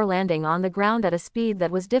before landing on the ground at a speed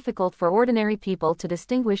that was difficult for ordinary people to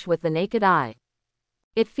distinguish with the naked eye.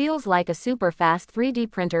 It feels like a super-fast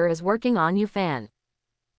 3D printer is working on Yufan.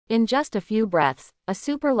 In just a few breaths, a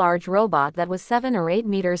super-large robot that was 7 or 8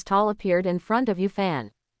 meters tall appeared in front of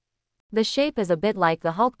Yufan. The shape is a bit like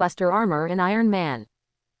the Hulkbuster armor in Iron Man.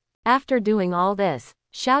 After doing all this,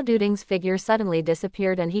 Xiao Doubting's figure suddenly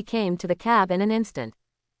disappeared and he came to the cab in an instant.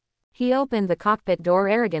 He opened the cockpit door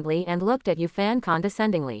arrogantly and looked at Yufan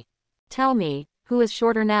condescendingly. Tell me, who is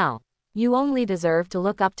shorter now? You only deserve to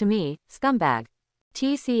look up to me, scumbag.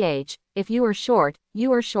 TCH, if you are short,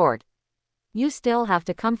 you are short. You still have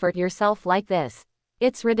to comfort yourself like this.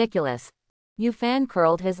 It's ridiculous. Yufan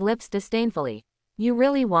curled his lips disdainfully. You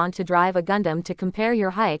really want to drive a Gundam to compare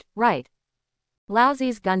your height, right?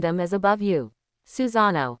 Laozi's Gundam is above you.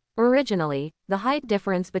 Susano. Originally, the height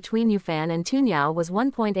difference between Yufan and Tunyao was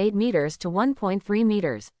 1.8 meters to 1.3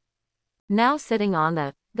 meters. Now sitting on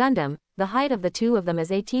the Gundam, the height of the two of them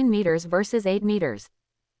is 18 meters versus 8 meters.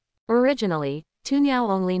 Originally, Tunyao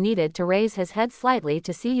only needed to raise his head slightly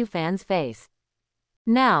to see Yufan's face.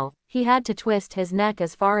 Now, he had to twist his neck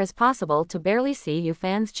as far as possible to barely see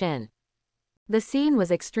Yufan's chin. The scene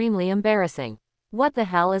was extremely embarrassing. What the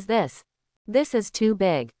hell is this? This is too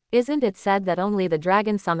big. Isn't it said that only the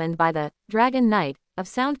dragon summoned by the Dragon Knight of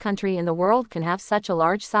Sound Country in the world can have such a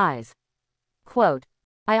large size? Quote,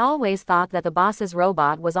 I always thought that the boss's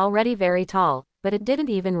robot was already very tall, but it didn't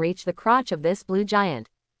even reach the crotch of this blue giant.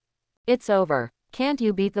 It's over. Can't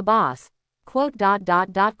you beat the boss? Quote.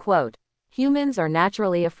 Quote. Humans are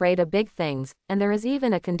naturally afraid of big things, and there is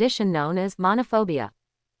even a condition known as monophobia.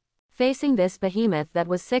 Facing this behemoth that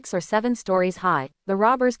was 6 or 7 stories high, the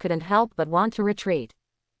robbers couldn't help but want to retreat.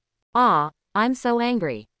 Ah, I'm so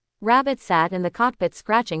angry. Rabbit sat in the cockpit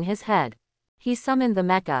scratching his head. He summoned the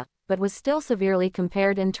mecha, but was still severely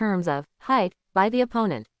compared in terms of height by the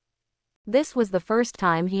opponent. This was the first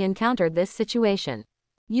time he encountered this situation.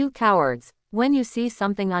 You cowards, when you see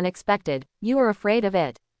something unexpected, you are afraid of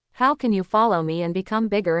it. How can you follow me and become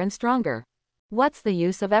bigger and stronger? What's the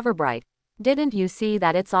use of Everbright? Didn't you see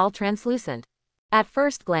that it's all translucent? At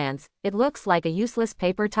first glance, it looks like a useless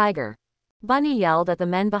paper tiger. Bunny yelled at the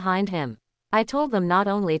men behind him. I told them not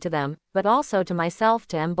only to them, but also to myself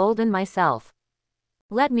to embolden myself.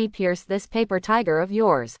 Let me pierce this paper tiger of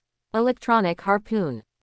yours. Electronic harpoon.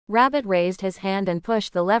 Rabbit raised his hand and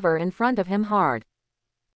pushed the lever in front of him hard.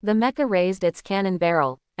 The mecha raised its cannon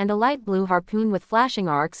barrel, and a light blue harpoon with flashing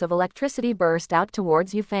arcs of electricity burst out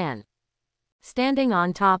towards Yufan. Standing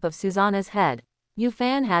on top of Susanna's head,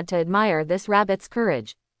 Yufan had to admire this rabbit's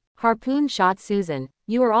courage. Harpoon shot Susan,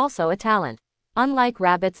 you are also a talent. Unlike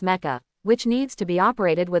Rabbit's mecha, which needs to be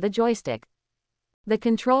operated with a joystick. The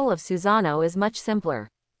control of Susano is much simpler.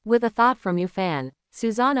 With a thought from Yufan,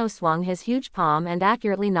 Susano swung his huge palm and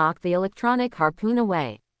accurately knocked the electronic harpoon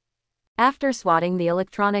away. After swatting the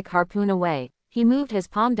electronic harpoon away, he moved his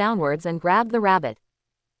palm downwards and grabbed the rabbit.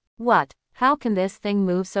 What? How can this thing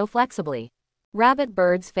move so flexibly? Rabbit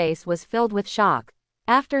Bird's face was filled with shock.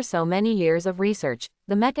 After so many years of research,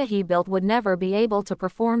 the mecha he built would never be able to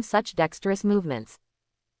perform such dexterous movements.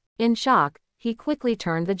 In shock, he quickly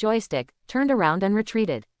turned the joystick, turned around and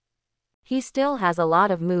retreated. He still has a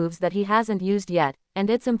lot of moves that he hasn't used yet, and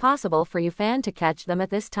it's impossible for Yufan to catch them at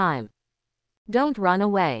this time. Don't run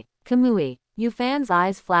away, Kamui. Yufan's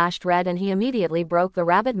eyes flashed red and he immediately broke the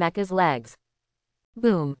rabbit mecha's legs.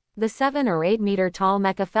 Boom. The 7 or 8 meter tall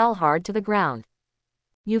mecha fell hard to the ground.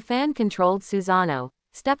 Yufan controlled Susano,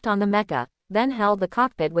 stepped on the mecha, then held the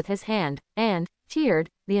cockpit with his hand, and teared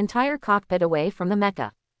the entire cockpit away from the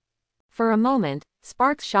mecha. For a moment,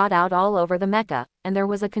 sparks shot out all over the mecha, and there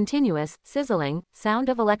was a continuous, sizzling sound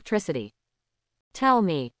of electricity. Tell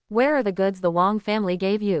me, where are the goods the Wong family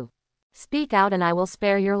gave you? Speak out and I will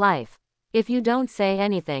spare your life. If you don't say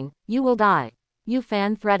anything, you will die.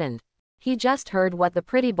 Yufan threatened. He just heard what the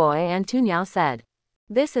pretty boy and Tunyao said.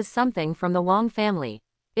 This is something from the Wong family.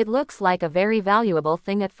 It looks like a very valuable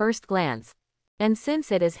thing at first glance. And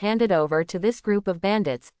since it is handed over to this group of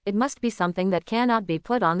bandits, it must be something that cannot be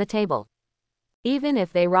put on the table. Even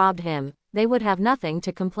if they robbed him, they would have nothing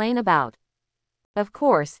to complain about. Of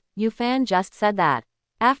course, Yufan just said that.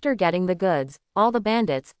 After getting the goods, all the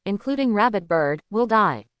bandits, including Rabbit Bird, will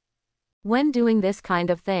die. When doing this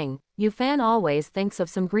kind of thing, Yufan always thinks of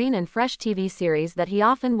some green and fresh TV series that he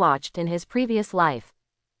often watched in his previous life.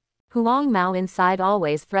 Huang Mao inside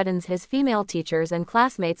always threatens his female teachers and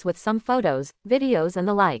classmates with some photos, videos and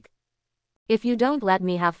the like. If you don't let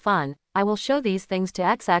me have fun, I will show these things to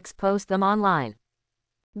XX post them online.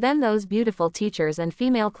 Then those beautiful teachers and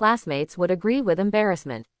female classmates would agree with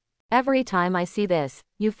embarrassment. Every time I see this,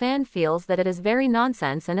 Yufan feels that it is very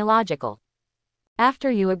nonsense and illogical. After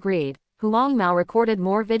you agreed, Huang Mao recorded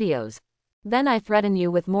more videos. Then I threaten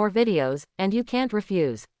you with more videos, and you can't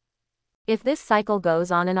refuse. If this cycle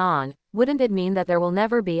goes on, wouldn't it mean that there will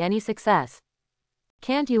never be any success?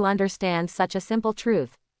 Can't you understand such a simple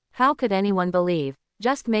truth? How could anyone believe?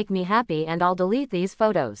 Just make me happy and I'll delete these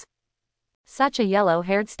photos. Such a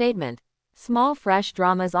yellow-haired statement. Small fresh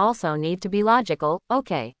dramas also need to be logical,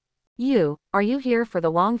 okay. Are you here for the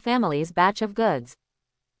Wang family's batch of goods?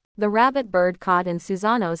 The rabbit bird caught in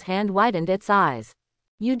Susanoo's hand widened its eyes.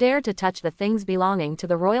 You dare to touch the things belonging to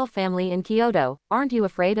the royal family in Kyoto, aren't you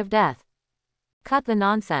afraid of death? Cut the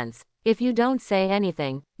nonsense. If you don't say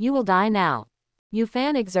anything, you will die now.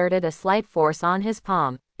 Yufan exerted a slight force on his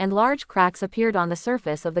palm, and large cracks appeared on the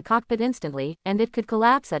surface of the cockpit instantly, and it could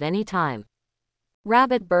collapse at any time.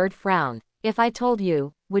 Rabbit bird frowned. If I told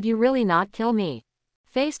you, would you really not kill me?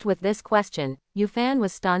 Faced with this question, Yufan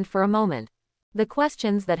was stunned for a moment. The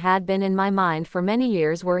questions that had been in my mind for many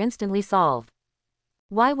years were instantly solved.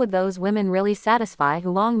 Why would those women really satisfy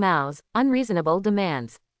Huang Mao's unreasonable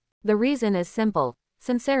demands? The reason is simple: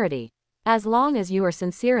 sincerity. As long as you are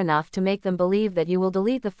sincere enough to make them believe that you will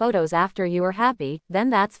delete the photos after you are happy, then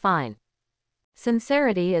that's fine.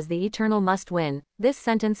 Sincerity is the eternal must-win. This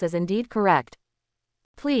sentence is indeed correct.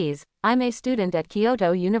 Please, I'm a student at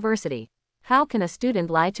Kyoto University. How can a student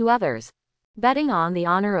lie to others? Betting on the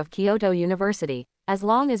honor of Kyoto University, as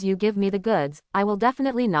long as you give me the goods, I will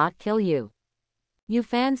definitely not kill you.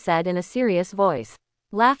 Yufan said in a serious voice.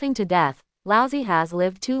 Laughing to death, Lousy has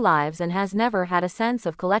lived 2 lives and has never had a sense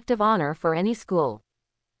of collective honor for any school.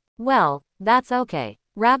 Well, that's okay.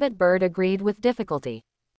 Rabbit bird agreed with difficulty.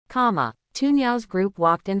 Tunyao's group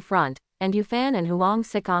walked in front, and Yufan and Huang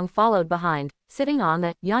Sikong followed behind, sitting on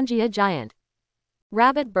the Yanjia giant.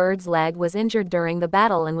 Rabbit bird's leg was injured during the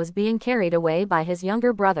battle and was being carried away by his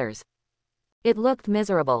younger brothers. It looked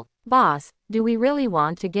miserable. Boss, do we really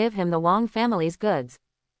want to give him the Wang family's goods?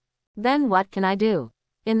 Then what can I do?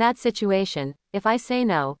 In that situation, if I say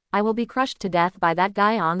no, I will be crushed to death by that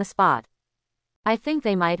guy on the spot. I think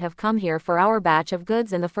they might have come here for our batch of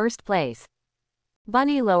goods in the first place.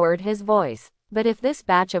 Bunny lowered his voice. But if this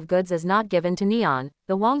batch of goods is not given to Neon,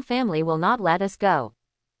 the Wang family will not let us go.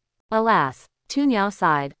 Alas, Tunyao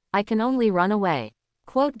sighed, I can only run away. ...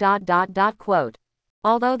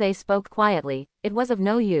 Although they spoke quietly, it was of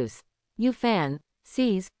no use. Yufan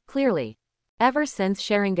sees clearly. Ever since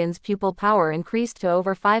Sharingan's pupil power increased to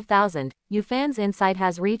over 5,000, Yufan's insight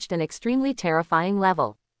has reached an extremely terrifying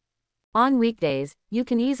level. On weekdays, you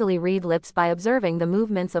can easily read lips by observing the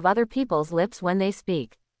movements of other people's lips when they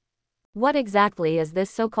speak. What exactly is this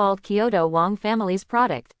so-called Kyoto Wang family's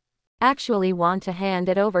product? Actually want to hand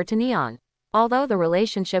it over to Neon. Although the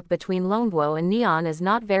relationship between Longguo and Neon is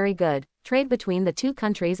not very good, trade between the 2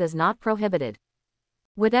 countries is not prohibited.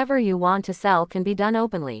 Whatever you want to sell can be done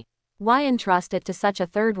openly. Why entrust it to such a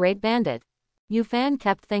third-rate bandit? Yufan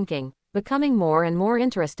kept thinking, becoming more and more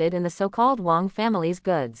interested in the so-called Wang family's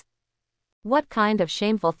goods. What kind of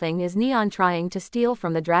shameful thing is Neon trying to steal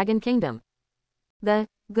from the Dragon Kingdom? The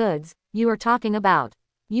goods you are talking about.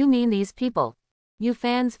 You mean these people?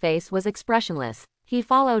 Yufan's face was expressionless. He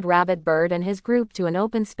followed Rabbit Bird and his group to an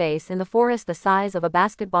open space in the forest the size of a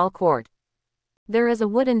basketball court. There is a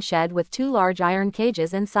wooden shed with 2 large iron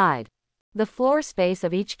cages inside. The floor space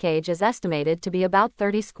of each cage is estimated to be about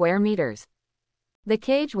 30 square meters. The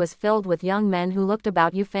cage was filled with young men who looked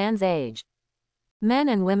about Yufan's age. Men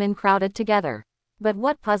and women crowded together. But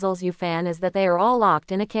what puzzles Yufan is that they are all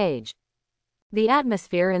locked in a cage. The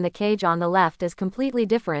atmosphere in the cage on the left is completely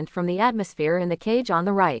different from the atmosphere in the cage on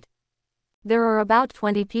the right. There are about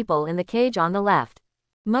 20 people in the cage on the left.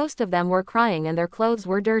 Most of them were crying and their clothes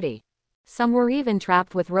were dirty. Some were even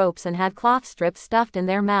trapped with ropes and had cloth strips stuffed in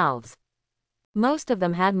their mouths. Most of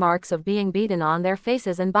them had marks of being beaten on their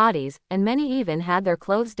faces and bodies, and many even had their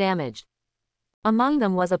clothes damaged. Among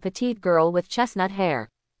them was a petite girl with chestnut hair.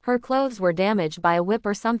 Her clothes were damaged by a whip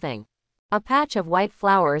or something. A patch of white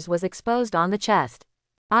flowers was exposed on the chest.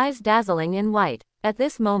 Eyes dazzling in white. At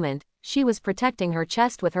this moment, she was protecting her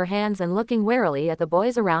chest with her hands and looking warily at the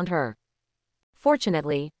boys around her.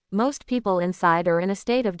 Fortunately, most people inside are in a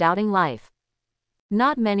state of doubting life.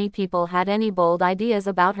 Not many people had any bold ideas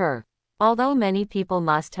about her. Although many people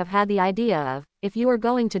must have had the idea of, if you are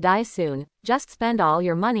going to die soon, just spend all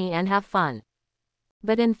your money and have fun.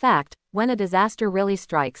 But in fact, when a disaster really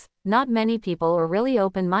strikes, not many people are really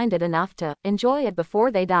open-minded enough to enjoy it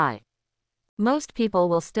before they die. Most people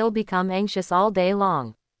will still become anxious all day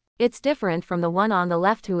long. It's different from the one on the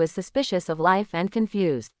left who is suspicious of life and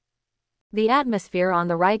confused. The atmosphere on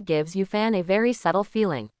the right gives Yufan a very subtle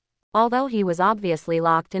feeling. Although he was obviously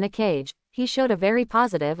locked in a cage, he showed a very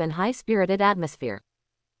positive and high-spirited atmosphere.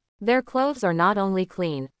 Their clothes are not only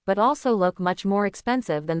clean, but also look much more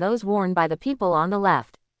expensive than those worn by the people on the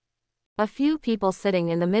left. A few people sitting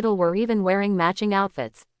in the middle were even wearing matching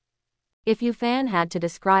outfits. If Yufan had to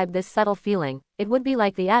describe this subtle feeling, it would be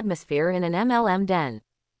like the atmosphere in an MLM den.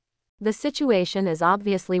 The situation is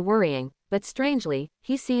obviously worrying, but strangely,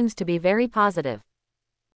 he seems to be very positive.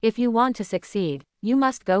 If you want to succeed, you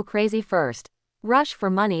must go crazy first. Rush for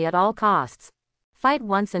money at all costs. Fight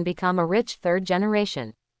once and become a rich third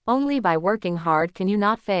generation. Only by working hard can you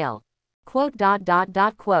not fail. Quote.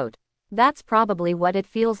 That's probably what it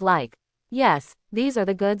feels like. Yes, these are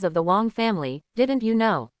the goods of the Wang family, didn't you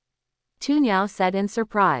know? Tu Niao said in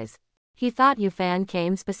surprise. He thought Yu Fan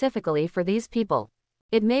came specifically for these people.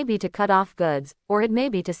 It may be to cut off goods, or it may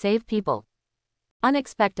be to save people.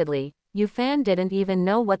 Unexpectedly, Yu Fan didn't even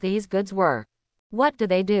know what these goods were. What do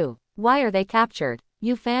they do? Why are they captured?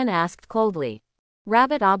 Yu Fan asked coldly.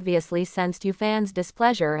 Rabbit obviously sensed Yu Fan's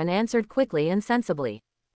displeasure and answered quickly and sensibly.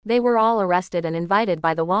 They were all arrested and invited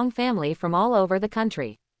by the Wang family from all over the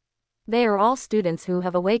country. They are all students who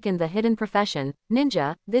have awakened the hidden profession,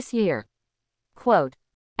 ninja, this year. Quote.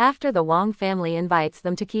 After the Wang family invites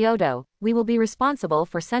them to Kyoto, we will be responsible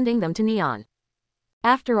for sending them to Neon.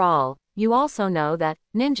 After all, you also know that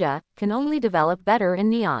ninja can only develop better in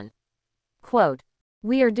Neon. Quote.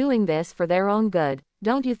 We are doing this for their own good,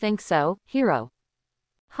 don't you think so, hero?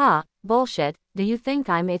 Ha, bullshit, do you think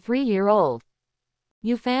I'm a 3-year-old?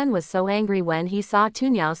 Yu Fan was so angry when he saw Tu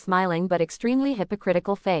Niao's smiling but extremely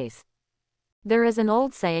hypocritical face. There is an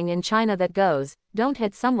old saying in China that goes, don't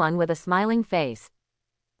hit someone with a smiling face.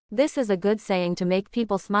 This is a good saying to make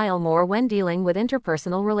people smile more when dealing with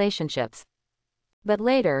interpersonal relationships. But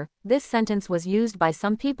later, this sentence was used by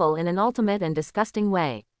some people in an ultimate and disgusting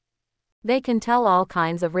way. They can tell all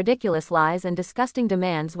kinds of ridiculous lies and disgusting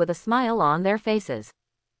demands with a smile on their faces.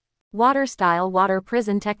 Water-style water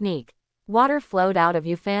prison technique. Water flowed out of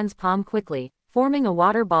Yu Fan's palm quickly, forming a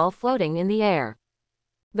water ball floating in the air.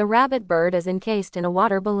 The rabbit bird is encased in a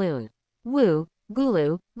water balloon. Woo,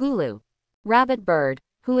 gulu, gulu. Rabbit bird,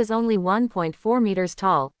 who is only 1.4 meters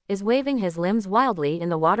tall, is waving his limbs wildly in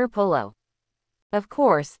the water polo. Of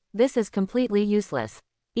course, this is completely useless.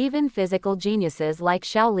 Even physical geniuses like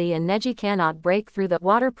Shaoli and Neji cannot break through the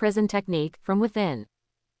water prison technique from within.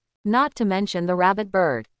 Not to mention the rabbit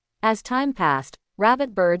bird. As time passed,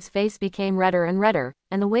 Rabbit Bird's face became redder and redder,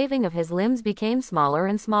 and the waving of his limbs became smaller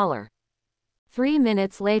and smaller. 3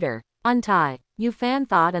 minutes later, untie, Yu Fan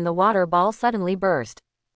thought, and the water ball suddenly burst.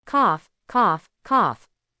 Cough, cough, cough.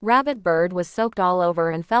 Rabbit Bird was soaked all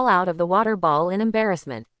over and fell out of the water ball in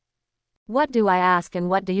embarrassment. What do I ask and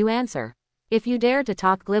what do you answer? If you dare to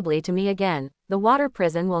talk glibly to me again, the water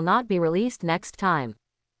prison will not be released next time.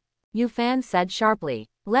 Yu Fan said sharply.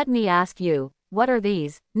 Let me ask you, what are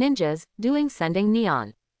these ninjas doing sending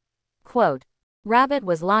Neon? Quote. Rabbit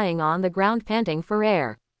was lying on the ground panting for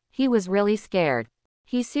air. He was really scared.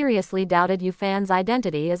 He seriously doubted Yu Fan's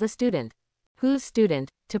identity as a student. Whose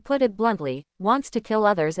student, to put it bluntly, wants to kill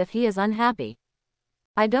others if he is unhappy?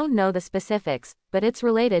 I don't know the specifics, but it's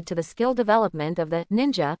related to the skill development of the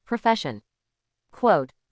ninja profession.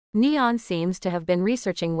 Quote. Neon seems to have been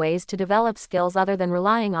researching ways to develop skills other than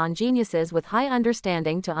relying on geniuses with high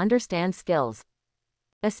understanding to understand skills.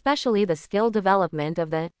 Especially the skill development of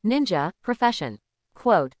the ninja profession.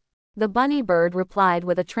 Quote. The bunny bird replied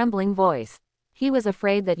with a trembling voice. He was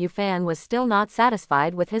afraid that Yu Fan was still not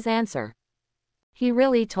satisfied with his answer. He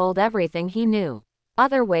really told everything he knew.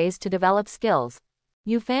 Other ways to develop skills.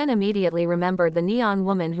 Yu Fan immediately remembered the neon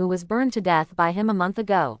woman who was burned to death by him a month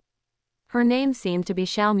ago. Her name seemed to be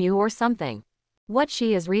Xiaomu or something. What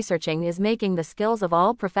she is researching is making the skills of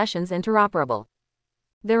all professions interoperable.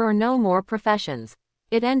 There are no more professions.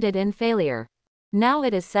 It ended in failure. Now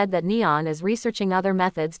it is said that Neon is researching other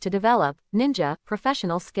methods to develop ninja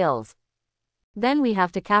professional skills. Then we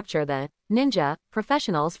have to capture the ninja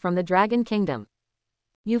professionals from the Dragon Kingdom.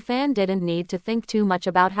 Yu Fan didn't need to think too much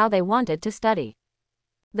about how they wanted to study.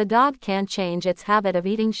 The dog can't change its habit of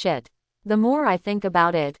eating shit. The more I think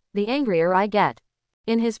about it, the angrier I get.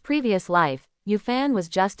 In his previous life, Yu Fan was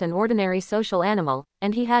just an ordinary social animal,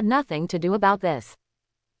 and he had nothing to do about this.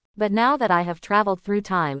 But now that I have traveled through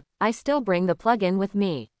time, I still bring the plug-in with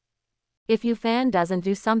me. If Yu Fan doesn't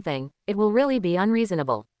do something, it will really be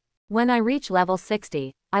unreasonable. When I reach level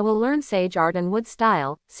 60, I will learn Sage Art and Wood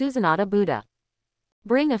Style, Susanata Buddha.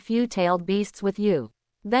 Bring a few tailed beasts with you.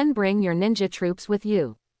 Then bring your ninja troops with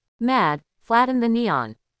you. Mad, flatten the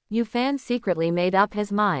neon. Yu Fan secretly made up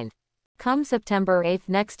his mind. Come September 8th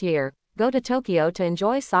next year, go to Tokyo to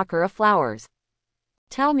enjoy Sakura flowers.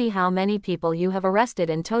 Tell me how many people you have arrested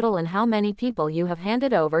in total and how many people you have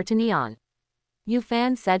handed over to Neon. Yu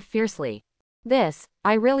Fan said fiercely. This,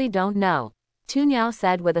 I really don't know. Tu Niao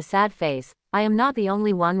said with a sad face, I am not the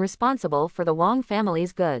only one responsible for the Wang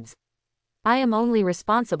family's goods. I am only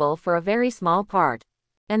responsible for a very small part.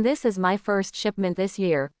 And this is my first shipment this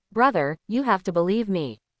year, brother, you have to believe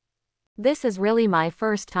me. This is really my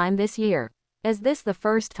first time this year. Is this the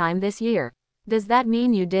first time this year? Does that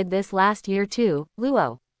mean you did this last year too,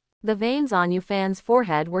 Luo? The veins on Yufan's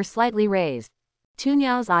forehead were slightly raised.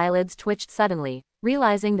 Tunyao's eyelids twitched suddenly,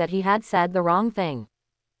 realizing that he had said the wrong thing.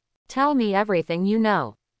 Tell me everything you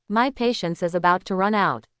know. My patience is about to run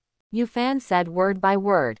out. Yufan said word by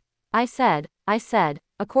word. I said,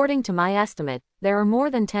 according to my estimate, there are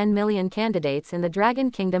more than 10 million candidates in the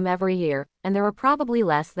Dragon Kingdom every year, and there are probably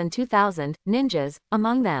less than 2,000 ninjas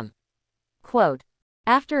among them. Quote.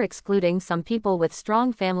 After excluding some people with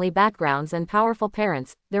strong family backgrounds and powerful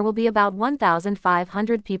parents, there will be about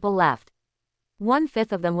 1,500 people left.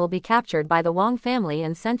 1/5 of them will be captured by the Wang family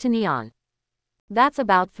and sent to Neon. That's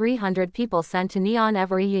about 300 people sent to Neon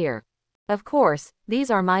every year. Of course, these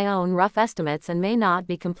are my own rough estimates and may not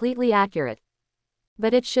be completely accurate.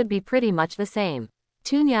 But it should be pretty much the same.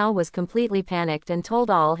 Tunyao was completely panicked and told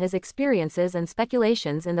all his experiences and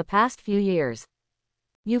speculations in the past few years.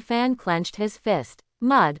 Yufan clenched his fist.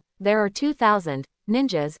 Mud, there are 2,000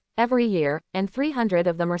 ninjas every year, and 300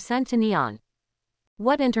 of them are sent to Neon.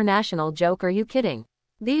 What international joke are you kidding?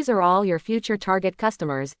 These are all your future target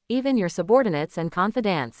customers, even your subordinates and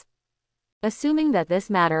confidants. Assuming that this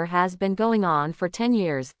matter has been going on for 10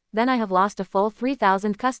 years, then I have lost a full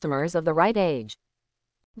 3,000 customers of the right age.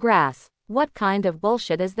 Grass. What kind of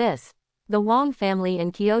bullshit is this? The Wang family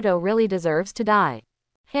in Kyoto really deserves to die.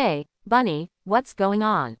 Hey, Bunny, what's going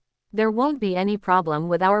on? There won't be any problem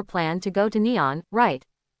with our plan to go to Neon, right?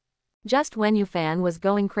 Just when Yufan was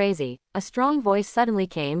going crazy, a strong voice suddenly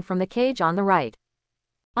came from the cage on the right.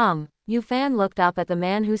 Yufan looked up at the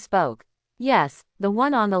man who spoke. Yes, the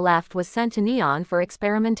one on the left was sent to Neon for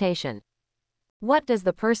experimentation. What does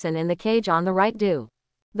the person in the cage on the right do?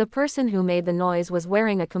 The person who made the noise was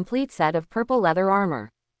wearing a complete set of purple leather armor.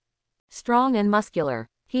 Strong and muscular,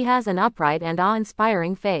 he has an upright and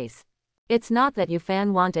awe-inspiring face. It's not that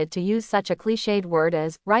Yufan wanted to use such a cliched word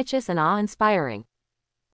as righteous and awe-inspiring.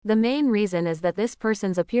 The main reason is that this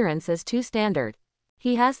person's appearance is too standard.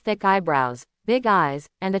 He has thick eyebrows, big eyes,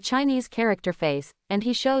 and a Chinese character face, and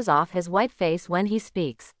he shows off his white face when he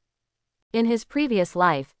speaks. In his previous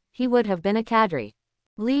life, he would have been a cadre.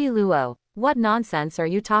 Li Luo, what nonsense are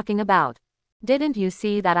you talking about? Didn't you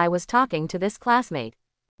see that I was talking to this classmate?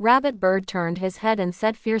 Rabbit Bird turned his head and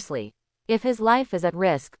said fiercely. If his life is at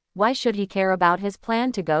risk, why should he care about his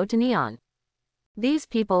plan to go to Neon? These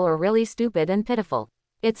people are really stupid and pitiful.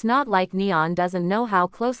 It's not like Neon doesn't know how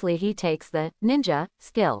closely he takes the ninja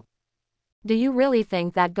skill. Do you really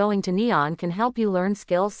think that going to Neon can help you learn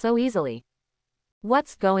skills so easily?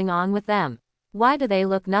 What's going on with them? Why do they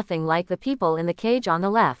look nothing like the people in the cage on the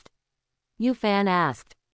left? Yufan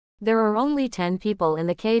asked. There are only 10 people in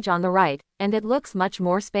the cage on the right, and it looks much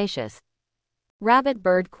more spacious. Rabbit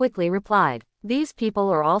Bird quickly replied. These people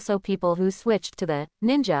are also people who switched to the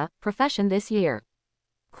ninja profession this year.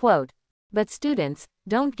 Quote. But students,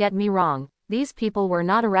 don't get me wrong, these people were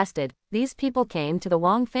not arrested, these people came to the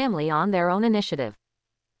Wang family on their own initiative.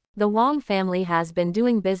 The Wang family has been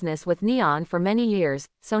doing business with Neon for many years,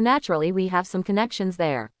 so naturally we have some connections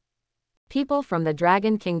there. People from the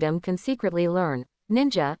Dragon Kingdom can secretly learn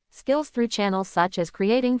ninja skills through channels such as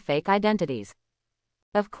creating fake identities.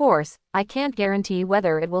 Of course, I can't guarantee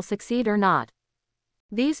whether it will succeed or not.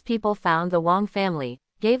 These people found the Wang family,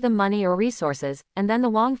 gave them money or resources, and then the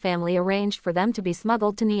Wang family arranged for them to be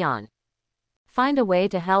smuggled to Neon. Find a way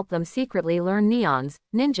to help them secretly learn Neon's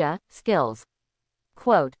ninja skills.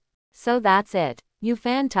 Quote. So that's it.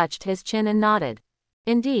 Yufan touched his chin and nodded.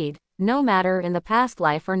 Indeed, no matter in the past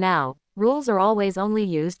life or now, rules are always only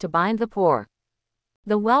used to bind the poor.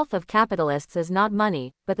 The wealth of capitalists is not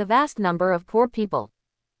money, but the vast number of poor people.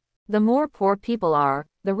 The more poor people are,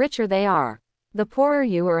 the richer they are. The poorer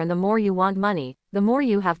you are and the more you want money, the more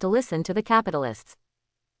you have to listen to the capitalists.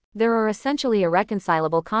 There are essentially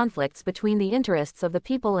irreconcilable conflicts between the interests of the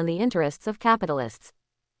people and the interests of capitalists.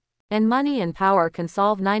 And money and power can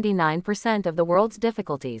solve 99% of the world's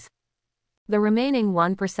difficulties. The remaining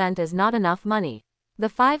 1% is not enough money. The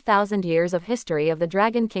 5,000 years of history of the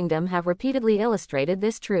Dragon Kingdom have repeatedly illustrated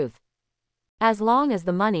this truth. As long as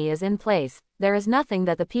the money is in place, there is nothing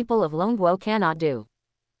that the people of Longguo cannot do.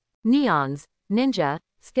 Neon's ninja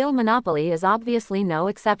skill monopoly is obviously no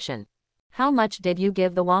exception. How much did you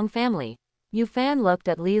give the Wang family? Yufan looked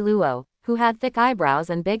at Li Luo, who had thick eyebrows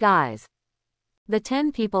and big eyes. The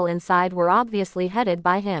 10 people inside were obviously headed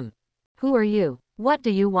by him. Who are you? What do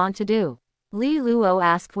you want to do? Li Luo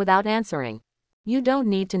asked without answering. You don't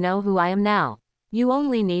need to know who I am now. You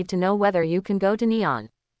only need to know whether you can go to Neon.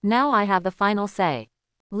 Now I have the final say.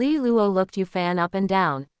 Li Luo looked Yufan up and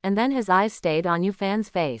down, and then his eyes stayed on Yufan's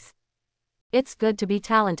face. It's good to be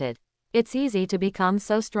talented. It's easy to become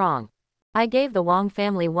so strong. I gave the Wang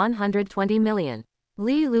family 120 million.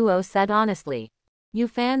 Li Luo said honestly. Yu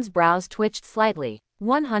Fan's brows twitched slightly.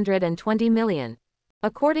 120 million.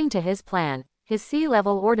 According to his plan, his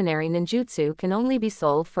sea-level ordinary ninjutsu can only be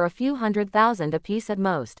sold for a few 100,000 apiece at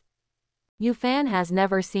most. Yu Fan has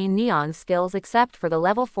never seen Neon's skills except for the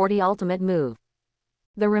level 40 ultimate move.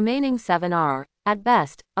 The remaining 7 are, at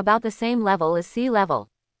best, about the same level as sea level.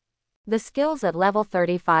 The skills at level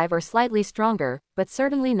 35 are slightly stronger, but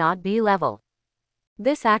certainly not B level.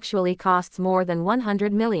 This actually costs more than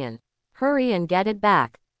 100 million. Hurry and get it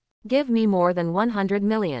back. Give me more than 100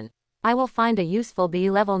 million. I will find a useful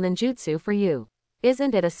B-level ninjutsu for you.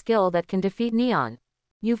 Isn't it a skill that can defeat Neon?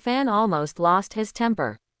 Yu Fan almost lost his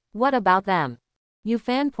temper. What about them? Yu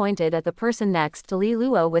Fan pointed at the person next to Li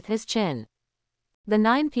Luo with his chin. The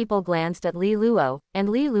 9 people glanced at Li Luo, and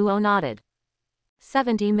Li Luo nodded.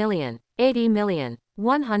 70 million, 80 million,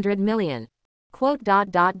 100 million.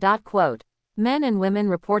 Quote. Men and women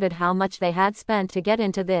reported how much they had spent to get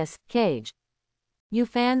into this cage. Yu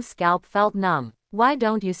Fan's scalp felt numb. Why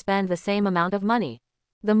don't you spend the same amount of money?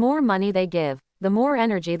 The more money they give, the more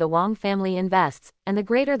energy the Wang family invests, and the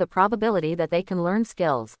greater the probability that they can learn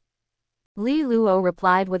skills. Li Luo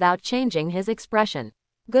replied without changing his expression.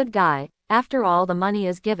 Good guy, after all the money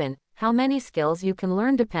is given, how many skills you can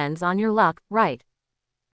learn depends on your luck, right?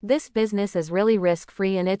 This business is really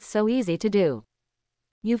risk-free and it's so easy to do.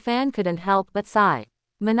 Yu Fan couldn't help but sigh.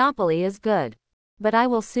 Monopoly is good. But I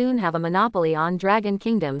will soon have a monopoly on Dragon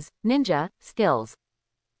Kingdom's ninja skills.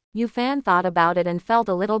 Yu Fan thought about it and felt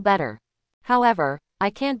a little better. However,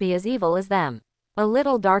 I can't be as evil as them. A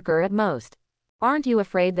little darker at most. Aren't you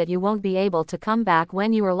afraid that you won't be able to come back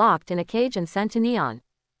when you are locked in a cage and sent to Neon?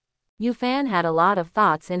 Yu Fan had a lot of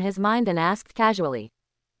thoughts in his mind and asked casually.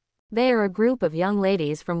 They are a group of young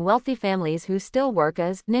ladies from wealthy families who still work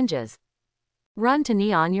as ninjas. Run to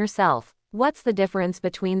Neon yourself. What's the difference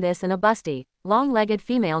between this and a busty, long-legged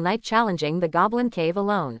female knight challenging the goblin cave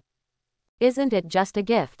alone? Isn't it just a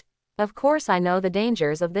gift? Of course I know the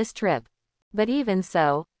dangers of this trip. But even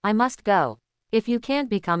so, I must go. If you can't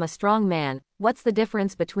become a strong man, what's the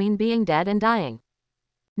difference between being dead and dying?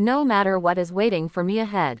 No matter what is waiting for me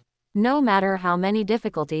ahead, no matter how many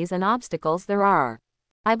difficulties and obstacles there are,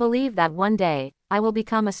 I believe that one day, I will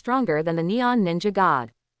become a stronger than the Neon Ninja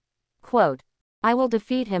God. Quote. I will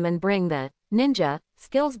defeat him and bring the ninja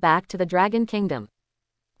skills back to the Dragon Kingdom.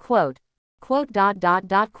 Quote.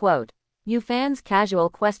 Yu Fan's casual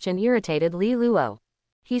question irritated Li Luo.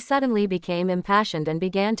 He suddenly became impassioned and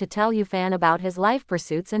began to tell Yu Fan about his life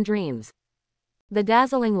pursuits and dreams. The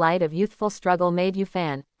dazzling light of youthful struggle made Yu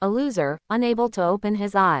Fan, a loser, unable to open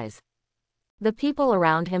his eyes. The people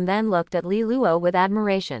around him then looked at Li Luo with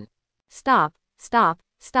admiration. Stop, stop,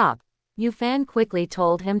 stop. Yu Fan quickly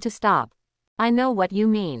told him to stop. I know what you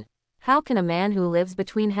mean. How can a man who lives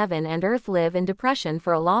between heaven and earth live in depression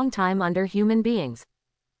for a long time under human beings?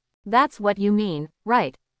 That's what you mean,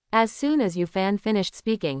 right? As soon as Yu Fan finished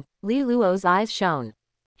speaking, Li Luo's eyes shone.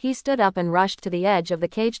 He stood up and rushed to the edge of the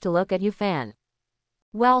cage to look at Yu Fan.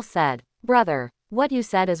 Well said, brother. What you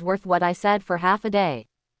said is worth what I said for half a day.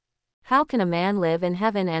 How can a man live in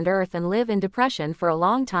heaven and earth and live in depression for a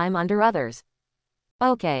long time under others?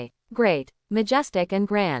 Okay, great, majestic and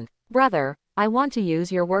grand. Brother, I want to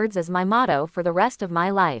use your words as my motto for the rest of my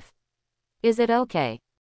life. Is it okay?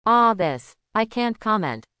 I can't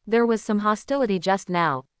comment. There was some hostility just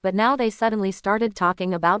now, but now they suddenly started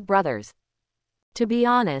talking about brothers. To be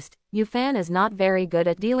honest, Yu Fan is not very good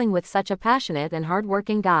at dealing with such a passionate and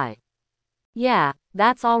hardworking guy. Yeah,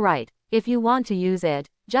 that's alright. If you want to use it,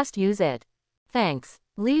 just use it. Thanks.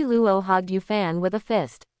 Li Luo hugged Yu Fan with a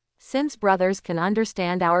fist. Since brothers can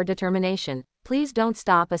understand our determination, please don't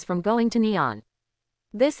stop us from going to Neon.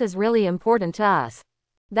 This is really important to us.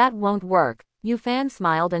 That won't work. Yu Fan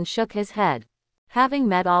smiled and shook his head. Having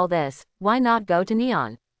met all this, why not go to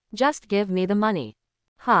Neon? Just give me the money.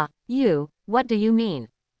 What do you mean?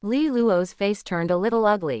 Li Luo's face turned a little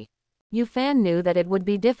ugly. Yu Fan knew that it would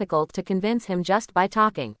be difficult to convince him just by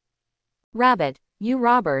talking. Rabbit, you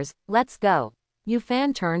robbers, let's go. Yu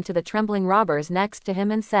Fan turned to the trembling robbers next to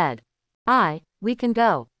him and said. We can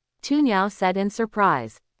go. Tu Niao said in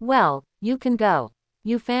surprise. Well, you can go.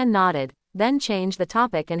 Yu Fan nodded, then changed the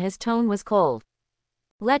topic and his tone was cold.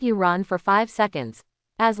 Let you run for 5 seconds.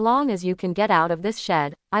 As long as you can get out of this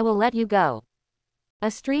shed, I will let you go.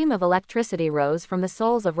 A stream of electricity rose from the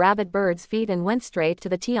soles of Rabbit Bird's feet and went straight to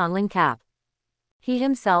the Tianling cap. He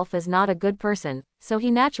himself is not a good person, so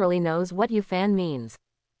he naturally knows what Yu Fan means.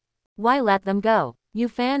 Why let them go? Yu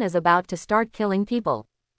Fan is about to start killing people.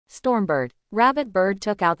 Stormbird. Rabbit Bird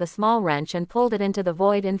took out the small wrench and pulled it into the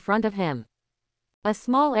void in front of him. A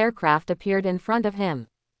small aircraft appeared in front of him.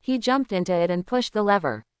 He jumped into it and pushed the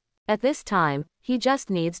lever. At this time, he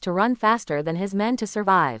just needs to run faster than his men to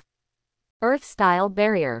survive. Earth-style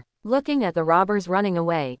barrier. Looking at the robbers running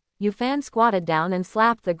away, Yufan squatted down and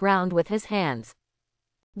slapped the ground with his hands.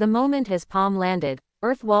 The moment his palm landed,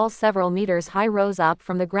 earth walls several meters high rose up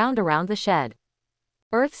from the ground around the shed.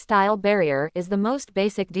 Earth-style barrier is the most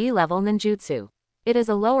basic D-level ninjutsu. It is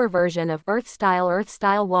a lower version of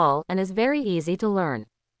earth-style wall and is very easy to learn.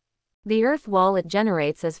 The earth wall it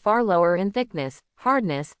generates is far lower in thickness,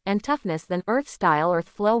 hardness, and toughness than earth-style earth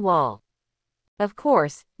flow wall. Of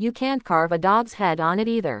course, you can't carve a dog's head on it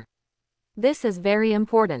either. This is very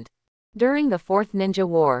important. During the Fourth Ninja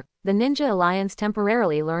War, the Ninja Alliance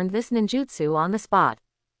temporarily learned this ninjutsu on the spot.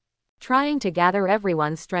 Trying to gather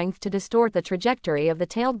everyone's strength to distort the trajectory of the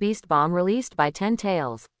tailed beast bomb released by 10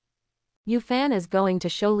 tails. Yufan is going to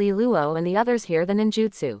show Li Luo and the others here the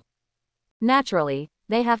ninjutsu. Naturally,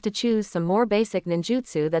 they have to choose some more basic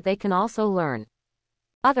ninjutsu that they can also learn.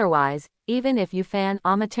 Otherwise, even if Yufan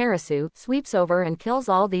Amaterasu sweeps over and kills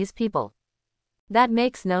all these people, that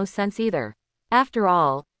makes no sense either. After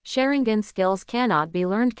all, Sharingan skills cannot be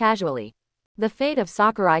learned casually. The fate of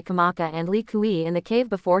Sakurai Kamaka and Li Kui in the cave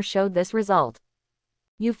before showed this result.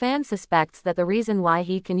 Yufan suspects that the reason why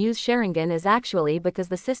he can use Sharingan is actually because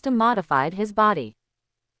the system modified his body.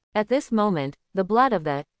 At this moment, the blood of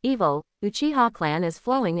the evil Uchiha clan is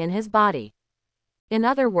flowing in his body. In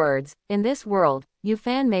other words, in this world,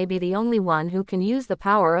 Yufan may be the only one who can use the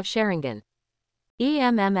power of Sharingan.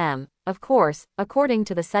 Of course, according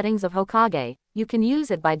to the settings of Hokage, you can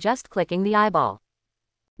use it by just clicking the eyeball.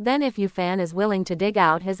 Then if Yufan is willing to dig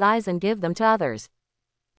out his eyes and give them to others,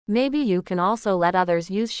 maybe you can also let others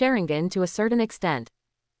use Sharingan to a certain extent.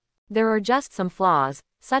 There are just some flaws,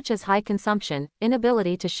 such as high consumption,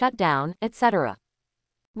 inability to shut down, etc.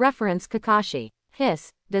 Reference Kakashi.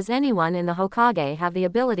 Hiss, does anyone in the Hokage have the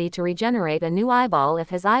ability to regenerate a new eyeball if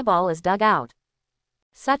his eyeball is dug out?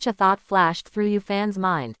 Such a thought flashed through Yufan's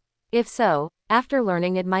mind. If so, after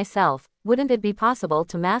learning it myself, wouldn't it be possible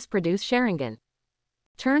to mass-produce Sharingan?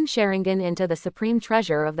 Turn Sharingan into the supreme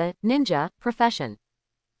treasure of the ninja profession.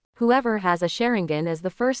 Whoever has a Sharingan is the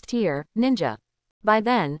first tier ninja. By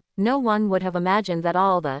then, no one would have imagined that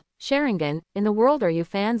all the Sharingan in the world are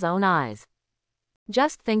Yufan's own eyes.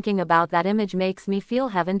 Just thinking about that image makes me feel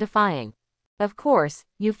heaven-defying. Of course,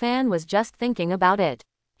 Yufan was just thinking about it.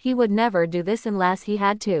 He would never do this unless he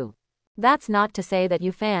had to. That's not to say that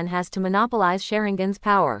Yufan has to monopolize Sharingan's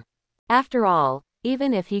power. After all,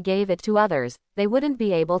 even if he gave it to others, they wouldn't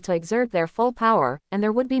be able to exert their full power, and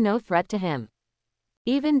there would be no threat to him.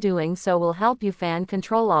 Even doing so will help Yufan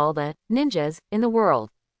control all the ninjas in the world.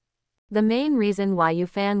 The main reason why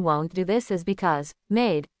Yufan won't do this is because,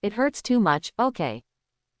 it hurts too much, okay.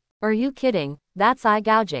 Are you kidding? That's eye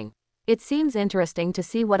gouging. It seems interesting to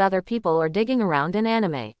see what other people are digging around in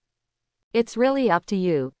anime. It's really up to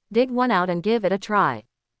you, dig one out and give it a try.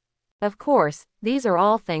 Of course, these are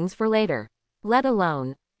all things for later. Let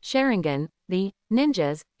alone, Sharingan, the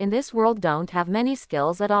ninjas in this world don't have many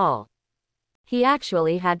skills at all. He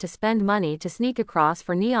actually had to spend money to sneak across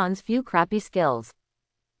for Neon's few crappy skills.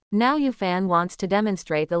 Now Yufan wants to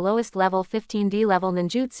demonstrate the lowest level 15D level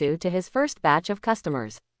ninjutsu to his first batch of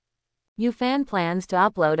customers. Yufan plans to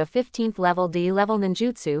upload a 15th level D level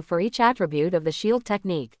ninjutsu for each attribute of the shield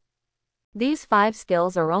technique. These 5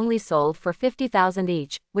 skills are only sold for 50,000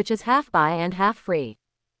 each, which is half buy and half free.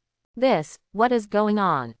 What is going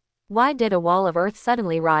on? Why did a wall of earth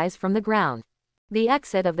suddenly rise from the ground? The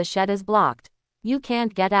exit of the shed is blocked. You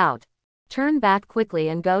can't get out. Turn back quickly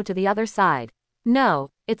and go to the other side. No,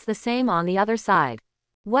 it's the same on the other side.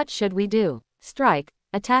 What should we do? Strike,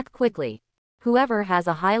 attack quickly. Whoever has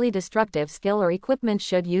a highly destructive skill or equipment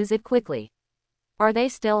should use it quickly. Are they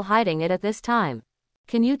still hiding it at this time?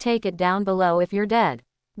 Can you take it down below if you're dead?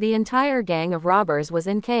 The entire gang of robbers was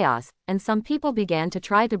in chaos, and some people began to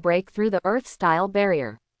try to break through the earth-style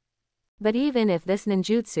barrier. But even if this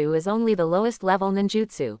ninjutsu is only the lowest level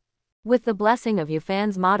ninjutsu, with the blessing of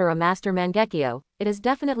Yufan's Madara Master Mangekyō, it is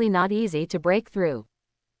definitely not easy to break through.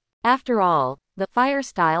 After all, the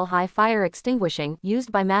fire-style high fire extinguishing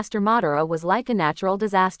used by Master Madara was like a natural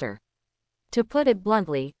disaster. To put it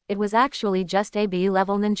bluntly, it was actually just a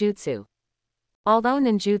B-level ninjutsu. Although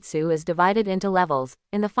ninjutsu is divided into levels,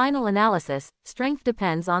 in the final analysis, strength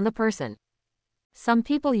depends on the person. Some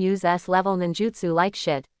people use S-level ninjutsu like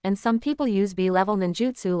shit, and some people use B-level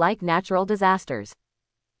ninjutsu like natural disasters.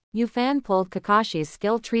 Yufan pulled Kakashi's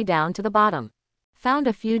skill tree down to the bottom. Found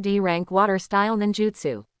a few D-rank water-style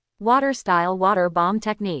ninjutsu. Water-style water bomb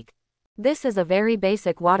technique. This is a very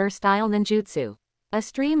basic water-style ninjutsu. A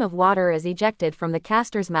stream of water is ejected from the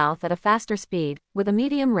caster's mouth at a faster speed, with a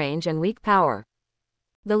medium range and weak power.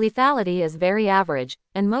 The lethality is very average,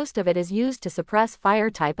 and most of it is used to suppress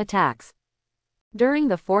fire-type attacks. During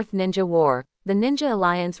the Fourth Ninja War, the Ninja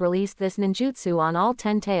Alliance released this ninjutsu on all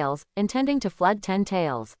 10 tails, intending to flood 10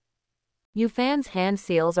 tails. Yufan's hand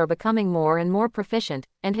seals are becoming more and more proficient,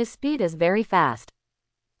 and his speed is very fast.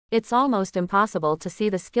 It's almost impossible to see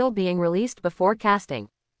the skill being released before casting.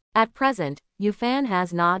 At present, Yufan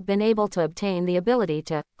has not been able to obtain the ability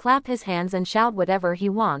to clap his hands and shout whatever he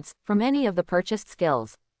wants from any of the purchased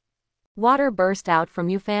skills. Water burst out from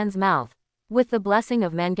Yufan's mouth. With the blessing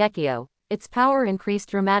of Mangekyō, its power increased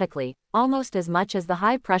dramatically, almost as much as the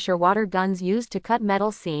high-pressure water guns used to cut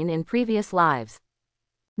metal seen in previous lives.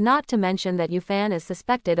 Not to mention that Yufan is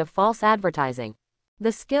suspected of false advertising.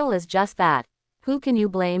 The skill is just that. Who can you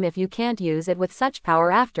blame if you can't use it with such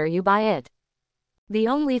power after you buy it? The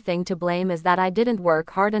only thing to blame is that I didn't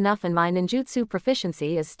work hard enough and my ninjutsu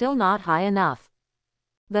proficiency is still not high enough.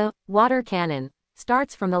 The water cannon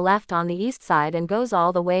starts from the left on the east side and goes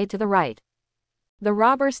all the way to the right. The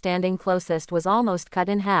robber standing closest was almost cut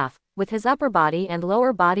in half, with his upper body and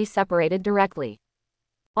lower body separated directly.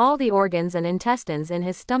 All the organs and intestines in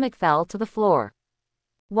his stomach fell to the floor.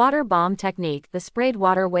 Water bomb technique. The sprayed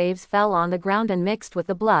water waves fell on the ground and mixed with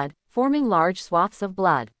the blood, forming large swaths of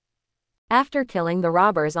blood. After killing the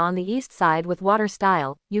robbers on the east side with water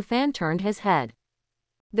style, Yufan turned his head.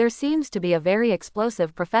 There seems to be a very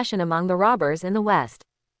explosive profession among the robbers in the west.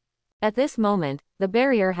 At this moment, the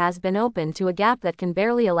barrier has been opened to a gap that can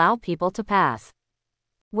barely allow people to pass.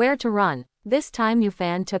 Where to run? This time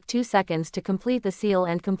Yufan took 2 seconds to complete the seal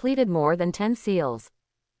and completed more than 10 seals.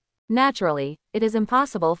 Naturally, it is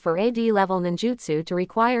impossible for AD level ninjutsu to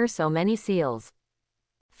require so many seals.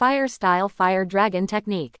 Fire style fire dragon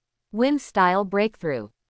technique. Wind style breakthrough.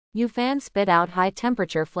 Yufan spit out high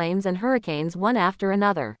temperature flames and hurricanes one after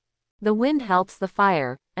another. The wind helps the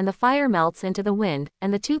fire, and the fire melts into the wind,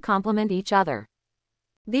 and the two complement each other.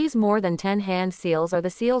 These more than 10 hand seals are the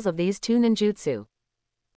seals of these two ninjutsu.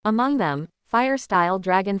 Among them, fire style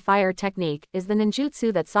dragon fire technique is the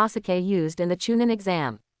ninjutsu that Sasuke used in the Chunin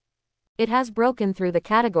exam. It has broken through the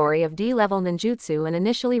category of D-level ninjutsu and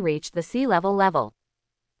initially reached the C-level level.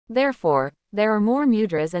 Therefore, there are more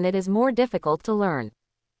mudras and it is more difficult to learn.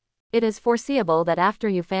 It is foreseeable that after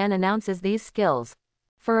Yufan announces these skills,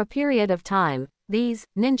 for a period of time, these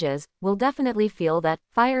ninjas will definitely feel that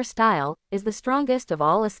fire style is the strongest of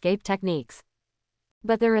all escape techniques.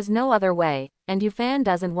 But there is no other way, and Yufan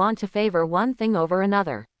doesn't want to favor one thing over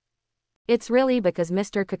another. It's really because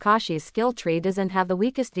Mr. Kakashi's skill tree doesn't have the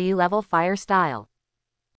weakest D-level fire style.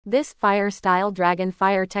 This fire style dragon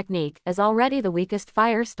fire technique is already the weakest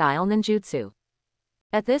fire style ninjutsu.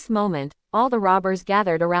 At this moment, all the robbers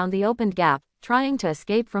gathered around the opened gap, trying to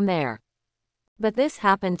escape from there. But this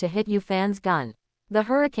happened to hit Yufan's gun. The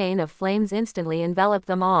hurricane of flames instantly enveloped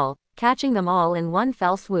them all, catching them all in one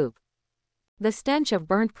fell swoop. The stench of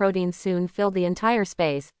burnt protein soon filled the entire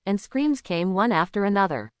space, and screams came one after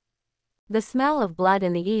another. The smell of blood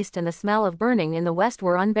in the east and the smell of burning in the west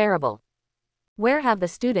were unbearable. Where have the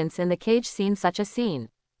students in the cage seen such a scene?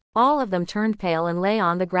 All of them turned pale and lay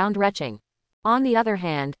on the ground retching. On the other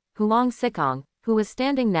hand, Huang Sikong, who was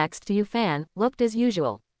standing next to Yufan, looked as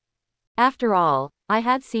usual. After all, I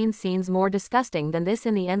had seen scenes more disgusting than this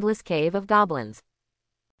in the endless cave of goblins.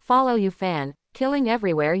 Follow Yufan, killing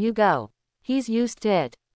everywhere you go. He's used to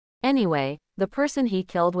it. Anyway, the person he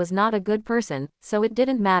killed was not a good person, so it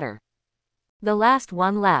didn't matter. The last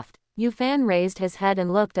one left. Yufan raised his head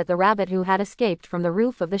and looked at the rabbit who had escaped from the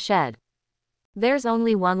roof of the shed. There's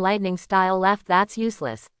only one lightning style left that's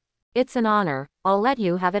useless. It's an honor, I'll let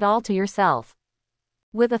you have it all to yourself.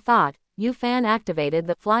 With a thought, Yufan activated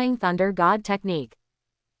the Flying Thunder God technique.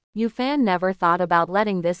 Yufan never thought about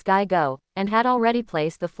letting this guy go, and had already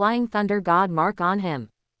placed the Flying Thunder God mark on him.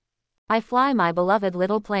 I fly my beloved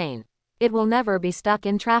little plane. It will never be stuck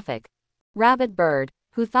in traffic. Rabbit Bird,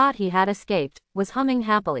 who thought he had escaped, was humming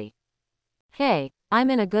happily. Hey, I'm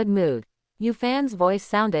in a good mood. Yufan's voice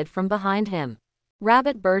sounded from behind him.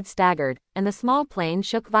 Rabbit Bird staggered, and the small plane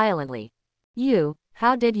shook violently.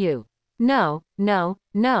 How did you? No,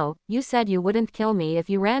 you said you wouldn't kill me if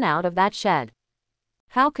you ran out of that shed.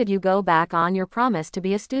 How could you go back on your promise to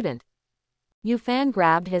be a student? Yufan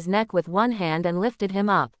grabbed his neck with one hand and lifted him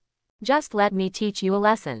up. Just let me teach you a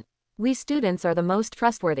lesson. We students are the most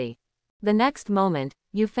trustworthy. The next moment,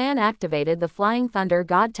 Yufan activated the Flying Thunder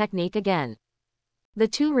God technique again. The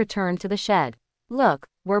two returned to the shed. Look,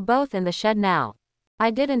 we're both in the shed now. I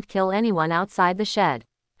didn't kill anyone outside the shed.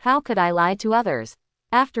 How could I lie to others?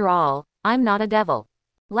 After all, I'm not a devil.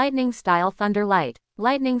 Lightning style thunder light.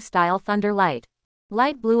 Lightning-style thunder light.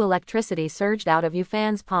 Light blue electricity surged out of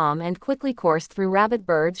Yufan's palm and quickly coursed through Rabbit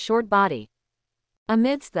Bird's short body.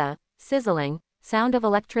 Amidst the sizzling sound of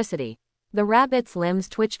electricity, the rabbit's limbs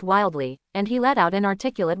twitched wildly, and he let out an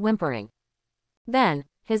articulate whimpering. Then,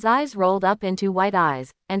 his eyes rolled up into white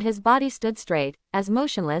eyes, and his body stood straight, as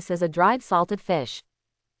motionless as a dried salted fish.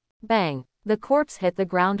 Bang! The corpse hit the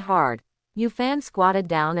ground hard. Yufan squatted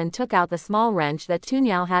down and took out the small wrench that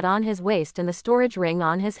Tunyao had on his waist and the storage ring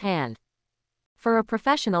on his hand. For a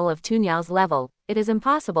professional of Tunyao's level, it is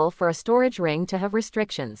impossible for a storage ring to have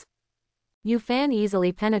restrictions. Yufan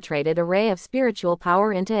easily penetrated a ray of spiritual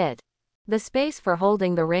power into it. The space for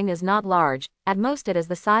holding the ring is not large, at most it is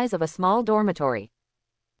the size of a small dormitory.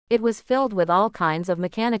 It was filled with all kinds of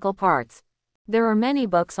mechanical parts. There are many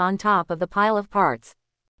books on top of the pile of parts.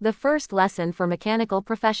 The first lesson for mechanical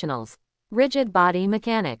professionals. Rigid body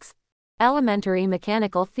mechanics. Elementary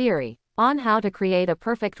mechanical theory. On how to create a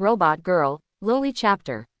perfect robot girl, lowly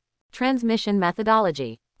chapter. Transmission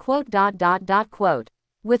methodology. Quote.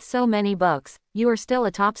 With so many books, you are still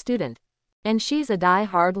a top student. And she's a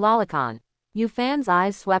die-hard lolicon. Yufan's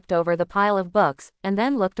eyes swept over the pile of books, and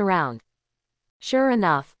then looked around. Sure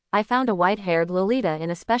enough, I found a white-haired Lolita in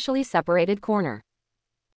a specially separated corner.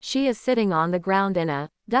 She is sitting on the ground in a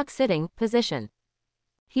duck-sitting position.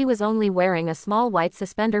 He was only wearing a small white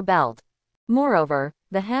suspender belt. Moreover,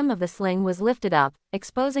 the hem of the sling was lifted up,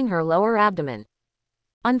 exposing her lower abdomen.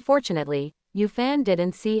 Unfortunately, Yufan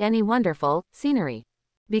didn't see any wonderful scenery.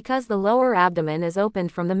 Because the lower abdomen is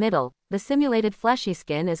opened from the middle, the simulated fleshy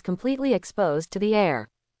skin is completely exposed to the air.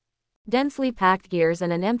 Densely packed gears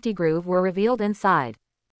and an empty groove were revealed inside.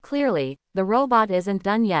 Clearly, the robot isn't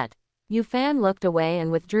done yet. Yufan looked away and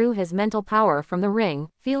withdrew his mental power from the ring,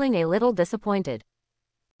 feeling a little disappointed.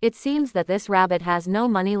 It seems that this rabbit has no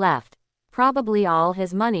money left. Probably all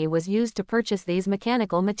his money was used to purchase these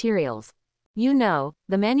mechanical materials. You know,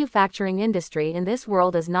 the manufacturing industry in this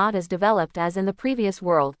world is not as developed as in the previous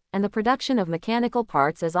world, and the production of mechanical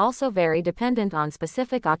parts is also very dependent on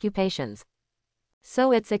specific occupations.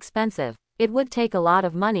 So it's expensive. It would take a lot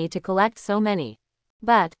of money to collect so many.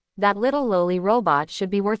 But that little lowly robot should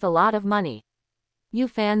be worth a lot of money.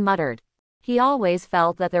 Yufan muttered. He always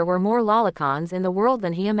felt that there were more lolicons in the world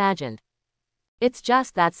than he imagined. It's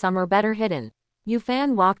just that some are better hidden.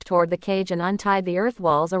 Yufan walked toward the cage and untied the earth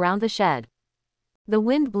walls around the shed. The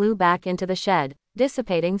wind blew back into the shed,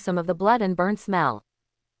 dissipating some of the blood and burnt smell.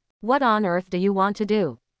 What on earth do you want to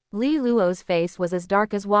do? Li Luo's face was as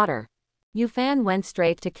dark as water. Yufan went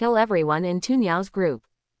straight to kill everyone in Tunyao's group.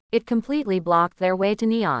 It completely blocked their way to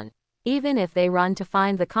Neon. Even if they run to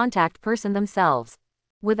find the contact person themselves.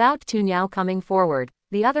 Without Tunyao coming forward,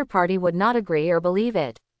 the other party would not agree or believe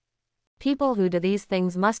it. People who do these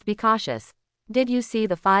things must be cautious. Did you see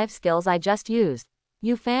the 5 skills I just used?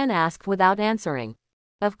 Yufan asked without answering.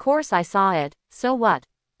 Of course I saw it, so what?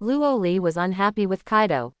 Luo Li was unhappy with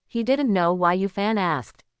Kaido, he didn't know why Yufan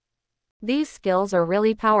asked. These skills are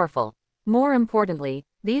really powerful. More importantly,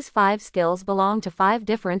 these 5 skills belong to 5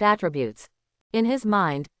 different attributes. In his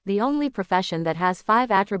mind, the only profession that has 5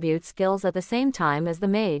 attribute skills at the same time is the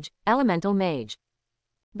mage, elemental mage.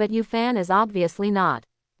 But Yufan is obviously not.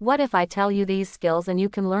 What if I tell you these skills and you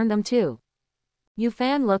can learn them too?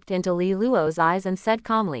 Yufan looked into Li Luo's eyes and said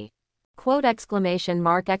calmly. Quote exclamation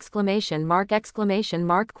mark exclamation mark exclamation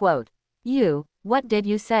mark quote. You, what did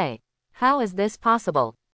you say? How is this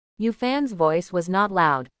possible? Yufan's voice was not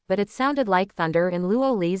loud, but it sounded like thunder in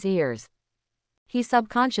Luo Li's ears. He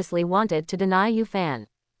subconsciously wanted to deny Yufan.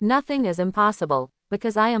 Nothing is impossible,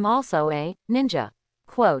 because I am also a ninja.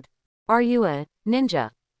 Quote. Are you a ninja?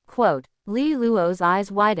 Quote. Li Luo's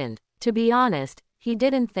eyes widened. To be honest, he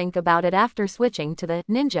didn't think about it after switching to the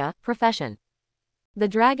ninja profession. The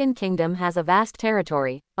Dragon Kingdom has a vast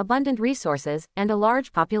territory, abundant resources, and a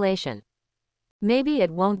large population. Maybe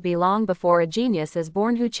it won't be long before a genius is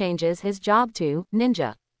born who changes his job to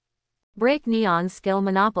ninja. Break Neon's skill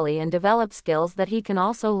monopoly and develop skills that he can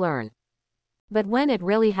also learn. But when it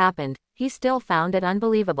really happened, he still found it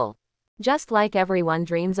unbelievable. Just like everyone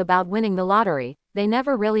dreams about winning the lottery, they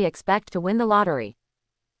never really expect to win the lottery.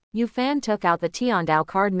 Yufan took out the Tiandao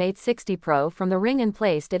card Mate 60 Pro from the ring and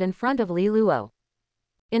placed it in front of Li Luo.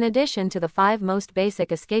 In addition to the 5 most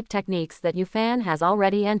basic escape techniques that Yufan has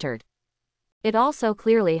already entered, it also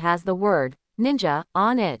clearly has the word ninja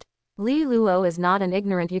on it. Li Luo is not an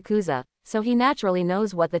ignorant yakuza, so he naturally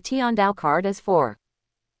knows what the Tiandao card is for.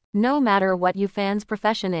 No matter what Yufan's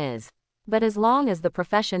profession is. But as long as the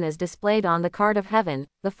profession is displayed on the card of heaven,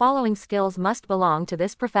 the following skills must belong to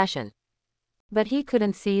this profession. But he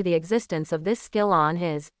couldn't see the existence of this skill on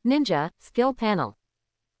his ninja skill panel.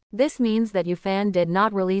 This means that Yufan did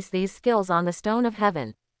not release these skills on the Stone of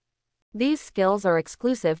Heaven. These skills are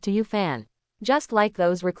exclusive to Yufan. Just like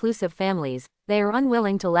those reclusive families, they are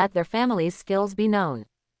unwilling to let their family's skills be known.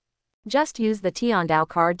 Just use the Tiandao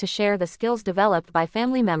card to share the skills developed by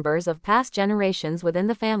family members of past generations within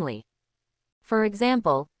the family. For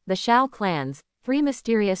example, the Shao clan's 3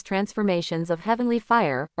 mysterious transformations of heavenly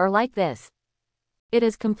fire are like this. It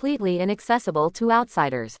is completely inaccessible to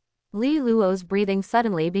outsiders. Li Luo's breathing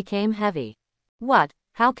suddenly became heavy. What?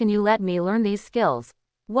 How can you let me learn these skills?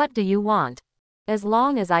 What do you want? As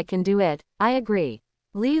long as I can do it, I agree.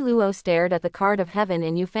 Li Luo stared at the card of heaven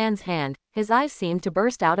in Yufan's hand, his eyes seemed to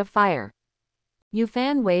burst out of fire.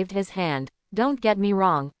 Yufan waved his hand. Don't get me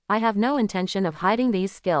wrong, I have no intention of hiding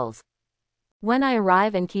these skills. When I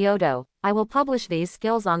arrive in Kyoto, I will publish these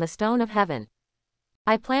skills on the Stone of Heaven.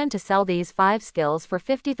 I plan to sell these 5 skills for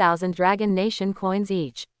 50,000 Dragon Nation coins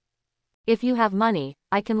each. If you have money,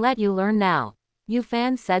 I can let you learn now.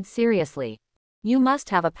 Yufan said seriously. You must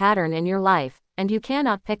have a pattern in your life, and you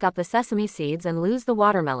cannot pick up the sesame seeds and lose the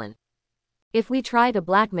watermelon. If we try to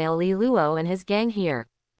blackmail Li Luo and his gang here,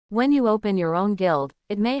 when you open your own guild,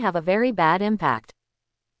 it may have a very bad impact.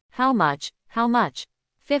 How much? How much?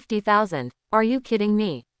 50,000. Are you kidding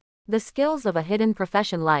me? The skills of a hidden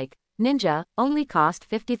profession like ninja only cost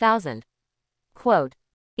 50,000. Quote.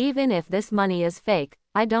 Even if this money is fake,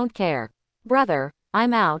 I don't care. Brother,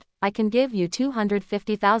 I'm out, I can give you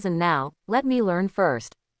 250,000 now, let me learn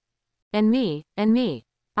first. And me.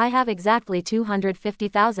 I have exactly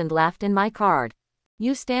 250,000 left in my card.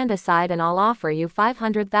 You stand aside and I'll offer you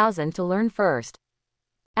 500,000 to learn first.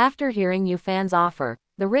 After hearing Yufan's offer,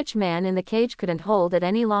 the rich man in the cage couldn't hold it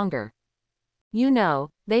any longer. You know,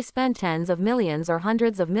 they spent tens of millions or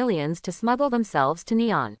hundreds of millions to smuggle themselves to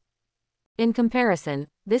Neon. In comparison,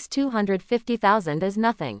 this 250,000 is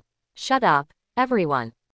nothing. Shut up,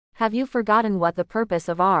 everyone. Have you forgotten what the purpose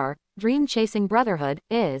of our dream-chasing brotherhood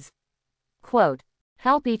is? Quote.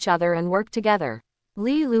 Help each other and work together.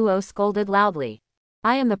 Li Luo scolded loudly.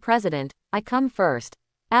 I am the president, I come first.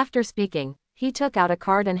 After speaking, he took out a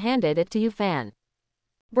card and handed it to Yufan.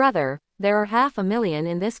 Brother, there are 500,000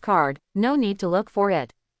 in this card, no need to look for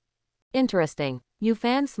it. Interesting.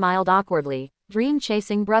 Yufan smiled awkwardly.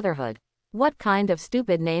 Dream-chasing brotherhood. What kind of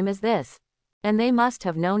stupid name is this? And they must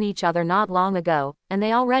have known each other not long ago, and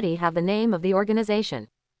they already have the name of the organization.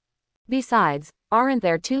 Besides, aren't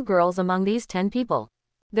there 2 girls among these 10 people?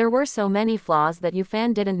 There were so many flaws that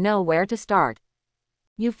Yufan didn't know where to start.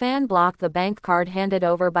 Yufan blocked the bank card handed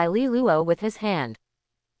over by Li Luo with his hand.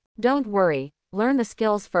 Don't worry, learn the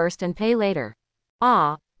skills first and pay later.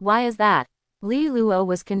 Ah, why is that? Li Luo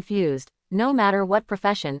was confused. No matter what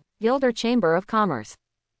profession, guild or chamber of commerce.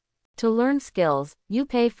 To learn skills, you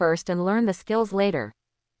pay first and learn the skills later.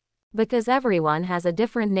 Because everyone has a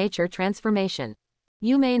different nature transformation.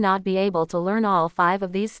 You may not be able to learn all 5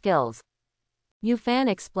 of these skills. Yufan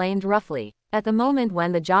explained roughly. At the moment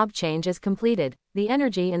when the job change is completed, the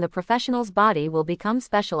energy in the professional's body will become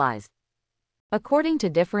specialized. According to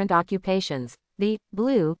different occupations, the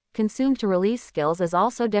blue consumed to release skills is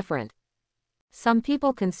also different. Some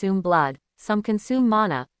people consume blood, some consume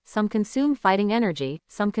mana, some consume fighting energy,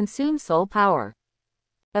 some consume soul power.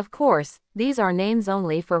 Of course, these are names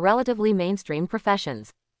only for relatively mainstream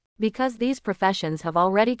professions. Because these professions have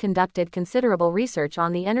already conducted considerable research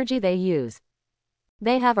on the energy they use.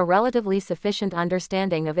 They have a relatively sufficient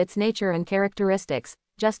understanding of its nature and characteristics.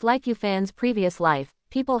 Just like Yufan's previous life,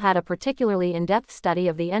 people had a particularly in-depth study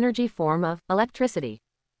of the energy form of electricity.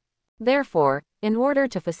 Therefore, in order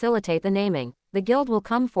to facilitate the naming, the guild will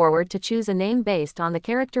come forward to choose a name based on the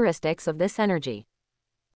characteristics of this energy.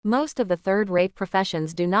 Most of the third-rate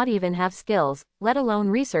professions do not even have skills, let alone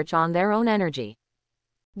research on their own energy.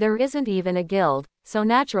 There isn't even a guild, so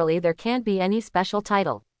naturally there can't be any special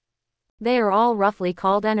title. They are all roughly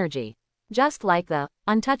called energy. Just like the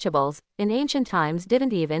untouchables, in ancient times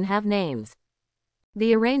didn't even have names.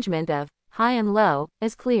 The arrangement of high and low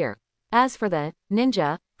is clear. As for the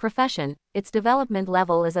ninja profession, its development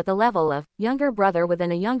level is at the level of younger brother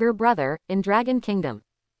within a younger brother in Dragon Kingdom.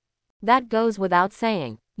 That goes without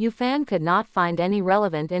saying. Yufan could not find any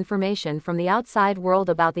relevant information from the outside world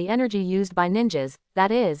about the energy used by ninjas, that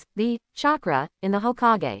is, the chakra, in the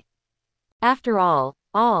Hokage. After all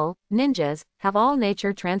ninjas have all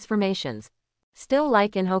nature transformations. Still,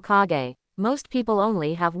 like in Hokage, most people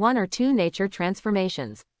only have 1 or 2 nature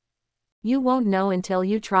transformations. You won't know until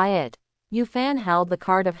you try it. Yufan held the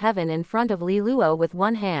card of heaven in front of Li Luo with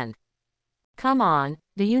one hand. Come on,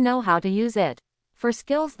 do you know how to use it? For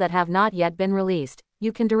skills that have not yet been released,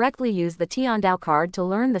 you can directly use the Tiandao card to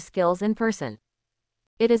learn the skills in person.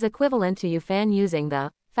 It is equivalent to Yufan using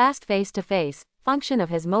the fast face-to-face function of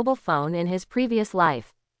his mobile phone in his previous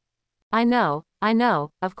life. I know,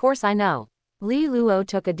 of course I know. Li Luo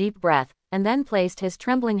took a deep breath, and then placed his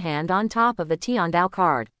trembling hand on top of the Tiandao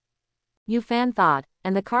card. Yu Fan thought,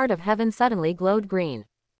 and the card of heaven suddenly glowed green.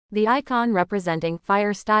 The icon representing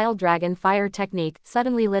fire-style dragon fire technique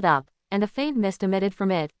suddenly lit up, and a faint mist emitted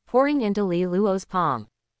from it, pouring into Li Luo's palm.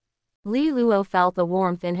 Li Luo felt the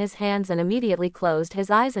warmth in his hands and immediately closed his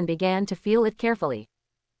eyes and began to feel it carefully.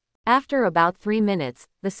 After about 3 minutes,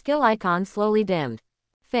 the skill icon slowly dimmed.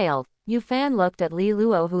 Failed. Yu Fan looked at Li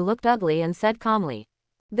Luo, who looked ugly, and said calmly,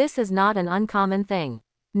 "This is not an uncommon thing.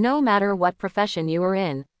 No matter what profession you are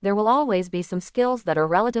in, there will always be some skills that are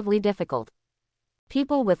relatively difficult.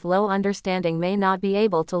 People with low understanding may not be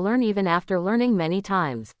able to learn even after learning many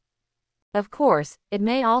times. Of course, it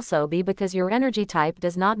may also be because your energy type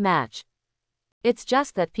does not match. It's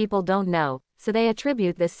just that people don't know, so they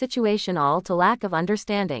attribute this situation all to lack of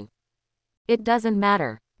understanding. It doesn't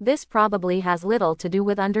matter. This probably has little to do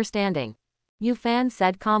with understanding," Yu Fan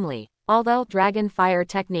said calmly. Although Dragon Fire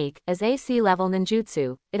Technique is AC level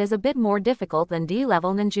ninjutsu, it is a bit more difficult than D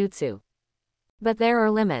level ninjutsu. But there are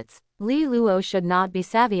limits. Li Luo should not be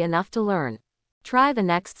savvy enough to learn. Try the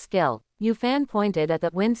next skill. Yu Fan pointed at the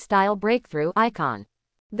wind-style breakthrough icon.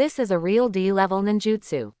 This is a real D-level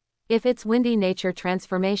ninjutsu. If it's windy nature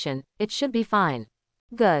transformation, it should be fine.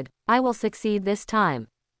 Good. I will succeed this time.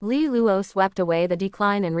 Li Luo swept away the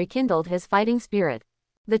decline and rekindled his fighting spirit.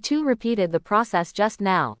 The two repeated the process just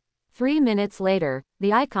now. 3 minutes later,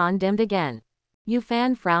 the icon dimmed again. Yu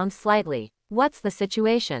Fan frowned slightly. What's the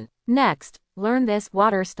situation? Next, learn this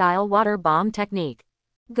water-style water bomb technique.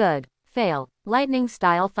 Good. Fail.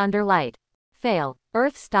 Lightning-style thunder light. Fail.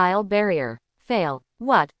 Earth-style barrier. Fail.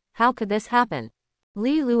 What? How could this happen?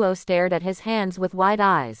 Li Luo stared at his hands with wide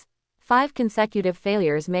eyes. 5 consecutive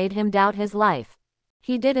failures made him doubt his life.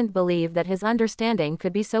 He didn't believe that his understanding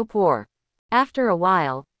could be so poor. After a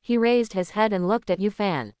while, he raised his head and looked at Yu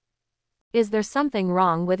Fan. Is there something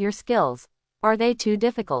wrong with your skills? Are they too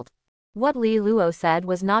difficult? What Li Luo said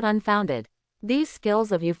was not unfounded. These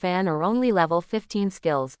skills of Yu Fan are only level 15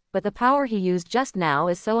 skills, but the power he used just now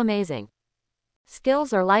is so amazing.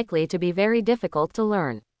 Skills are likely to be very difficult to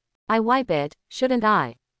learn. I wipe it, shouldn't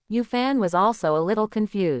I? Yu Fan was also a little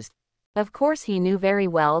confused. Of course he knew very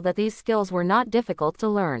well that these skills were not difficult to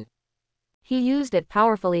learn. He used it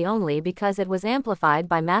powerfully only because it was amplified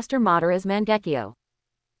by Master Madara's Mangekyō.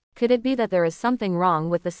 Could it be that there is something wrong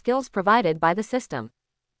with the skills provided by the system?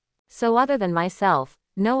 So other than myself,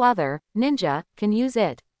 no other ninja can use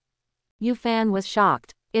it. Yu Fan was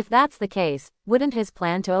shocked. If that's the case, wouldn't his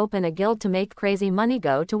plan to open a guild to make crazy money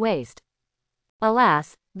go to waste?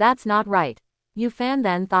 Alas, that's not right. Yu Fan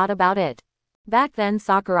then thought about it. Back then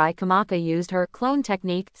Sakurai Kamaka used her clone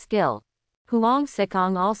technique skill. Huang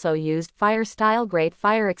Sikong also used fire-style great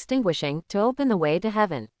fire extinguishing to open the way to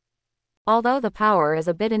heaven. Although the power is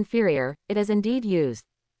a bit inferior, it is indeed used.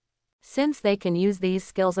 Since they can use these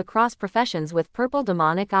skills across professions with purple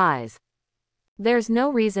demonic eyes, there's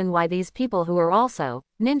no reason why these people who are also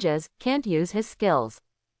ninjas can't use his skills.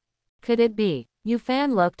 Could it be? Yu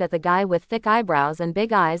Fan looked at the guy with thick eyebrows and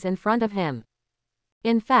big eyes in front of him.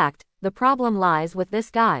 In fact, the problem lies with this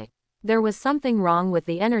guy. There was something wrong with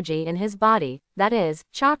the energy in his body, that is,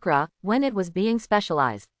 chakra, when it was being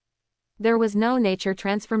specialized. There was no nature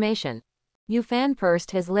transformation. Yu Fan pursed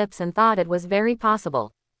his lips and thought it was very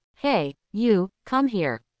possible. Hey, you, come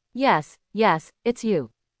here. Yes, it's you.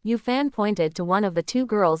 Yu Fan pointed to one of the 2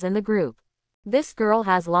 girls in the group. This girl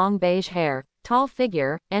has long beige hair, tall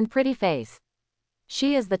figure, and pretty face.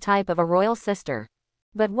 She is the type of a royal sister.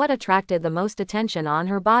 But what attracted the most attention on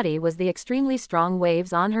her body was the extremely strong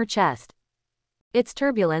waves on her chest. Its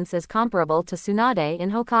turbulence is comparable to Tsunade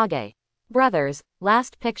in Hokage. Brothers,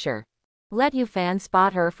 last picture. Let Yu Fan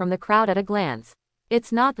spot her from the crowd at a glance.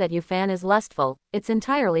 It's not that Yu Fan is lustful, it's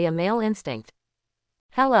entirely a male instinct.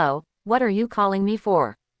 Hello, what are you calling me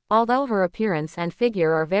for? Although her appearance and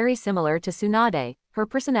figure are very similar to Tsunade, her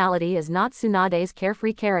personality is not Tsunade's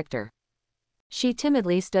carefree character. She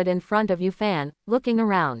timidly stood in front of Yu Fan, looking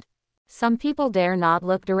around. Some people dare not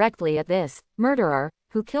look directly at this murderer,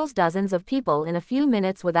 who kills dozens of people in a few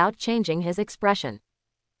minutes without changing his expression.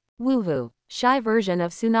 Woohoo, shy version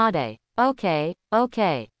of Tsunade. Okay.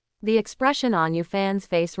 The expression on Yu Fan's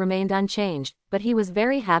face remained unchanged, but he was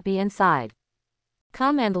very happy inside.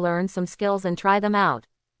 Come and learn some skills and try them out.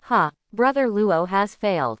 Brother Luo has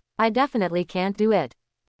failed. I definitely can't do it.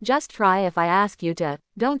 Just try if I ask you to,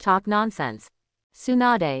 don't talk nonsense.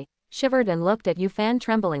 Tsunade shivered and looked at Yu Fan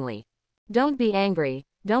tremblingly. Don't be angry,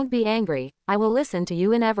 I will listen to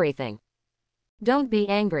you in everything. Don't be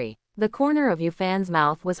angry. The corner of Yufan's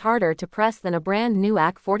mouth was harder to press than a brand new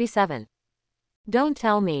AK-47. Don't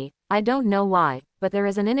tell me, I don't know why, but there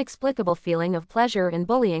is an inexplicable feeling of pleasure in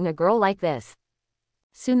bullying a girl like this.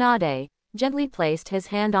 Tsunade gently placed his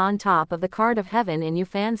hand on top of the card of heaven in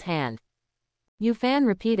Yufan's hand. Yufan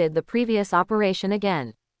repeated the previous operation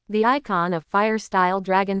again. The icon of fire-style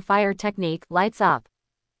dragon fire technique lights up.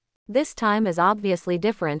 This time is obviously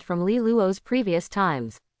different from Li Luo's previous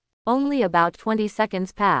times. Only about 20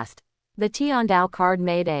 seconds passed. The Tiandao card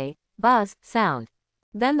made a buzz sound.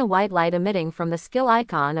 Then the white light emitting from the skill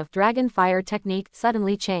icon of dragon fire technique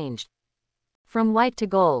suddenly changed. From white to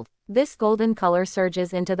gold, this golden color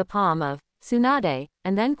surges into the palm of Tsunade,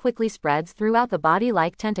 and then quickly spreads throughout the body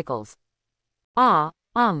like tentacles.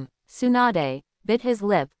 Tsunade bit his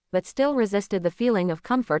lip, but still resisted the feeling of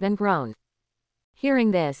comfort and groaned.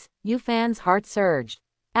 Hearing this, Yufan's heart surged.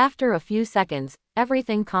 After a few seconds,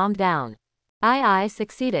 everything calmed down. I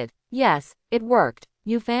succeeded. Yes, it worked,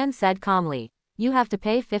 Yufan said calmly. You have to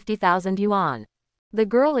pay 50,000 yuan. The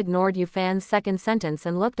girl ignored Yufan's second sentence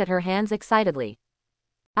and looked at her hands excitedly.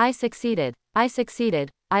 I succeeded,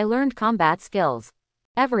 I learned combat skills.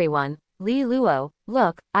 Everyone, Li Luo,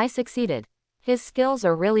 look, I succeeded. His skills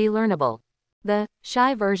are really learnable. The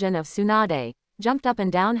shy version of Tsunade jumped up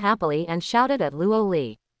and down happily and shouted at Luo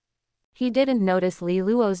Li. He didn't notice Li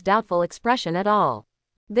Luo's doubtful expression at all.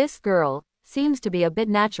 This girl seems to be a bit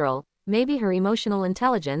natural, maybe her emotional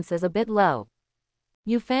intelligence is a bit low.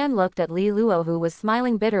 Yufan looked at Li Luo, who was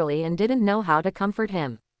smiling bitterly and didn't know how to comfort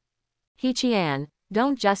him. He Qian,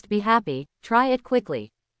 don't just be happy, try it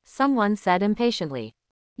quickly. Someone said impatiently.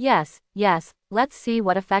 Yes, let's see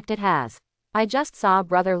what effect it has. I just saw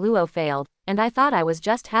Brother Luo failed, and I thought I was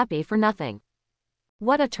just happy for nothing.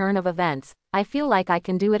 What a turn of events, I feel like I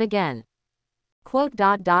can do it again.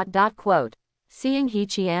 Quote. Seeing He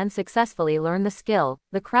Qian successfully learn the skill,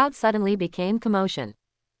 the crowd suddenly became commotion.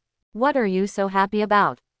 What are you so happy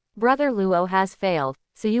about? Brother Luo has failed,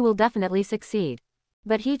 so you will definitely succeed.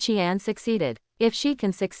 But He Qian succeeded. If she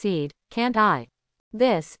can succeed, can't I?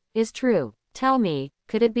 This is true. Tell me,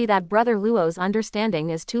 could it be that Brother Luo's understanding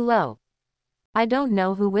is too low? I don't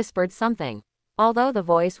know who whispered something. Although the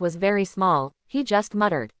voice was very small, he just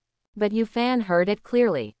muttered. But Yufan heard it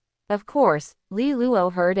clearly. Of course, Li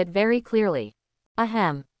Luo heard it very clearly.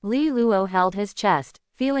 Ahem. Li Luo held his chest,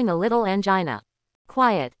 feeling a little angina.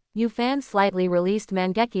 Quiet. Yufan slightly released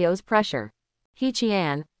Mangekyō's pressure. He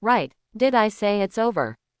Qian, right, did I say it's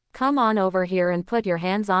over? Come on over here and put your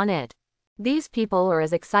hands on it. These people are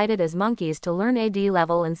as excited as monkeys to learn AD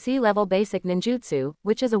level and C level basic ninjutsu,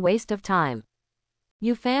 which is a waste of time.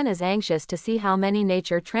 Yufan is anxious to see how many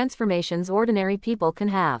nature transformations ordinary people can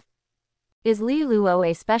have. Is Li Luo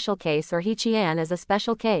a special case or He Qian is a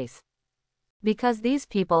special case? Because these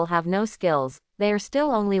people have no skills, they are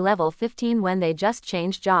still only level 15 when they just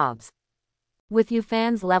changed jobs. With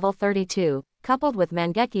Yufan's level 32, coupled with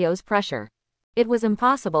Mangekyō's pressure, it was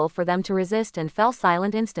impossible for them to resist and fell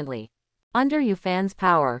silent instantly. Under Yufan's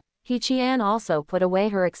power, He Qian also put away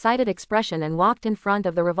her excited expression and walked in front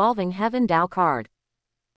of the revolving Heaven Dao card.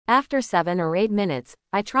 After 7 or 8 minutes,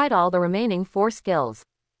 I tried all the remaining 4 skills.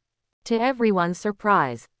 To everyone's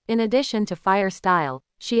surprise, in addition to fire style,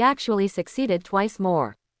 she actually succeeded twice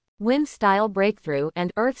more. Wind style breakthrough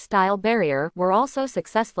and earth style barrier were also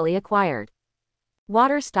successfully acquired.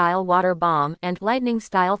 Water style water bomb and lightning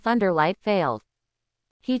style thunderlight failed.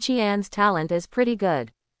 He Qian's talent is pretty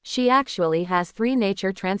good. She actually has 3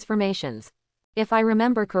 nature transformations. If I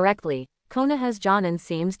remember correctly, Konoha's Jonin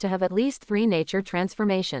seems to have at least 3 nature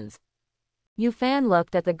transformations. Yufan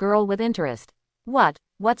looked at the girl with interest.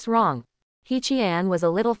 What's wrong? He Qian was a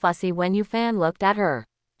little fussy when Yufan looked at her.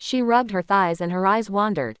 She rubbed her thighs and her eyes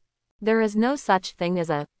wandered. There is no such thing as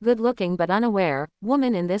a good-looking but unaware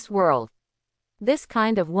woman in this world. This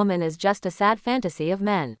kind of woman is just a sad fantasy of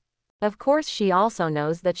men. Of course she also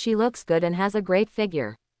knows that she looks good and has a great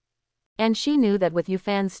figure. And she knew that with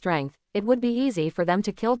Yufan's strength, it would be easy for them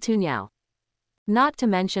to kill Tunyao. Not to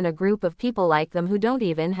mention a group of people like them who don't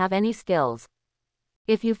even have any skills.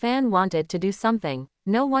 If Yufan wanted to do something,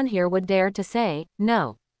 no one here would dare to say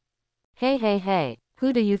no. Hey,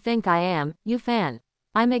 who do you think I am, Yufan?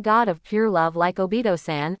 I'm a god of pure love like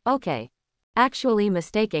Obito-san, okay. Actually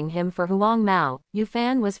mistaking him for Huang Mao,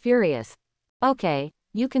 Yufan was furious. Okay,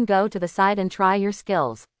 you can go to the side and try your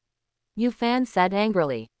skills. Yufan said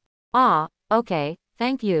angrily. Okay,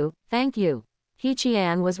 thank you. He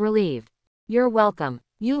Qian was relieved. You're welcome.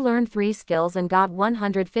 You learned 3 skills and got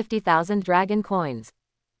 150,000 dragon coins.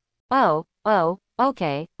 Oh,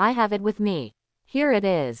 okay, I have it with me. Here it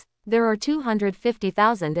is. There are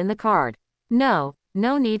 250,000 in the card. No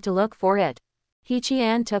need to look for it. He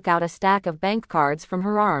Qian took out a stack of bank cards from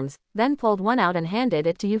her arms, then pulled one out and handed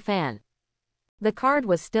it to Yufan. The card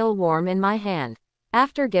was still warm in my hand.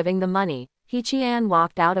 After giving the money, He Qian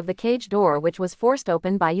walked out of the cage door, which was forced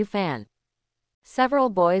open by Yufan. Several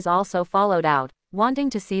boys also followed out, wanting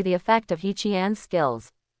to see the effect of He Qian's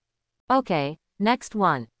skills. Okay, next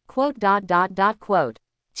one. Quote.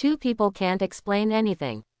 Two people can't explain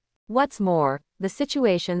anything. What's more, the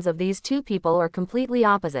situations of these two people are completely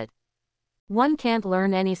opposite. One can't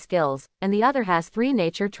learn any skills, and the other has 3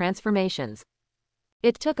 nature transformations.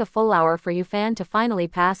 It took a full hour for Yufan to finally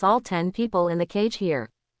pass all 10 people in the cage here.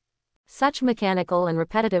 Such mechanical and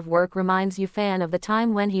repetitive work reminds Yufan of the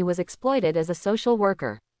time when he was exploited as a social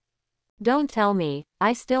worker. Don't tell me,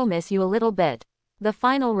 I still miss you a little bit. The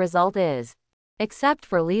final result is, except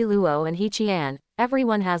for Li Luo and He Qian,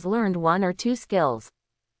 everyone has learned 1 or 2 skills.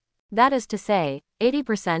 That is to say,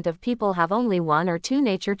 80% of people have only 1 or 2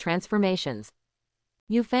 nature transformations.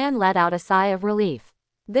 Yufan let out a sigh of relief.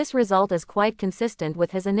 This result is quite consistent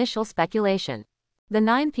with his initial speculation. The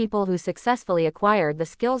 9 people who successfully acquired the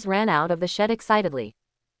skills ran out of the shed excitedly.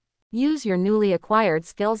 Use your newly acquired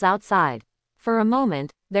skills outside. For a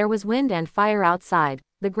moment, there was wind and fire outside,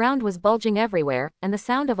 the ground was bulging everywhere, and the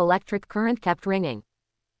sound of electric current kept ringing.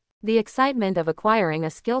 The excitement of acquiring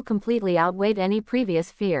a skill completely outweighed any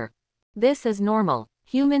previous fear. This is normal.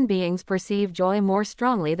 Human beings perceive joy more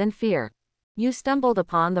strongly than fear. You stumbled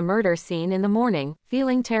upon the murder scene in the morning,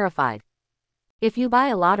 feeling terrified. If you buy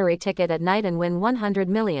a lottery ticket at night and win 100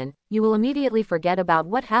 million, you will immediately forget about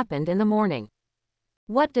what happened in the morning.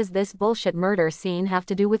 What does this bullshit murder scene have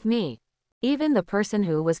to do with me? Even the person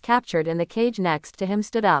who was captured in the cage next to him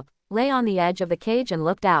stood up, lay on the edge of the cage and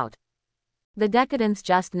looked out. The decadence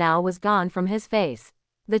just now was gone from his face.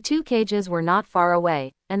 The 2 cages were not far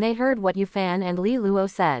away, and they heard what Yufan and Li Luo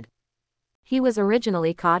said. He was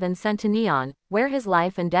originally caught and sent to Neon, where his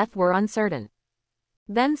life and death were uncertain.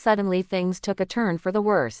 Then suddenly things took a turn for the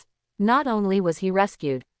worse. Not only was he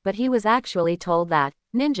rescued, but he was actually told that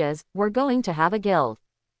ninjas were going to have a guild.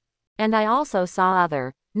 And I also saw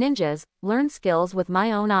other ninjas learn skills with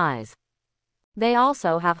my own eyes. They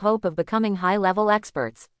also have hope of becoming high-level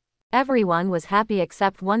experts. Everyone was happy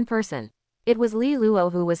except one person. It was Li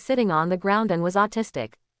Luo, who was sitting on the ground and was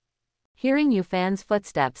autistic. Hearing Yufan's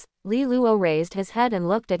footsteps, Li Luo raised his head and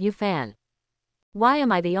looked at Yufan. Why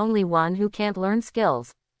am I the only one who can't learn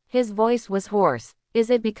skills? His voice was hoarse. Is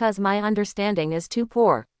it because my understanding is too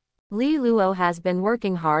poor? Li Luo has been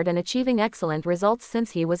working hard and achieving excellent results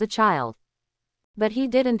since he was a child. But he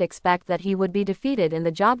didn't expect that he would be defeated in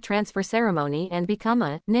the job transfer ceremony and become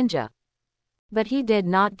a ninja. But he did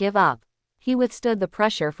not give up. He withstood the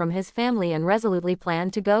pressure from his family and resolutely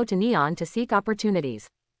planned to go to Neon to seek opportunities.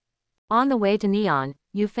 On the way to Neon,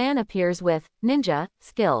 Yufan appears with ninja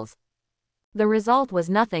skills. The result was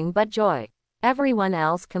nothing but joy. Everyone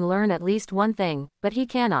else can learn at least one thing, but he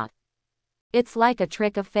cannot. It's like a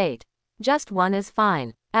trick of fate. Just one is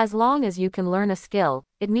fine. As long as you can learn a skill,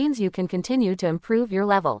 it means you can continue to improve your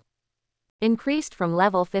level. Increased from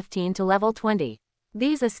level 15 to level 20.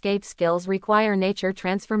 These escape skills require nature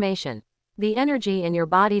transformation. The energy in your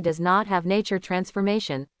body does not have nature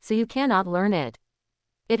transformation, so you cannot learn it.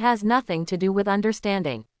 It has nothing to do with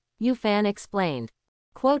understanding. Yufan explained.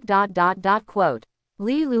 Quote.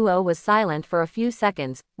 Li Luo was silent for a few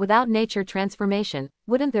seconds. Without nature transformation,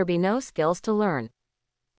 wouldn't there be no skills to learn?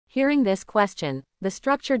 Hearing this question, the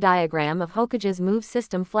structure diagram of Hokage's move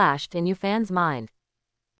system flashed in Yufan's mind.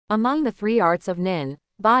 Among the 3 arts of nin,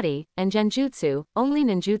 body, and genjutsu, only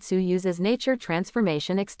ninjutsu uses nature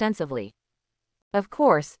transformation extensively. Of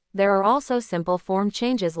course, there are also simple form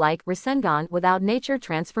changes like Rasengan without nature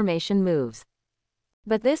transformation moves.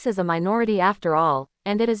 But this is a minority after all,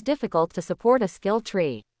 and it is difficult to support a skill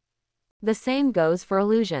tree. The same goes for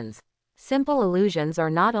illusions. Simple illusions are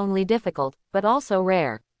not only difficult, but also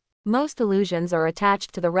rare. Most illusions are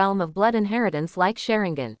attached to the realm of blood inheritance like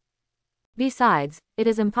Sharingan. Besides, it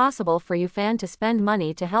is impossible for Yufan to spend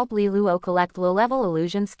money to help Li Luo collect low-level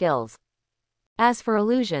illusion skills. As for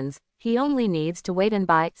illusions, he only needs to wait and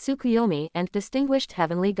buy Tsukuyomi and distinguished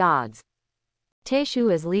heavenly gods.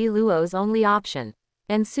 Teishu is Li Luo's only option.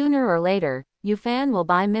 And sooner or later, Yufan will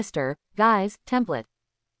buy Mr. Guy's template.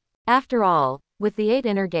 After all, with the 8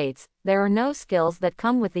 inner gates, there are no skills that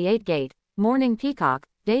come with the 8 gate: morning peacock,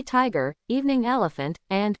 day tiger, evening elephant,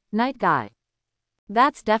 and night guy.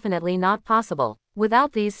 That's definitely not possible.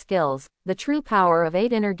 Without these skills, the true power of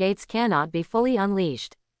 8 inner gates cannot be fully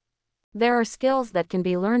unleashed. There are skills that can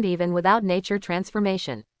be learned even without nature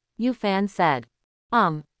transformation. Yufan said.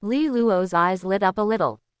 Li Luo's eyes lit up a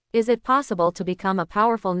little. Is it possible to become a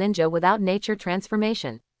powerful ninja without nature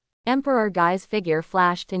transformation? Emperor Gai's figure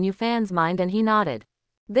flashed in Yufan's mind and he nodded.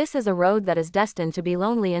 This is a road that is destined to be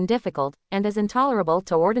lonely and difficult, and is intolerable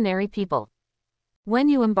to ordinary people. When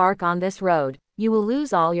you embark on this road, you will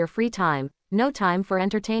lose all your free time, no time for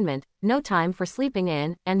entertainment, no time for sleeping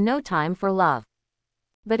in, and no time for love.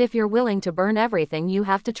 But if you're willing to burn everything you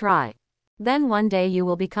have to try, then one day you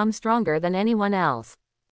will become stronger than anyone else.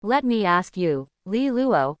 Let me ask you, Li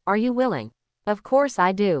Luo, are you willing? Of course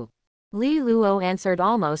I do. Li Luo answered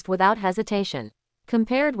almost without hesitation.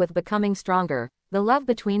 Compared with becoming stronger, the love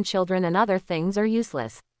between children and other things are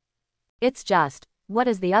useless. It's just, what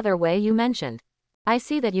is the other way you mentioned? I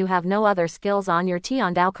see that you have no other skills on your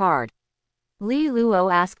Tiandao card. Li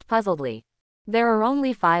Luo asked puzzledly. There are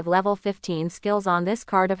only 5 level 15 skills on this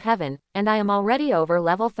card of heaven, and I am already over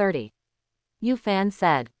level 30. Yufan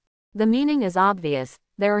said. The meaning is obvious,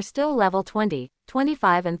 there are still level 20,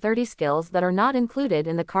 25 and 30 skills that are not included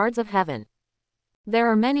in the cards of heaven. There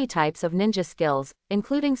are many types of ninja skills,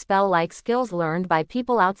 including spell-like skills learned by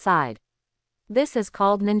people outside. This is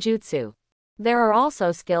called ninjutsu. There are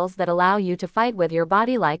also skills that allow you to fight with your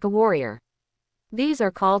body like a warrior. These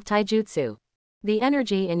are called taijutsu. The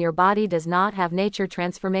energy in your body does not have nature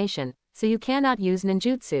transformation, so you cannot use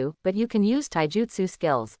ninjutsu, but you can use taijutsu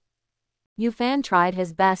skills. Yufan tried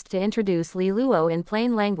his best to introduce Li Luo in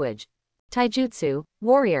plain language. Taijutsu,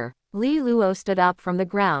 warrior. Li Luo stood up from the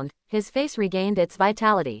ground, his face regained its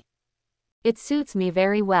vitality. It suits me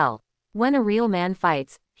very well. When a real man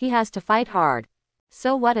fights, he has to fight hard.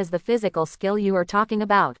 So what is the physical skill you are talking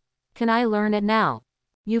about? Can I learn it now?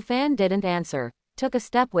 Yufan didn't answer, took a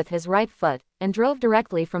step with his right foot, and drove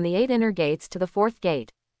directly from the 8 inner gates to the 4th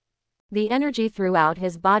gate. The energy throughout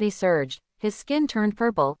his body surged, his skin turned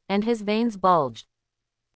purple, and his veins bulged.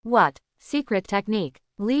 What? Secret technique?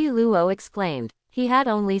 Li Luo exclaimed. He had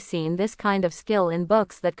only seen this kind of skill in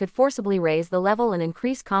books that could forcibly raise the level and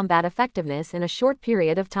increase combat effectiveness in a short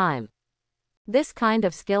period of time. This kind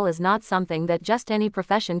of skill is not something that just any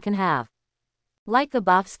profession can have. Like the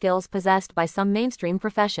buff skills possessed by some mainstream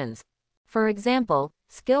professions. For example,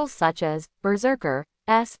 skills such as Berserker,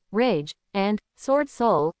 Rage, and Sword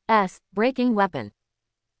Soul, Breaking Weapon.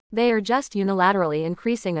 They are just unilaterally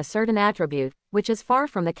increasing a certain attribute, which is far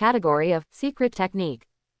from the category of secret technique.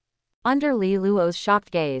 Under Li Luo's shocked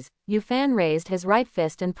gaze, Yufan raised his right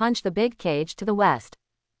fist and punched the big cage to the west.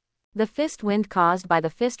 The fist wind caused by the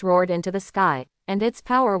fist roared into the sky, and its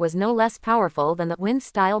power was no less powerful than the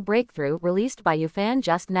wind-style breakthrough released by Yufan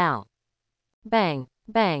just now. Bang!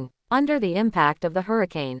 Bang! Under the impact of the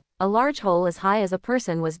hurricane, a large hole as high as a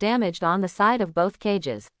person was damaged on the side of both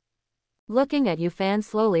cages. Looking at Yufan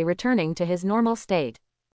slowly returning to his normal state,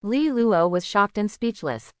 Li Luo was shocked and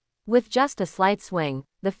speechless. With just a slight swing,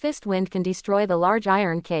 the fist wind can destroy the large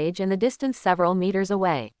iron cage in the distance several meters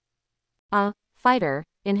away. A fighter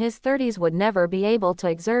in his 30s would never be able to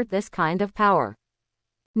exert this kind of power.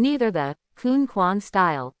 Neither the Kun Quan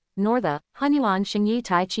style, nor the Hunyuan Xingyi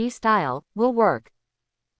Tai Chi style, will work.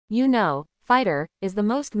 You know, fighter is the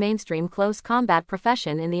most mainstream close combat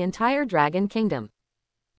profession in the entire Dragon Kingdom.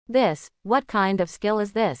 What kind of skill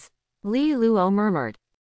is this? Li Luo murmured.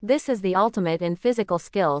 This is the ultimate in physical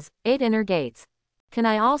skills, 8 inner gates. Can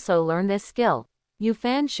I also learn this skill?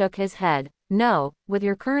 Yufan shook his head. No, with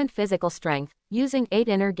your current physical strength, using 8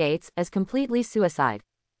 inner gates is completely suicide.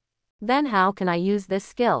 Then how can I use this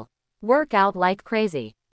skill? Work out like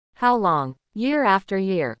crazy. How long? Year after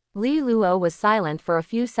year. Li Luo was silent for a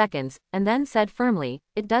few seconds, and then said firmly,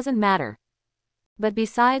 it doesn't matter. But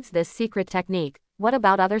besides this secret technique, what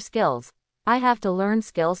about other skills? I have to learn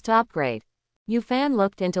skills to upgrade. Yufan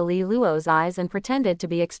looked into Li Luo's eyes and pretended to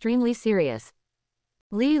be extremely serious.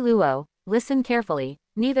 Li Luo, listen carefully,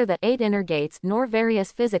 neither the 8 inner gates nor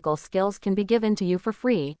various physical skills can be given to you for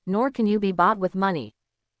free, nor can you be bought with money.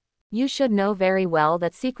 You should know very well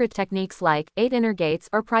that secret techniques like 8 inner gates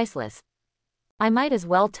are priceless. I might as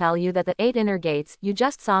well tell you that the 8 inner gates you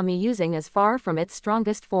just saw me using is far from its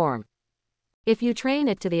strongest form. If you train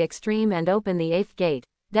it to the extreme and open the 8th gate,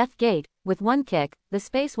 Death Gate, with one kick, the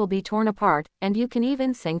space will be torn apart, and you can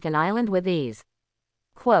even sink an island with ease.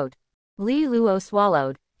 Quote. Li Luo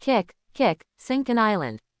swallowed. Kick, sink an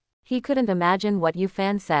island. He couldn't imagine what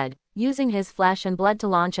Yufan said, using his flesh and blood to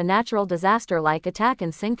launch a natural disaster-like attack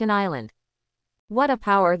and sink an island. What a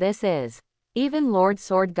power this is. Even Lord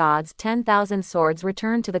Sword God's 10,000 swords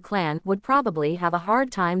returned to the clan would probably have a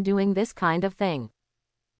hard time doing this kind of thing.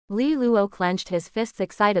 Li Luo clenched his fists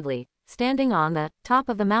excitedly, standing on the top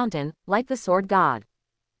of the mountain, like the sword god.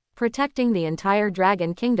 Protecting the entire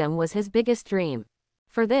Dragon Kingdom was his biggest dream.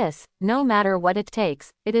 For this, no matter what it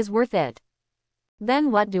takes, it is worth it.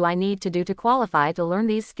 Then what do I need to do to qualify to learn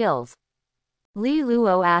these skills? Li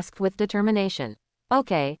Luo asked with determination.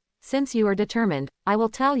 Okay, since you are determined, I will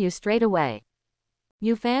tell you straight away.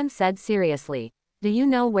 Yu Fan said seriously. Do you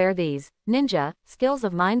know where these ninja skills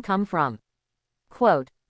of mine come from? Quote.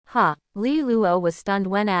 Li Luo was stunned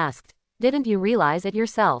when asked. Didn't you realize it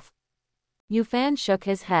yourself? Yu Fan shook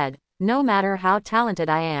his head. No matter how talented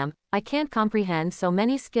I am, I can't comprehend so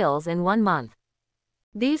many skills in 1 month.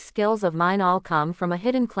 These skills of mine all come from a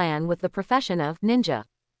hidden clan with the profession of ninja.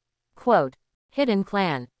 Quote. Hidden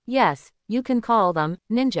clan. Yes, you can call them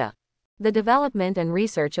ninja. The development and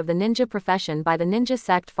research of the ninja profession by the ninja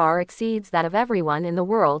sect far exceeds that of everyone in the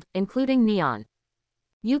world, including Neon.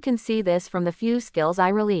 You can see this from the few skills I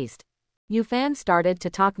released. Yu Fan started to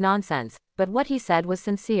talk nonsense, but what he said was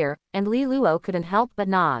sincere, and Li Luo couldn't help but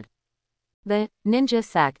nod. The ninja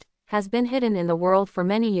sect has been hidden in the world for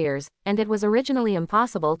many years, and it was originally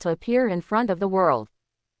impossible to appear in front of the world.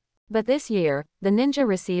 But this year, the ninja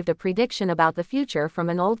received a prediction about the future from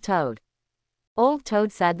an old toad. Old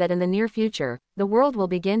Toad said that in the near future, the world will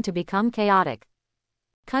begin to become chaotic.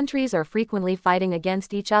 Countries are frequently fighting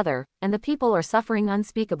against each other, and the people are suffering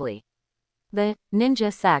unspeakably. The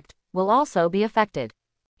ninja sect will also be affected.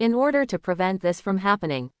 In order to prevent this from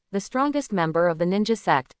happening, the strongest member of the ninja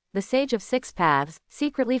sect, the Sage of Six Paths,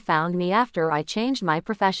 secretly found me after I changed my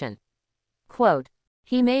profession. Quote.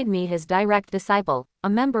 He made me his direct disciple, a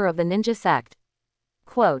member of the ninja sect.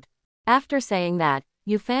 Quote. After saying that,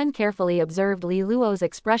 Yu Fan carefully observed Li Luo's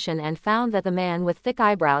expression and found that the man with thick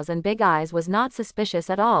eyebrows and big eyes was not suspicious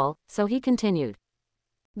at all, so he continued.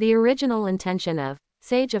 The original intention of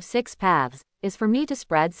Sage of Six Paths is for me to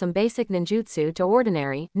spread some basic ninjutsu to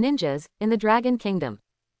ordinary ninjas in the Dragon Kingdom.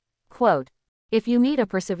 Quote. If you meet a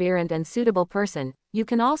perseverant and suitable person, you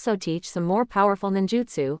can also teach some more powerful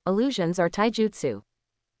ninjutsu, illusions or taijutsu.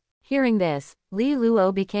 Hearing this, Li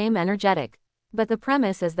Luo became energetic. But the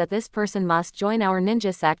premise is that this person must join our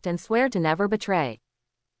ninja sect and swear to never betray.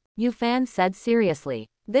 Yu Fan said seriously.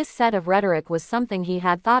 This set of rhetoric was something he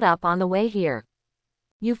had thought up on the way here.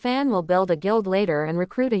 Yu Fan will build a guild later and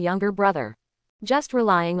recruit a younger brother. Just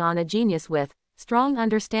relying on a genius with strong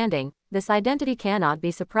understanding, this identity cannot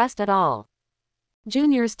be suppressed at all.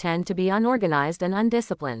 Juniors tend to be unorganized and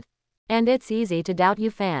undisciplined. And it's easy to doubt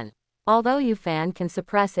Yu Fan. Although Yu Fan can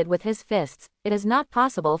suppress it with his fists, it is not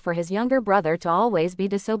possible for his younger brother to always be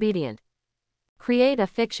disobedient. Create a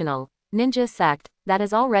fictional ninja sect that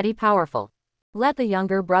is already powerful. Let the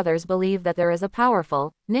younger brothers believe that there is a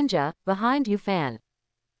powerful ninja behind Yu Fan.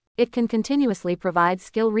 It can continuously provide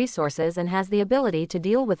skill resources and has the ability to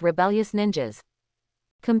deal with rebellious ninjas.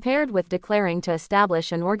 Compared with declaring to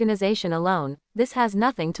establish an organization alone, this has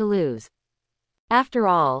nothing to lose. After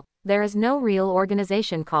all, there is no real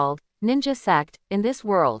organization called ninja sect in this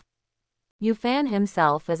world. Yu Fan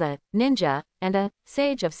himself is a ninja and a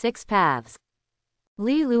Sage of Six Paths.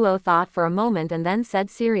 Li Luo thought for a moment and then said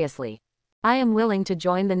seriously. I am willing to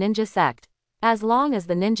join the ninja sect. As long as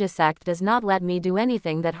the ninja sect does not let me do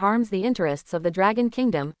anything that harms the interests of the Dragon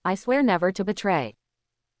Kingdom, I swear never to betray.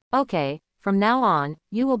 Okay, from now on,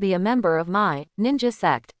 you will be a member of my ninja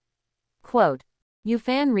sect. Quote. Yu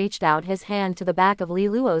Fan reached out his hand to the back of Li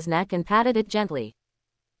Luo's neck and patted it gently.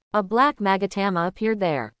 A black magatama appeared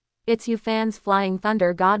there. It's Yu Fan's flying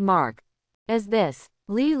thunder god mark. As this,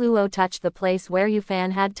 Li Luo touched the place where Yu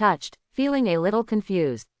Fan had touched, feeling a little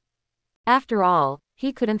confused. After all,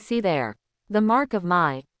 he couldn't see there. The mark of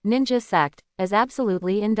my ninja sect is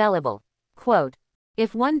absolutely indelible. Quote.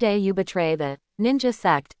 If one day you betray the ninja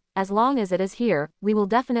sect, as long as it is here, we will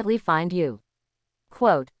definitely find you.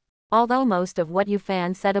 Quote. Although most of what Yu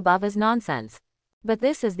Fan said above is nonsense. But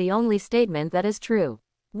this is the only statement that is true.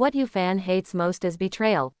 What Yu Fan hates most is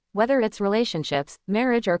betrayal, whether it's relationships,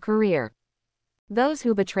 marriage or career. Those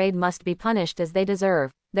who betrayed must be punished as they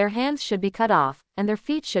deserve, their hands should be cut off, and their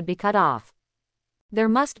feet should be cut off. There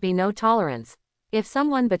must be no tolerance. If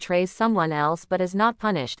someone betrays someone else but is not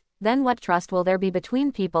punished, then what trust will there be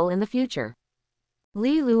between people in the future?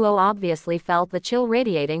 Li Luo obviously felt the chill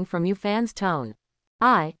radiating from Yu Fan's tone.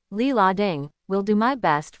 I, Li La Ding, will do my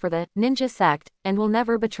best for the ninja sect, and will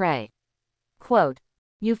never betray. Quote.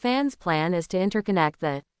 Yu Fan's plan is to interconnect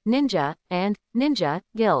the ninja and ninja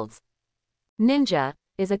guilds. Ninja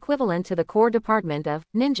is equivalent to the core department of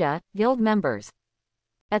ninja guild members.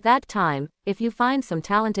 At that time, if you find some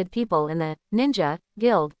talented people in the ninja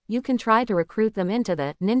guild, you can try to recruit them into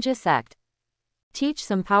the ninja sect. Teach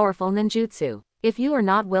some powerful ninjutsu. If you are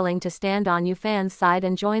not willing to stand on Yu Fan's side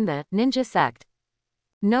and join the ninja sect,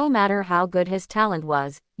 no matter how good his talent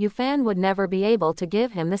was, Yu Fan would never be able to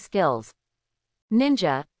give him the skills.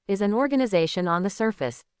 Ninja is an organization on the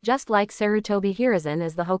surface, just like Sarutobi Hiruzen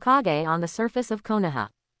is the Hokage on the surface of Konoha.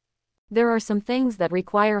 There are some things that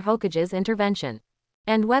require Hokage's intervention.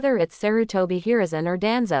 And whether it's Sarutobi Hiruzen or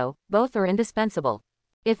Danzo, both are indispensable.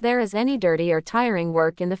 If there is any dirty or tiring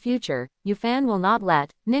work in the future, Yufan will not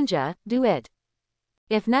let ninja do it.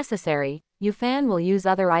 If necessary, Yufan will use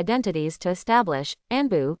other identities to establish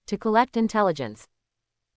Anbu to collect intelligence.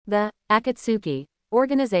 The Akatsuki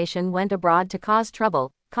organization went abroad to cause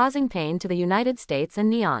trouble, causing pain to the United States and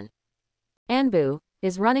Neon. Anbu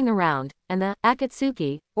is running around, and the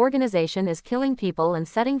Akatsuki organization is killing people and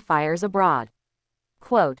setting fires abroad.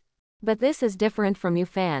 Quote, but this is different from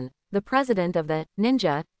Yufan, the president of the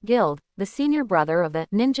Ninja Guild, the senior brother of the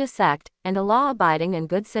ninja sect, and a law-abiding and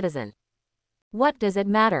good citizen. What does it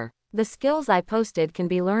matter? The skills I posted can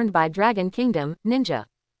be learned by Dragon Kingdom Ninja.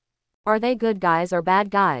 Are they good guys or bad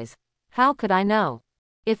guys? How could I know?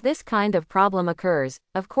 If this kind of problem occurs,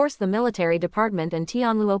 of course the military department and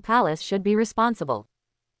Tianluo Palace should be responsible.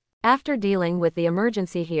 After dealing with the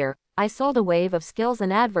emergency here, I sold a wave of skills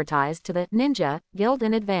and advertised to the Ninja Guild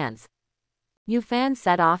in advance. Yufan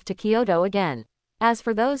set off to Kyoto again. As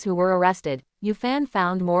for those who were arrested, Yufan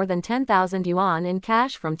found more than 10,000 yuan in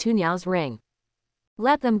cash from Tunyao's ring.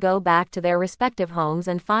 Let them go back to their respective homes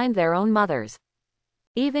and find their own mothers.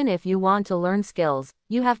 Even if you want to learn skills,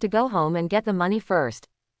 you have to go home and get the money first.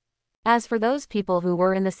 As for those people who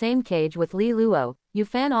were in the same cage with Li Luo,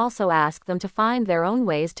 Yufan also asked them to find their own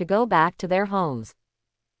ways to go back to their homes.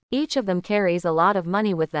 Each of them carries a lot of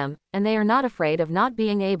money with them, and they are not afraid of not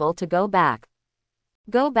being able to go back.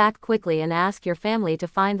 Go back quickly and ask your family to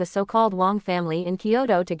find the so-called Wang family in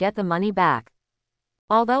Kyoto to get the money back.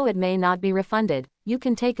 Although it may not be refunded, you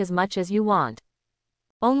can take as much as you want.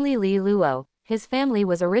 Only Li Luo, his family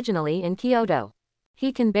was originally in Kyoto.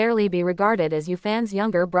 He can barely be regarded as Yufan's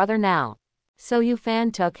younger brother now. So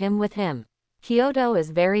Yufan took him with him. Kyoto is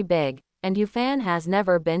very big, and Yufan has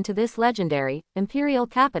never been to this legendary, imperial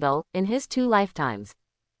capital, in his 2 lifetimes.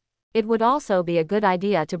 It would also be a good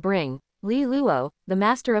idea to bring Li Luo, the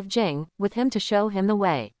master of Jing, with him to show him the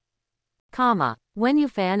way. When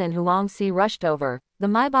Yufan and Huangxi rushed over, the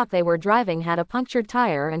Maybach they were driving had a punctured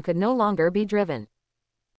tire and could no longer be driven.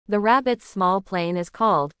 The rabbit's small plane is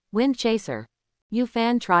called Wind Chaser.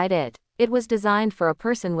 Yufan tried it. It was designed for a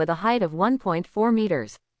person with a height of 1.4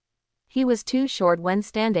 meters. He was too short when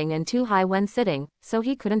standing and too high when sitting, so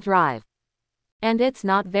he couldn't drive. And it's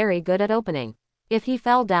not very good at opening. If he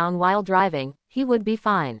fell down while driving, he would be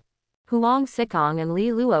fine. Huang Sikong and Li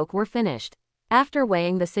Luok were finished. After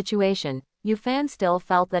weighing the situation, Yufan still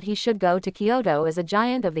felt that he should go to Kyoto as a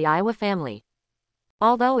giant of the Iowa family.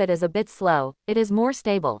 Although it is a bit slow, it is more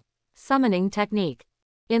stable. Summoning technique.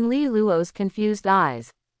 In Li Luo's confused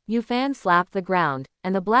eyes, Yufan slapped the ground,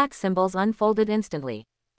 and the black symbols unfolded instantly.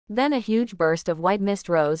 Then a huge burst of white mist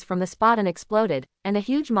rose from the spot and exploded, and a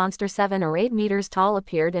huge monster 7 or 8 meters tall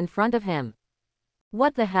appeared in front of him.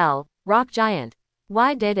 What the hell, rock giant?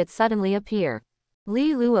 Why did it suddenly appear?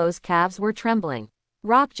 Li Luo's calves were trembling.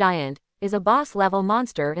 Rock giant is a boss-level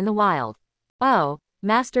monster in the wild. Oh,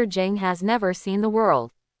 Master Jing has never seen the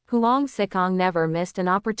world. Huang Sikong never missed an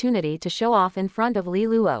opportunity to show off in front of Li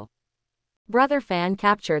Luo. Brother Fan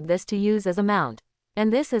captured this to use as a mount.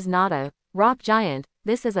 And this is not a rock giant,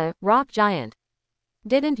 this is a rock giant.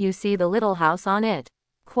 Didn't you see the little house on it?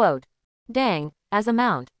 Quote. Dang, as a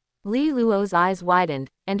mount. Li Luo's eyes widened,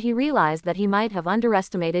 and he realized that he might have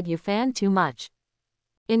underestimated Yufan too much.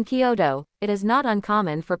 In Kyoto, it is not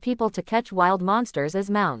uncommon for people to catch wild monsters as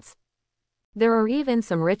mounts. There are even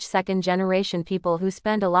some rich second-generation people who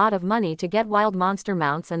spend a lot of money to get wild monster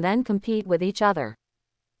mounts and then compete with each other.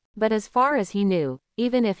 But as far as he knew,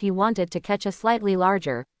 even if he wanted to catch a slightly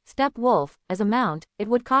larger, steppe wolf, as a mount, it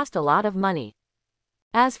would cost a lot of money.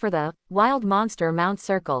 As for the wild monster mount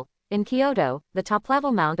circle, in Kyoto, the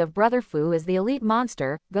top-level mount of Brother Fu is the elite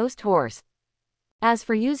monster, Ghost Horse. As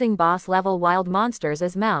for using boss-level wild monsters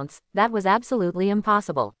as mounts, that was absolutely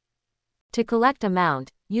impossible. To collect a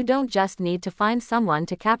mount, you don't just need to find someone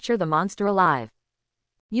to capture the monster alive.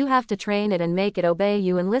 You have to train it and make it obey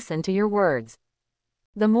you and listen to your words.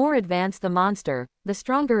 The more advanced the monster, the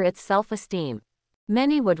stronger its self-esteem.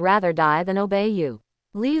 Many would rather die than obey you.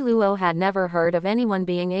 Li Luo had never heard of anyone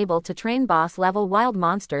being able to train boss-level wild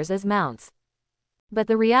monsters as mounts. But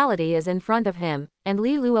the reality is in front of him, and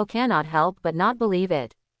Li Luo cannot help but not believe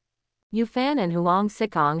it. Yufan and Huang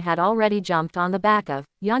Sikong had already jumped on the back of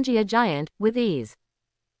Yanjia Giant with ease.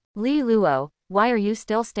 Li Luo, why are you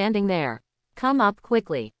still standing there? Come up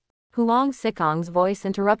quickly. Huang Sikong's voice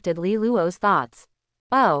interrupted Li Luo's thoughts.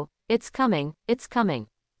 Oh, it's coming, it's coming.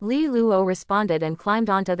 Li Luo responded and climbed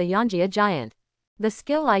onto the Yanjia Giant. The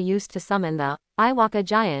skill I used to summon the Iwaka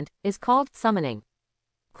Giant is called summoning.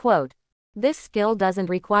 Quote. This skill doesn't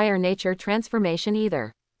require nature transformation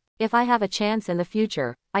either. If I have a chance in the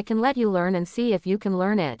future, I can let you learn and see if you can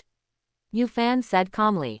learn it. Yu Fan said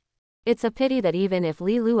calmly. It's a pity that even if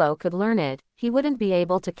Li Luo could learn it, he wouldn't be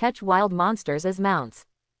able to catch wild monsters as mounts.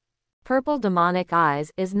 Purple demonic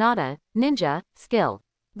eyes is not a ninja skill.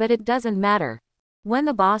 But it doesn't matter. When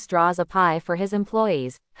the boss draws a pie for his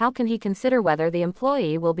employees, how can he consider whether the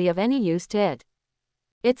employee will be of any use to it?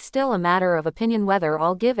 It's still a matter of opinion whether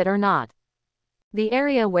I'll give it or not. The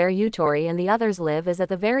area where Yutori and the others live is at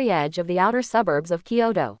the very edge of the outer suburbs of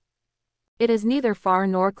Kyoto. It is neither far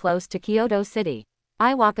nor close to Kyoto City.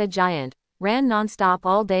 Iwaka Giant ran non-stop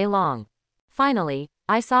all day long. Finally,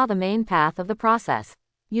 I saw the main path of the process.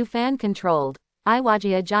 Yu Fan controlled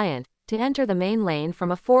Iwajia Giant to enter the main lane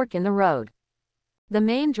from a fork in the road. The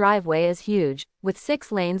main driveway is huge, with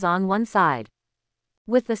 6 lanes on one side.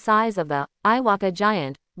 With the size of the Iwaka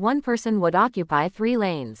Giant, one person would occupy 3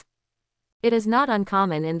 lanes. It is not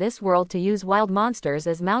uncommon in this world to use wild monsters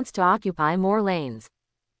as mounts to occupy more lanes.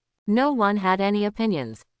 No one had any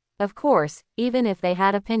opinions. Of course, even if they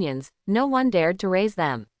had opinions, no one dared to raise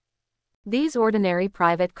them. These ordinary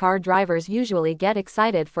private car drivers usually get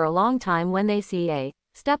excited for a long time when they see a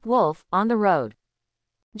step wolf on the road.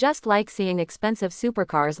 Just like seeing expensive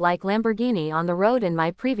supercars like Lamborghini on the road in my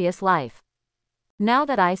previous life. Now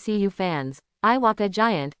that I see Yu Fan's Iwaka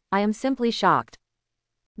Giant, I am simply shocked.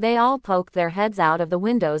 They all poked their heads out of the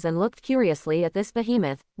windows and looked curiously at this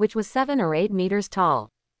behemoth, which was 7 or 8 meters tall.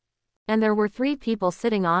 And there were 3 people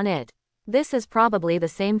sitting on it. This is probably the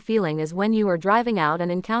same feeling as when you are driving out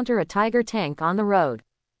and encounter a tiger tank on the road.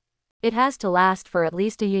 It has to last for at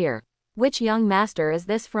least a year. Which young master is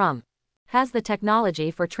this from? Has the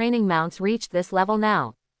technology for training mounts reached this level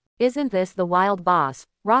now? Isn't this the wild boss,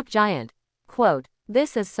 Rock Giant? Quote,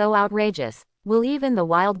 this is so outrageous. Will even the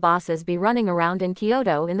wild bosses be running around in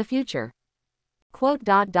Kyoto in the future? Quote.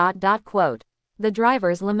 Quote. The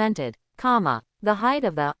drivers lamented, comma, the height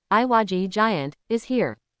of the Iwagi Giant is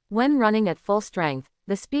here. When running at full strength,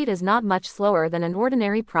 the speed is not much slower than an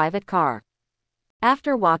ordinary private car.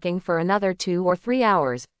 After walking for another 2 or 3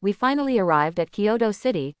 hours, we finally arrived at Kyoto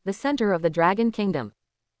City, the center of the Dragon Kingdom.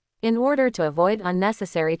 In order to avoid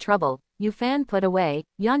unnecessary trouble, Yu Fan put away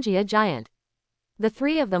Yanjia Giant. The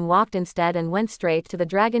 3 of them walked instead and went straight to the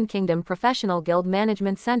Dragon Kingdom Professional Guild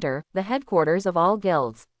Management Center, the headquarters of all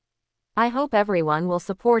guilds. I hope everyone will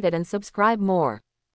support it and subscribe more.